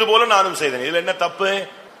 அவர்கள் செய்தது போல நானும் செய்தேன். இதுல என்ன தப்பு?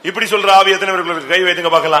 இப்படி சொல்ற ஆவி எத்தனை பேருக்குள்ள இருக்கு? கை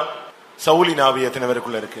வைத்துங்க பார்க்கலாம். சவுலின் ஆவி எத்தனை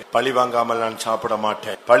பேருக்குள்ள இருக்கு? பழி வாங்காமல் நான் சாப்பிட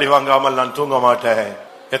மாட்டேன், பழி வாங்காமல் நான் தூங்க மாட்டேன்.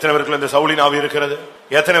 எத்தனை பேருக்குள்ள இந்த சவுலின் ஆவி இருக்கிறது?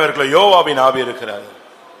 எத்தனை பேருக்குள்ள யோவாபின் ஆவி இருக்கிறது?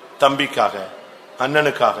 தம்பிக்காக,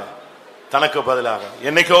 அண்ணனுக்காக, தனக்கு பதிலாக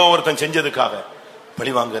என்னைக்கோ ஒருத்தன் செஞ்சதுக்காக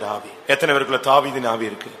பழி வாங்குற ஆவி. எத்தனை பேருக்குள்ள தாவீதின் ஆவி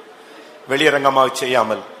இருக்கு? வெளியரங்கமாக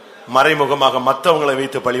செய்யாமல் மறைமுகமாக மற்றவங்களை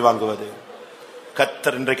வைத்து பழி வாங்குவது.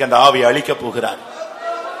 கர்த்தர் இன்றைக்கு அந்த ஆவியை அழிக்க போகிறார்.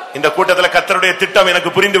 இந்த கூட்டத்தில் கர்த்தருடைய திட்டம் எனக்கு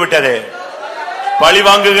புரிந்து விட்டது. பழி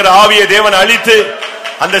வாங்குகிற ஆவியை தேவன் அழித்து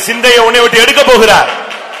அந்த சிந்தையை உன்னை விட்டு எடுக்க போகிறார்.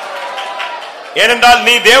 ஏனென்றால்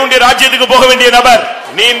நீ தேவனுடைய ராஜ்யத்துக்கு போக வேண்டிய நபர்.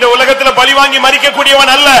 நீ இந்த உலகத்தில் பழி வாங்கி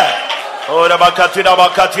மறிக்கக்கூடியவன் அல்ல.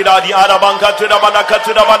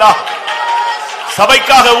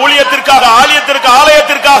 சபைக்காக, ஊழியத்திற்காக,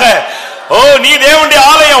 ஆலயத்திற்காக நீ தேவனுடைய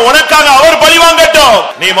ஆலயம், உனக்காக அவர் பழி வாங்கட்டும்.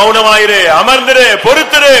 நீ மௌனமாயிரு, அமர்ந்திரு,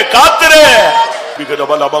 பொறுத்திரு, காத்திரு.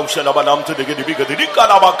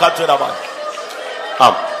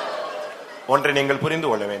 ஒன்றை நீங்கள் புரிந்து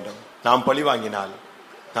கொள்ள வேண்டும். நாம் பழி வாங்கினால்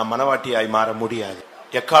நாம் மனவாட்டியாய் மாற முடியாது.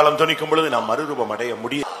 எக்காலம் துணிக்கும் பொழுது நாம் மறுரூபம் அடைய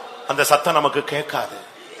முடியாது. அந்த சத்தம் நமக்கு கேட்காது.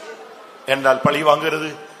 என்றால் பழி வாங்குறது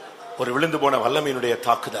ஒரு விழுந்து போன வல்லமையினுடைய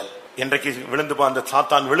தாக்குதல். இன்றைக்கு விழுந்து அந்த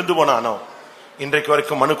சாத்தான் விழுந்து போனானோ, இன்றைக்கு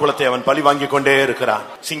வரைக்கும் மனு குலத்தை அவன் பழி வாங்கி கொண்டே இருக்கிறான்.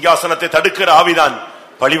 சிங்காசனத்தை தடுக்கிற ஆவிதான்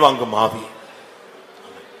பழி வாங்கும் ஆவி.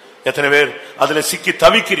 எத்தனை பேர் அதுல சிக்கி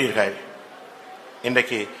தவிக்கிறீர்கள்?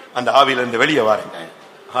 இன்றைக்கு அந்த ஆவியிலிருந்து வெளியே வாருங்கள்.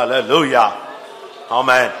 ஹல்லேலூயா,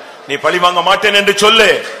 ஆமென். நீ பழி வாங்க மாட்டேன் என்று சொல்லு.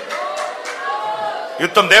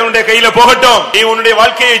 யுத்தம் தேவனுடைய கையில போகட்டும். நீ உன்னுடைய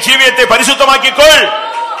வாழ்க்கையை, ஜீவியத்தை பரிசுத்தமாக்கிக் கொள்.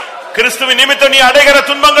 கிறிஸ்துவின் நிமித்தம் நீ அடைகிற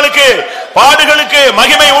துன்பங்களுக்கு, பாடுகளுக்கு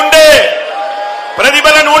மகிமை உண்டு,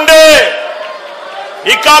 பிரதிபலன் உண்டு.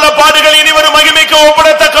 இக்கால பாடுகள் இனி வரும் மகிமைக்கு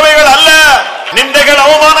ஒப்பிடத்தக்கவைகள் அல்ல. நிந்தைகள்,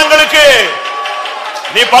 அவமானங்களுக்கு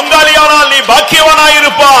நீ பங்காளியானால் நீ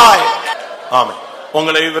பாக்கியவனாயிருப்பாய். ஆமென்.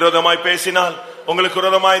 உங்களை விரோதமாய் பேசினால், உங்களுக்கு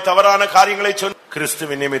விரோதமாய் தவறான காரியங்களை சொன்ன,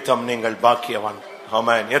 கிறிஸ்துவின் நிமித்தம் நீங்கள் பாக்கியவான்.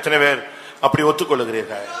 ஆமென். எத்தனை பேர் அப்படி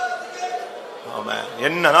ஒத்துக்கொள்ளுகிறீர்கள்? ஆமென்.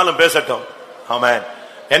 என்னனாலும் பேசட்டும், ஆமென்,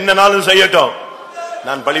 என்னனாலும் செய்யட்டும்,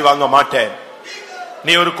 நான் பழி வாங்க மாட்டேன்.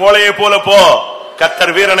 நீ ஒரு கோழையை போல போ,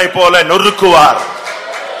 கர்த்தர் வீரனை போல நொறுக்குவார்.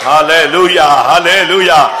 ஹல்லேலூயா,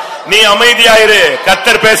 ஹல்லேலூயா. நீ அமைதியாயிரு,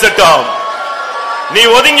 கர்த்தர் பேசட்டும். நீ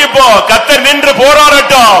ஒதுங்கி போ, கர்த்தர் நின்று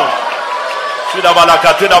போராடட்டும்.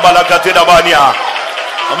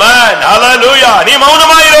 நீ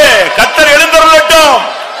மௌனமாயிரு, கர்த்தர் எழுந்தருளட்டும்.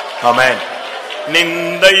 ஆமென்.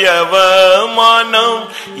 நிந்தையவமானம்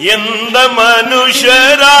எந்த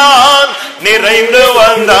மனுஷரால் நிறைந்து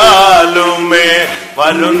வந்தாலுமே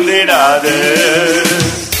வருந்திடாது.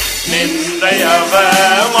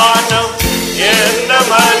 நிந்தையவமானம் எந்த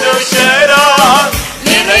மனுஷரால்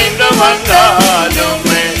நிறைந்து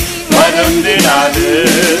வந்தாலுமே வருந்திடாது.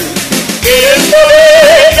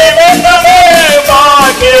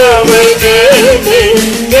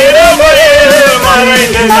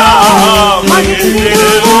 மறைந்து நாம்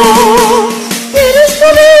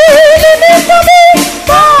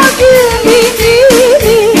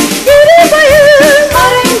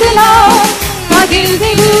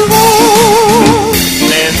மகிழ்ந்திடுவோம்.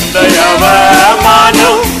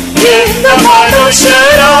 நிந்தையவமானம் எந்த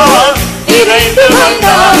மனுஷரால் நிறைந்து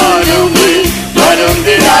வந்தாலும்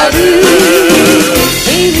வருந்திடாது.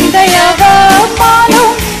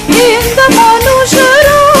 நிந்தையவமானம் எந்த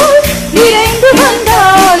மனுஷரால் நிறைந்து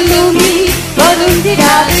வந்தாலும்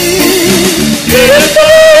வருந்திடாது.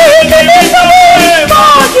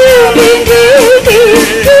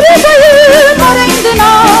 மறைந்து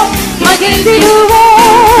நாம்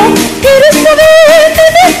மகிழ்ந்திடுவோம்.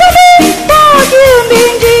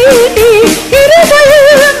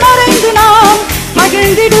 மறைந்து நாம்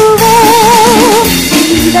மகிழ்ந்திடுவோம்.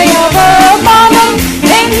 நிந்தையவமானம்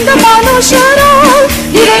எந்த மனுஷரால்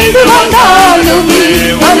நிறைந்து வந்தாலும்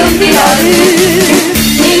வருந்திடாது.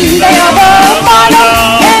 நிந்தையவமானம்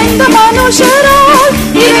எந்த மனுஷரால்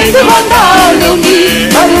நிறைந்து வந்தாலும்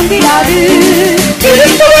வருந்திடாது.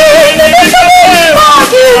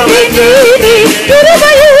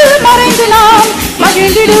 மறைந்து நாம்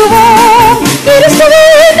மகிழ்ந்திடுவோம்.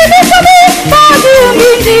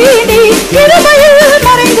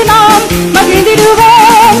 மறைந்து நாம்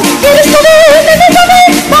மகிழ்ந்திடுவோம்.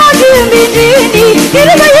 மறைந்து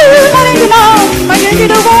நாம்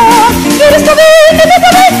மகிழ்ந்திடுவோம்.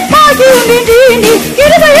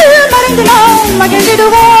 மறைந்து நாம்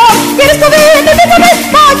மகிழ்ந்திடுவோம்.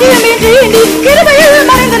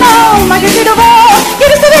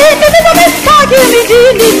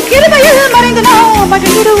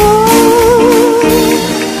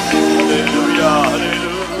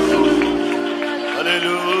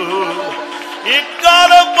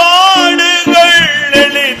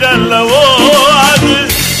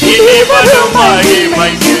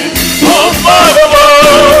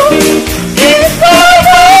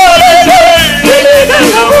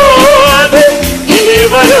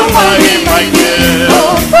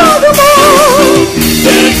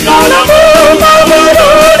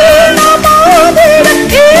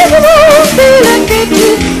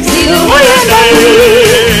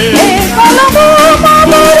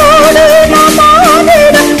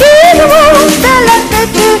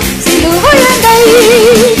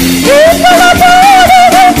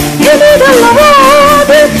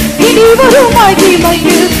 வரும்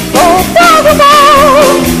மகிமைக்கு ஒப்பாகுமா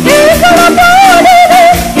ஏகலமானது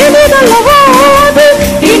இனிதல்லவாது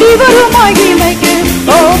இனி வரும் மகிமைக்கு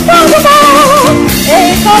ஒப்பாகுமா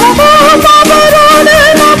ஏகலமானவரோடு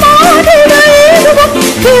நாம் ஆடிட ஏதுவும்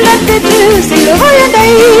விளக்கென்று சிலுவையண்டை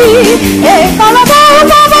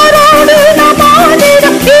ஏகலமானவரோடு நாம் ஆடிட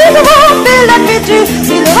ஏதுவும் விளக்கென்று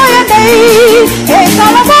சிலுவையண்டை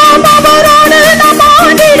ஏகலமானவரோடு நாம்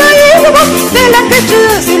ஆடிட ஏதுவும் விளக்கென்று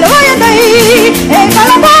சிலுவையண்டை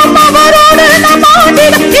ஏகலமானவரோடு நாம்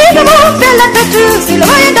ஆடிட ஏதுவும் விளக்கென்று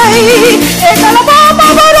சிலுவையண்டை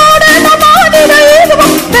ஏகலமானவரோடு நாம் ஆடிட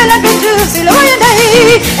ஏதுவும் விளக்கென்று சிலுவையண்டை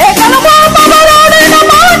ஏகலமானவரோடு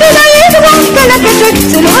நாம் ஆடிட ஏதுவும் விளக்கென்று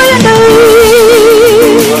சிலுவையண்டை.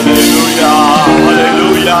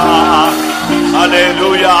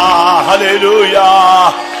 Hallelujah, hallelujah,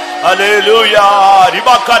 hallelujah.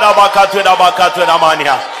 Ribakana bakatuna bakatuna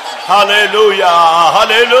mania. Hallelujah,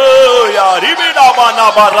 hallelujah. Ribina mana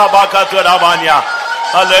barabakatuna mania.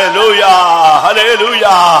 Hallelujah,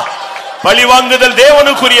 hallelujah. பழிவாங்குதல்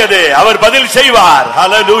தேவனுக்குரியது, அவர் பதில் செய்வார்.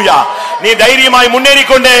 ஹalleluya. நீ தைரியமாய் முன்னேறி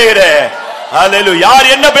கொண்டே இரு. ஹalleluya.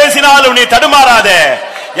 யார் என்ன பேசினாலும் நீ தடுமாறாதே.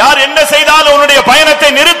 யார் என்ன செய்தாலும் உன்னுடைய பயணத்தை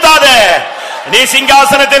நிறுத்தாதே. நீ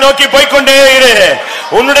சிங்காசனத்தை நோக்கி போய்க்கொண்டே இரு.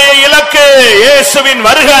 உன்னுடைய இலக்கு இயேசுவின்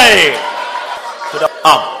வருகை.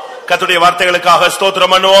 கர்த்தருடைய வார்த்தைகளுக்காக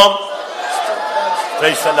ஸ்தோத்திரம் பண்ணுவோம்.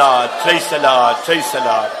 Praise the Lord, praise the Lord, praise the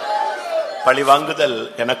Lord. பழிவாங்குதல்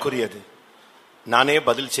எனக்குரியது, நானே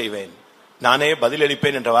பதில் செய்வேன், நானே பதில்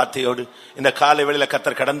அளிப்பேன் என்ற வார்த்தையோடு இந்த காலை வேளையில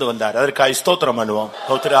கர்த்தர் கடந்து வந்தார். அதற்காக ஸ்தோத்திரம் பண்ணுவோம்.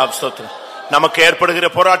 ஸ்தோத்திரம். நமக்கு ஏற்படுகிற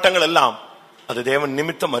போராட்டங்கள் எல்லாம் அது தேவன்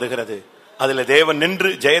நிமித்தம் வருகிறது. அதுல தேவன் நின்று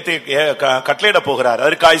ஜெயத்தை கட்டளையிட போகிறார்.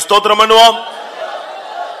 அதற்காக ஸ்தோத்திரம் பண்ணுவோம்.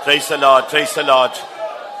 Praise the Lord, praise the Lord.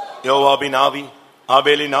 யோவாபின் ஆவி,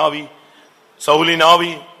 ஆபேலின் ஆவி, சவுலின்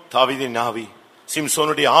ஆவி, தாவீதின் ஆவி,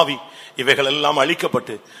 சிம்சோனுடைய ஆவி, இவைகள் எல்லாம்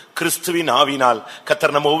அழிக்கப்பட்டு கிறிஸ்துவின் ஆவினால்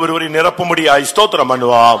கர்த்தர் நம்ம ஒவ்வொருவரையும் நிரப்பும்படியாய் ஸ்தோத்திரம்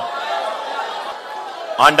பண்ணுவோம்.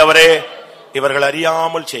 ஆண்டவரே, இவர்கள்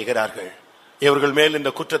அறியாமல் செய்கிறார்கள், இவர்கள் மேல் இந்த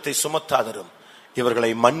குற்றத்தை சுமத்தாதரும்,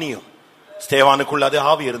 இவர்களை மன்னியும். ஸ்தேவானுக்குள்ள அது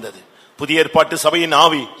ஆவி இருந்தது, புதிய ஏற்பாட்டு சபையின்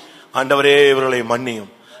ஆவி. ஆண்டவரே, இவர்களை மன்னியும்.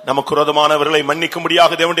 நமக்கு விரோதமானவர்களை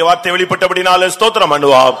மன்னிக்கும்படியாக தேவனுடைய வார்த்தை வெளிப்பட்டபடினாலே ஸ்தோத்திரம்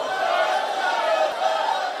பண்ணுவோம்.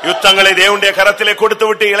 யுத்தங்களை தேவனுடைய கரத்திலே கொடுத்து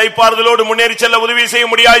விட்டு இளைப்பாறுதலோடு முன்னேறி செல்ல உதவி செய்ய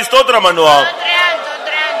முடியாது. ஸ்தோத்திரம் பண்ணுவோம்.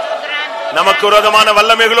 நமக்கு விரோதமான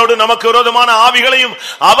வல்லமைகளோடு நமக்கு விரோதமான ஆவிகளையும்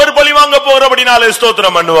அவர் பழிவாங்க போறபடினாலே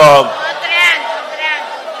ஸ்தோத்திரம் பண்ணுவோம்.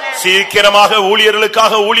 சீக்கிரமாக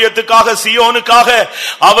ஊழியர்களுக்காக, ஊழியத்துக்காக, சியோனுக்காக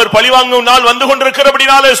அவர் பழிவாங்கும் நாள் வந்து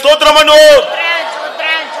கொண்டிருக்கிறபடினாலே ஸ்தோத்திரம் பண்ணுவோம்.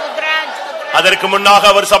 அதற்கு முன்னாக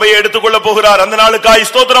அவர் சபையை எடுத்துக்கொள்ள போகிறார். அந்த நாளுக்காய்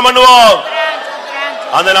ஸ்தோத்திரம் பண்ணுவோம்.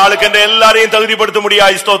 அந்த நாளுக்கு என்ற எல்லாரையும் தகுதிப்படுத்த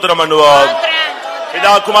முடியாது. ஸ்தோத்திரம் பண்ணுவோம்.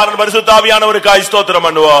 பிதா, குமாரன், பரிசுத்த ஆவியானவருக்காய் ஸ்தோத்திரம்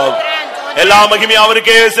பண்ணுவோம். எல்லா மகிமையும்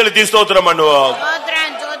அவருக்கே செலுத்தி ஸ்தோத்திரம் பண்ணுவோம்.